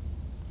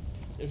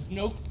 There's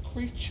no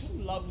creature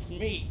loves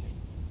me.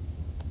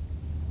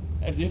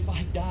 And if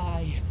I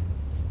die,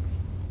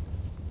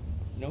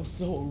 no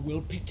soul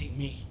will pity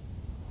me.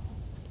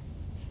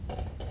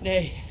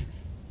 Nay,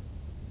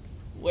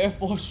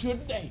 wherefore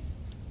should they?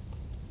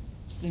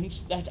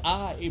 Since that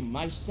I,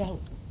 myself,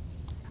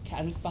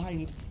 can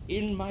find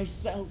in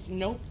myself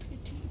no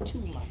pity to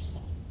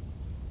myself.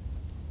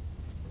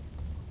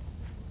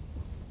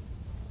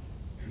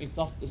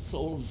 Methought the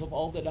souls of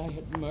all that I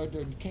had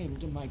murdered came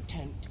to my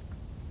tent,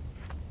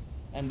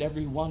 and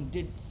every one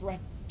did threat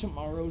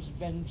tomorrow's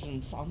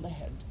vengeance on the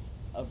head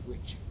of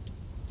Richard.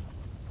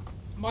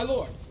 My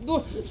lord!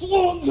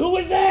 Swans, who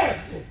is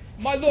there?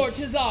 My lord,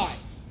 'tis I.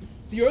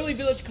 The early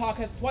village cock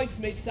hath twice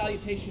made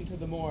salutation to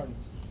the morn.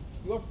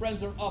 Your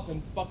friends are up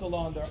and buckle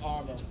on their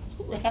armor.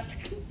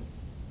 Ratcliffe,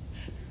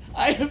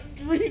 I have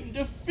dreamed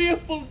a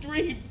fearful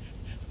dream.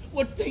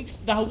 What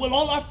thinkst thou? Will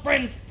all our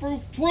friends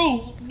prove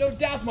true? No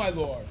doubt, my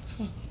lord.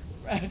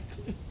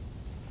 Ratcliffe,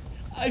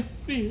 I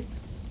fear.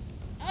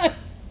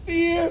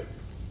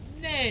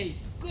 Nay,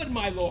 good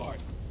my lord.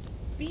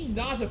 Be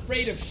not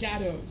afraid of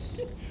shadows.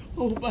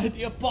 Oh, by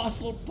the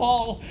Apostle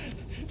Paul,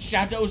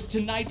 shadows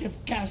tonight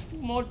have cast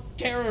more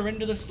terror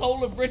into the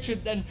soul of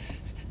Richard than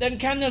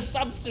can the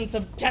substance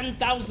of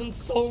 10,000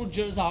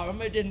 soldiers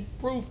armored in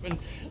proof and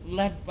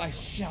led by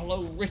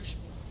shallow Richard.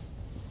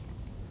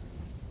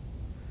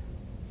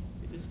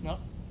 It is not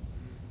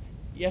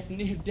yet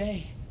near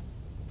day.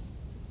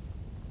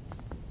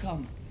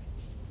 Come,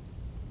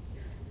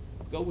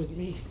 go with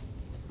me.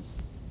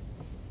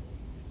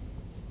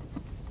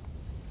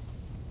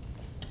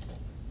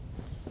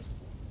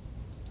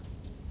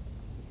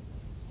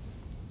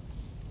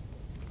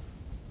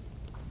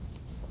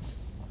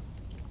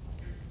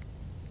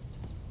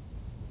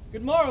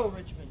 Good morrow,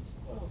 Richmond.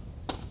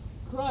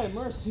 Cry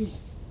mercy,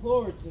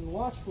 lords and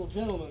watchful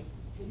gentlemen,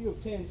 that you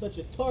obtained such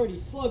a tardy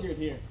sluggard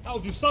here.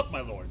 How'd you sup, my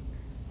lord?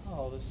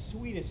 Oh, the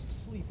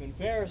sweetest sleep and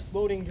fairest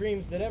boding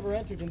dreams that ever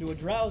entered into a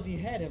drowsy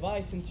head have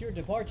I since your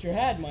departure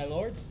had, my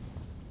lords.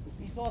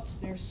 Methought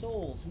their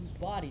souls, whose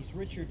bodies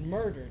Richard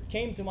murdered,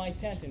 came to my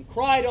tent and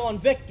cried on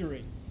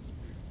victory.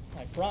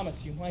 I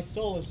promise you, my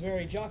soul is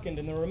very jocund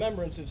in the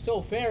remembrance of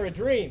so fair a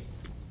dream.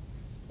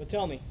 But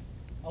tell me,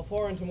 how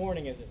far into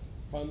morning is it?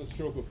 Upon the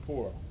stroke of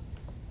 4.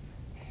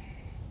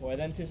 Why,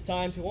 then 'tis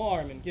time to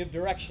arm and give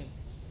direction.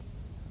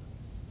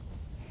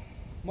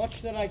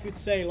 Much that I could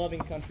say, loving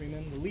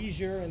countrymen, the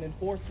leisure and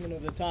enforcement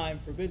of the time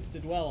forbids to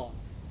dwell on.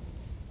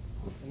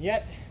 And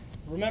yet,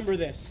 remember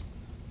this.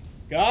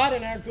 God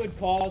and our good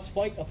cause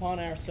fight upon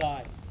our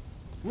side.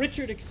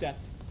 Richard except,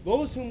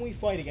 those whom we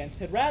fight against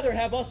had rather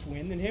have us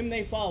win than him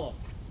they follow.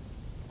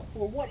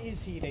 For what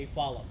is he they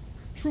follow?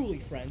 Truly,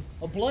 friends,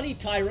 a bloody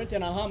tyrant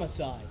and a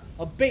homicide.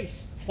 A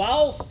base,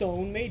 foul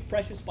stone made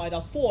precious by the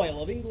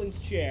foil of England's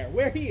chair,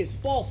 where he is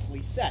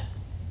falsely set.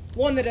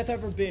 One that hath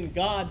ever been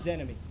God's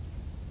enemy.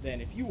 Then,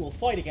 if you will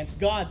fight against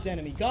God's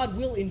enemy, God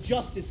will in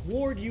justice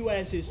ward you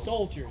as his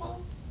soldiers.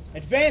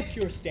 Advance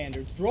your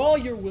standards, draw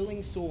your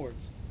willing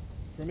swords.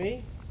 For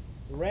me,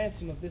 the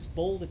ransom of this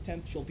bold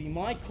attempt shall be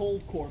my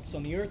cold corpse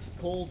on the earth's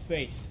cold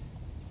face.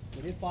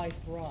 But if I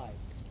thrive,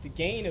 the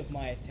gain of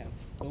my attempt,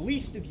 the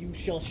least of you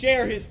shall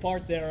share his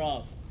part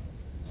thereof.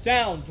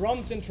 Sound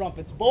drums and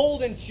trumpets,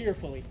 bold and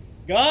cheerfully.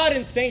 God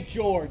and St.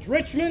 George,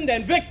 Richmond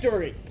and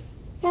victory!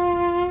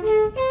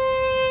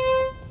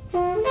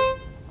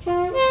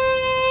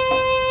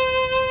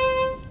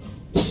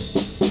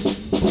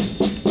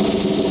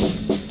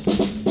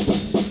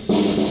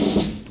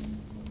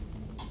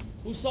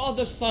 Who saw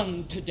the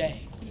sun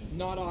today?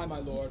 Not I, my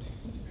lord.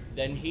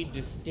 Then he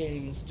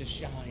disdains to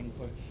shine,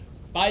 for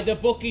by the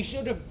book he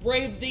should have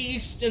braved the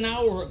east an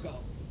hour ago.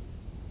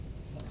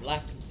 A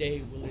black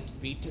day will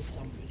it be to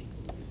somebody.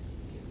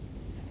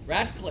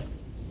 Ratcliffe,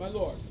 my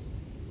lord,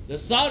 the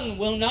sun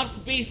will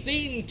not be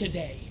seen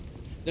today.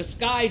 The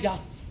sky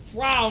doth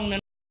frown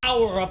and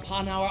lower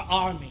upon our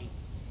army.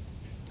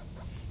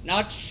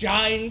 Not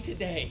shine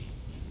today.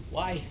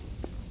 Why,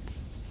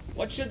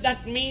 what should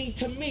that mean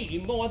to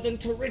me more than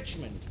to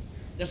Richmond?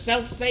 The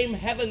self-same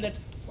heaven that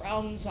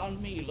frowns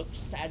on me looks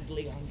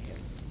sadly on him.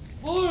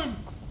 Arm!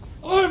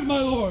 Arm, my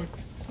lord!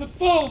 The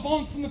foe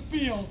vaunts in the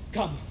field!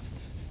 Come,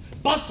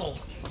 bustle,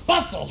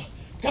 bustle!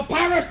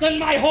 Capariston,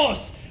 my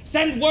horse!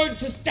 Send word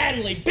to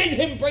Stanley, bid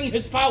him bring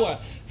his power.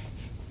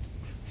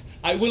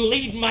 I will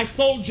lead my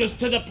soldiers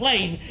to the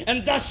plain,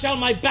 and thus shall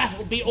my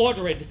battle be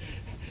ordered.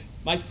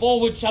 My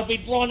forward shall be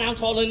drawn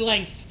out all in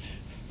length,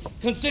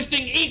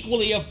 consisting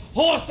equally of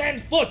horse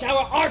and foot,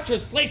 our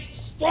archers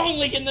placed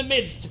strongly in the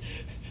midst.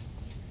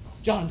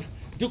 John,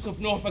 Duke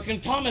of Norfolk,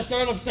 and Thomas,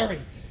 Earl of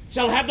Surrey,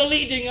 shall have the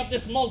leading of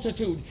this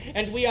multitude,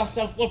 and we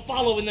ourselves will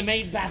follow in the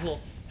main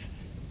battle.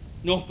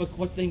 Norfolk,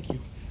 what think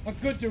you? A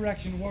good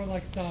direction,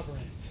 warlike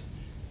sovereign.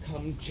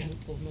 Come,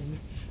 gentlemen,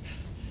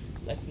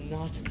 let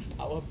not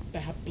our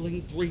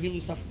babbling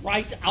dreams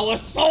affright our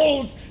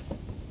souls.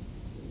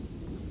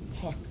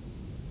 Hark,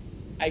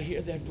 I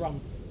hear their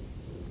drum.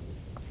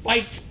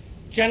 Fight,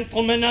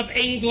 gentlemen of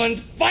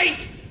England,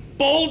 fight,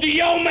 bold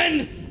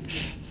yeomen!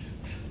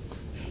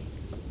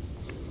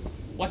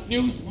 What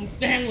news from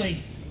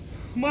Stanley?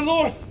 My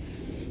lord,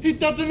 he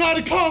doth deny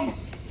to come.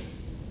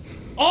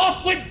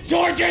 Off with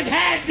George's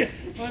head!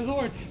 My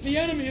lord, the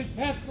enemy has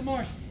passed the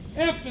marsh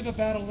after the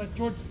battle that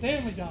George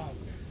Stanley died.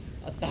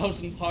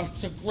 1,000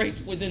 hearts are great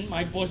within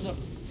my bosom.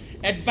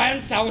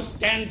 Advance our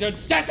standard,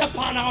 set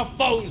upon our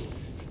foes.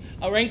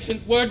 Our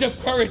ancient word of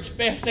courage,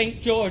 fair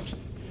St. George.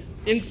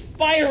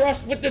 Inspire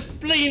us with the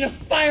spleen of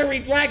fiery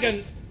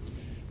dragons.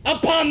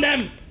 Upon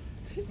them!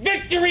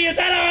 Victory is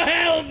at our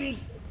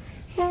helms!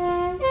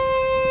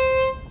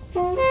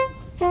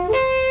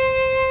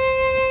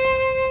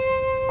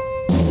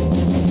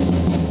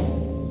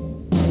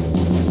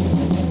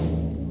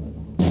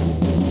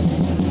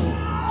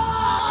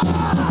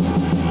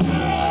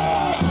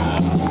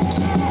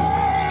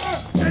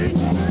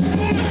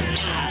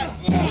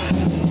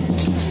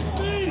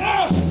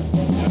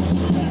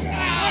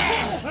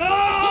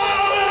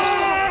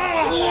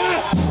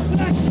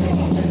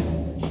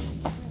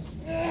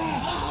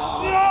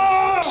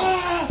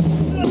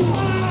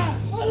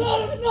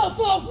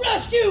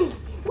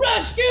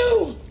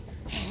 Rescue!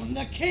 And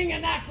the king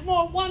enacts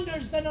more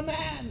wonders than a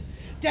man,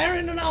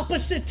 daring an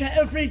opposite to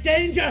every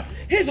danger.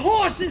 His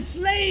horse is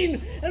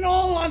slain, and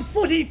all on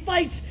foot he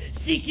fights,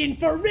 seeking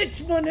for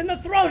Richmond in the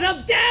throat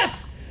of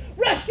death.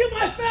 Rescue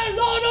my fair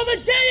lord, or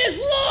the day is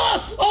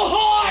lost! A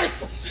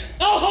horse!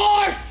 A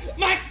horse!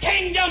 My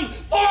kingdom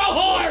for a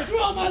horse!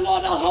 Oh, my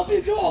lord, I'll help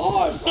you to a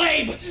horse!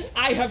 Slave!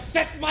 I have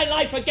set my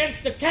life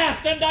against the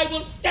cast, and I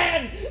will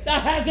stand the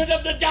hazard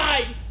of the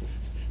die!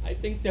 I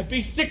think there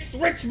be 6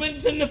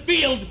 Richmonds in the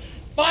field.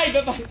 5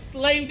 have I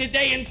slain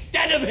today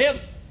instead of him.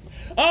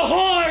 A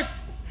horse!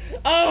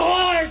 A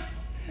horse!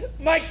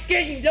 My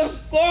kingdom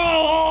for a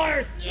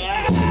horse!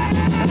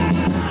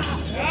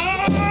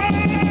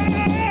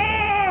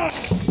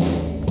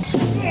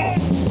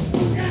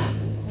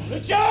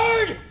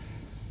 Richard!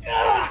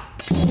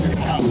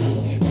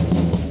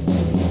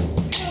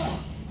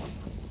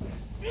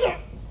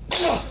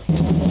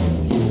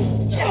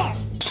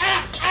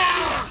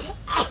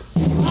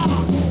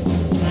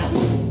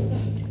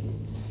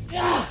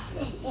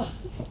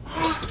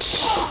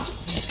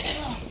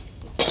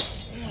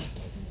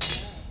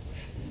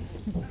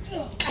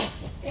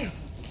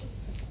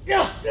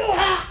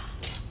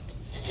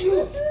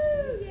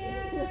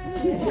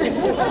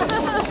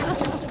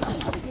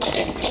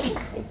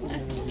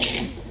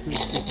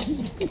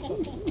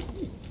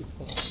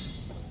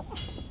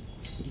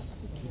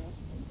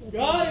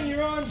 God in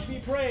your arms be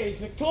praised,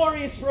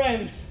 victorious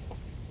friends.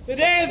 The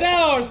day is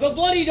ours, the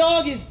bloody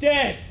dog is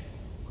dead.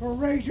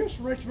 Courageous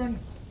Richmond,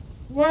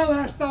 well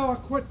hast thou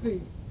acquit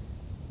thee.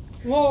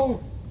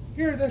 Lo,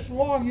 here this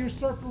long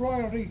usurped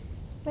royalty,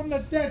 from the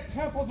dead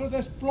temples of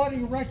this bloody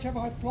wretch have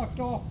I plucked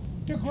off,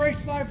 to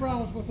grace thy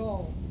brows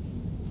withal.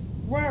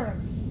 Wear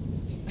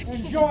it,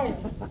 enjoy it,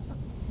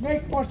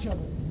 make much of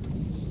it.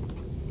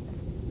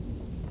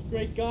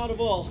 Great God of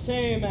all,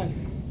 say amen.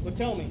 But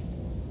tell me,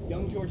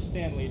 young George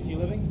Stanley, is he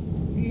living?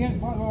 He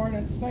is, my lord,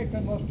 and safe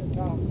in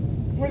Worcestertown,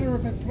 whither,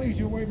 if it please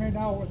you, we may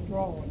now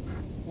withdraw us.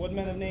 What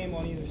men of name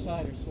on either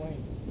side are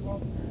slain?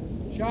 Well,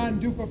 John,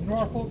 Duke of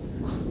Norfolk,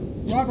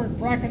 Robert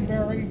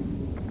Brackenbury,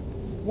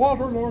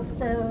 Walter Lord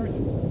Ferrers,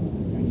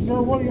 and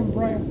Sir William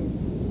Brandon.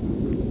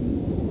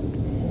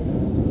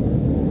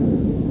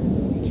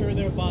 Inter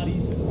their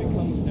bodies as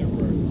becomes their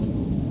births.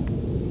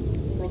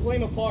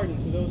 Proclaim a pardon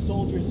to those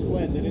soldiers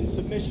fled that in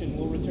submission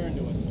will return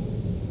to us.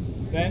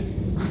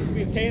 Then, as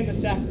we obtain the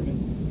sacrament,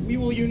 we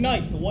will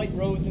unite the white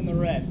rose and the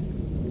red.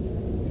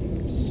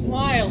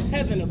 Smile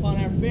heaven upon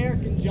our fair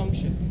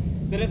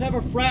conjunction that hath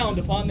ever frowned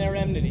upon their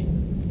enmity.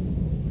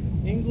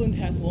 England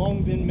hath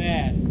long been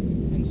mad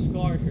and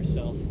scarred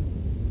herself.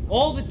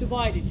 All that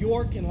divided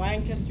York and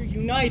Lancaster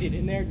united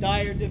in their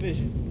dire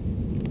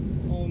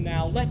division. Oh,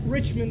 now let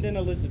Richmond and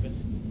Elizabeth,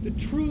 the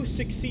true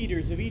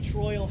succeeders of each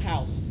royal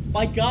house,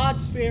 by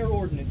God's fair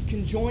ordinance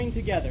conjoin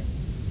together,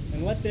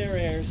 and let their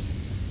heirs,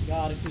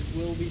 God, if his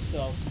will be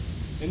so,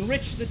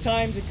 enrich the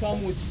time to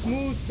come with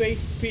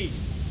smooth-faced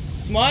peace,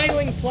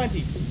 smiling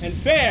plenty, and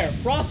fair,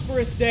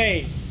 prosperous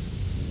days.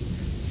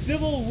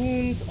 Civil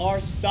wounds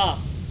are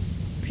stopped.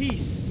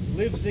 Peace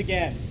lives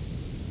again.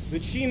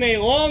 That she may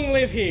long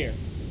live here.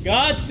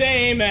 God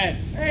say amen.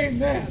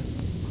 Amen.